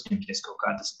 gan uzņemties kaut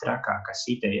kādas trakākas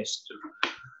idejas, tur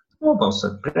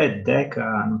nobalsot pret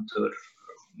dekānu, tur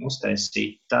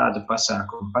uztaisīt tādu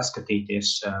pasākumu,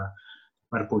 paskatīties,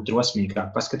 varbūt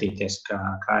drosmīgāk paskatīties,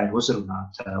 kā ir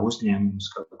uzrunāt uzņēmumus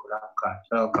kaut kur apkārt,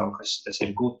 vēl kaut kas, tas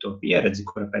ir gūt to pieredzi,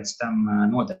 kura pēc tam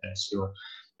noderēs, jo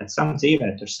pēc tam dzīvē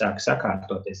tur sāk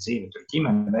sakārtoties dzīve, tur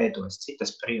ģimene veidojas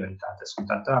citas prioritātes un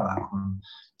tā tālāk. Un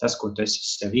tas, ko tu esi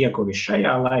sev ieguvis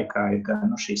šajā laikā, ir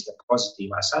gan šīs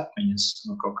pozitīvās atmiņas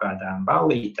no kaut kādām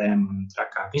ballītēm un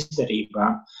trakām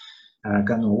izdarībām,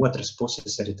 gan no otras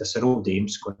puses arī tas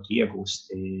rūdījums, ko tu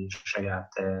iegūsti šajā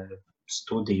te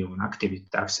studiju un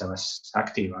aktivitātes savas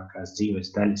aktīvākās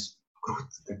dzīves daļas.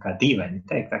 Tā kā dīvaini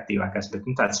teikt aktīvākās, bet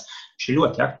šis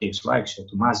ļoti aktīvs laiks, jo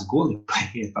tu maz guli pa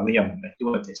lielam, bet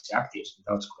ļoti esi aktīvs un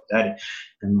daudz ko dari,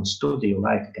 gan no studiju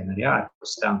laika, gan arī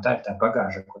ārpus tā, un tā ir tā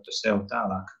bagāža, ko tu sev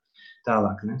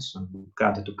tālāk nes, un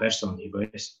kāda tu personība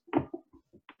esi.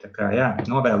 Tā kā,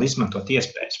 novēl izmantot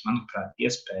iespējas. Manuprāt,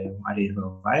 iespēju arī ir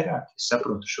vēl vairāk. Es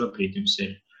saprotu, šobrīd jums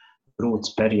ir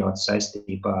grūts periods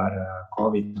saistībā ar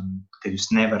Covid, un ka jūs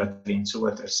nevarat viens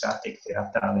otru satikt, ir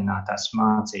attālinātās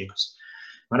mācības.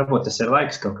 Varbūt tas ir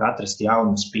laiks kaut kā atrast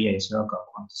jaunas pieejas vēl kaut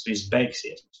ko, un tas viss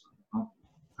beigsies.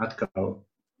 Atkal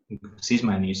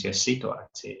izmainījusies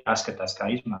situācija, jāskatās,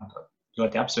 kā izmantot.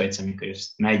 Ļoti apsveicami, ka jūs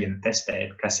mēģināt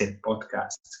testēt, kas ir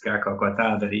podcasts, kā kaut ko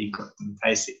tādu rīkot un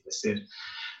taisīt. Tas ir,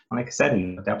 man liekas, arī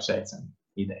ļoti apsveicami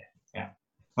ideja.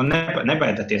 Un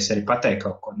nebaidāties arī pateikt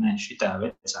kaut ko, šitā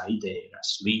vecā ideja ir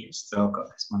sviests, vēl kaut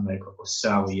kas, man vajag kaut ko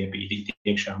savu iebīdīt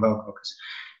iekšā, vēl kaut kas.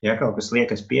 Ja kaut kas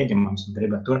liekas pieņemams un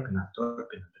gribēt turpināt,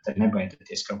 bet arī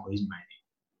nebaidāties kaut ko izmainīt.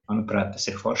 Manuprāt, tas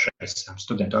ir foršais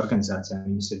studentu organizācijām,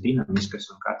 viņas ir dinamiskas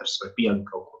un katrs var pielikt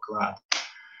kaut ko klāt.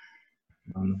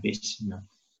 Un viss,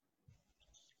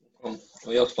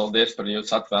 Liels paldies par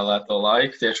jūsu atvēlēto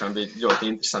laiku, tiešām bija ļoti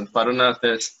interesanti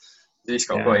parunāties,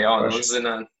 visu kaut ko jaunu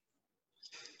uzzināt.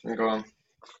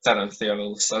 Cerams, tie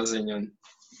vēl saziņu un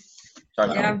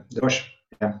čakām. Droši,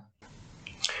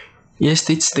 Ja es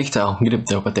ticu tik tālu, gribu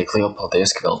tev pateikt lielu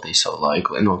paldies, ka veltīji savu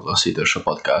laiku, lai noklausītos šo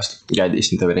podcastu.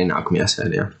 Gaidīsim tevi arī nākamajā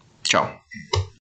sērijā. Čau!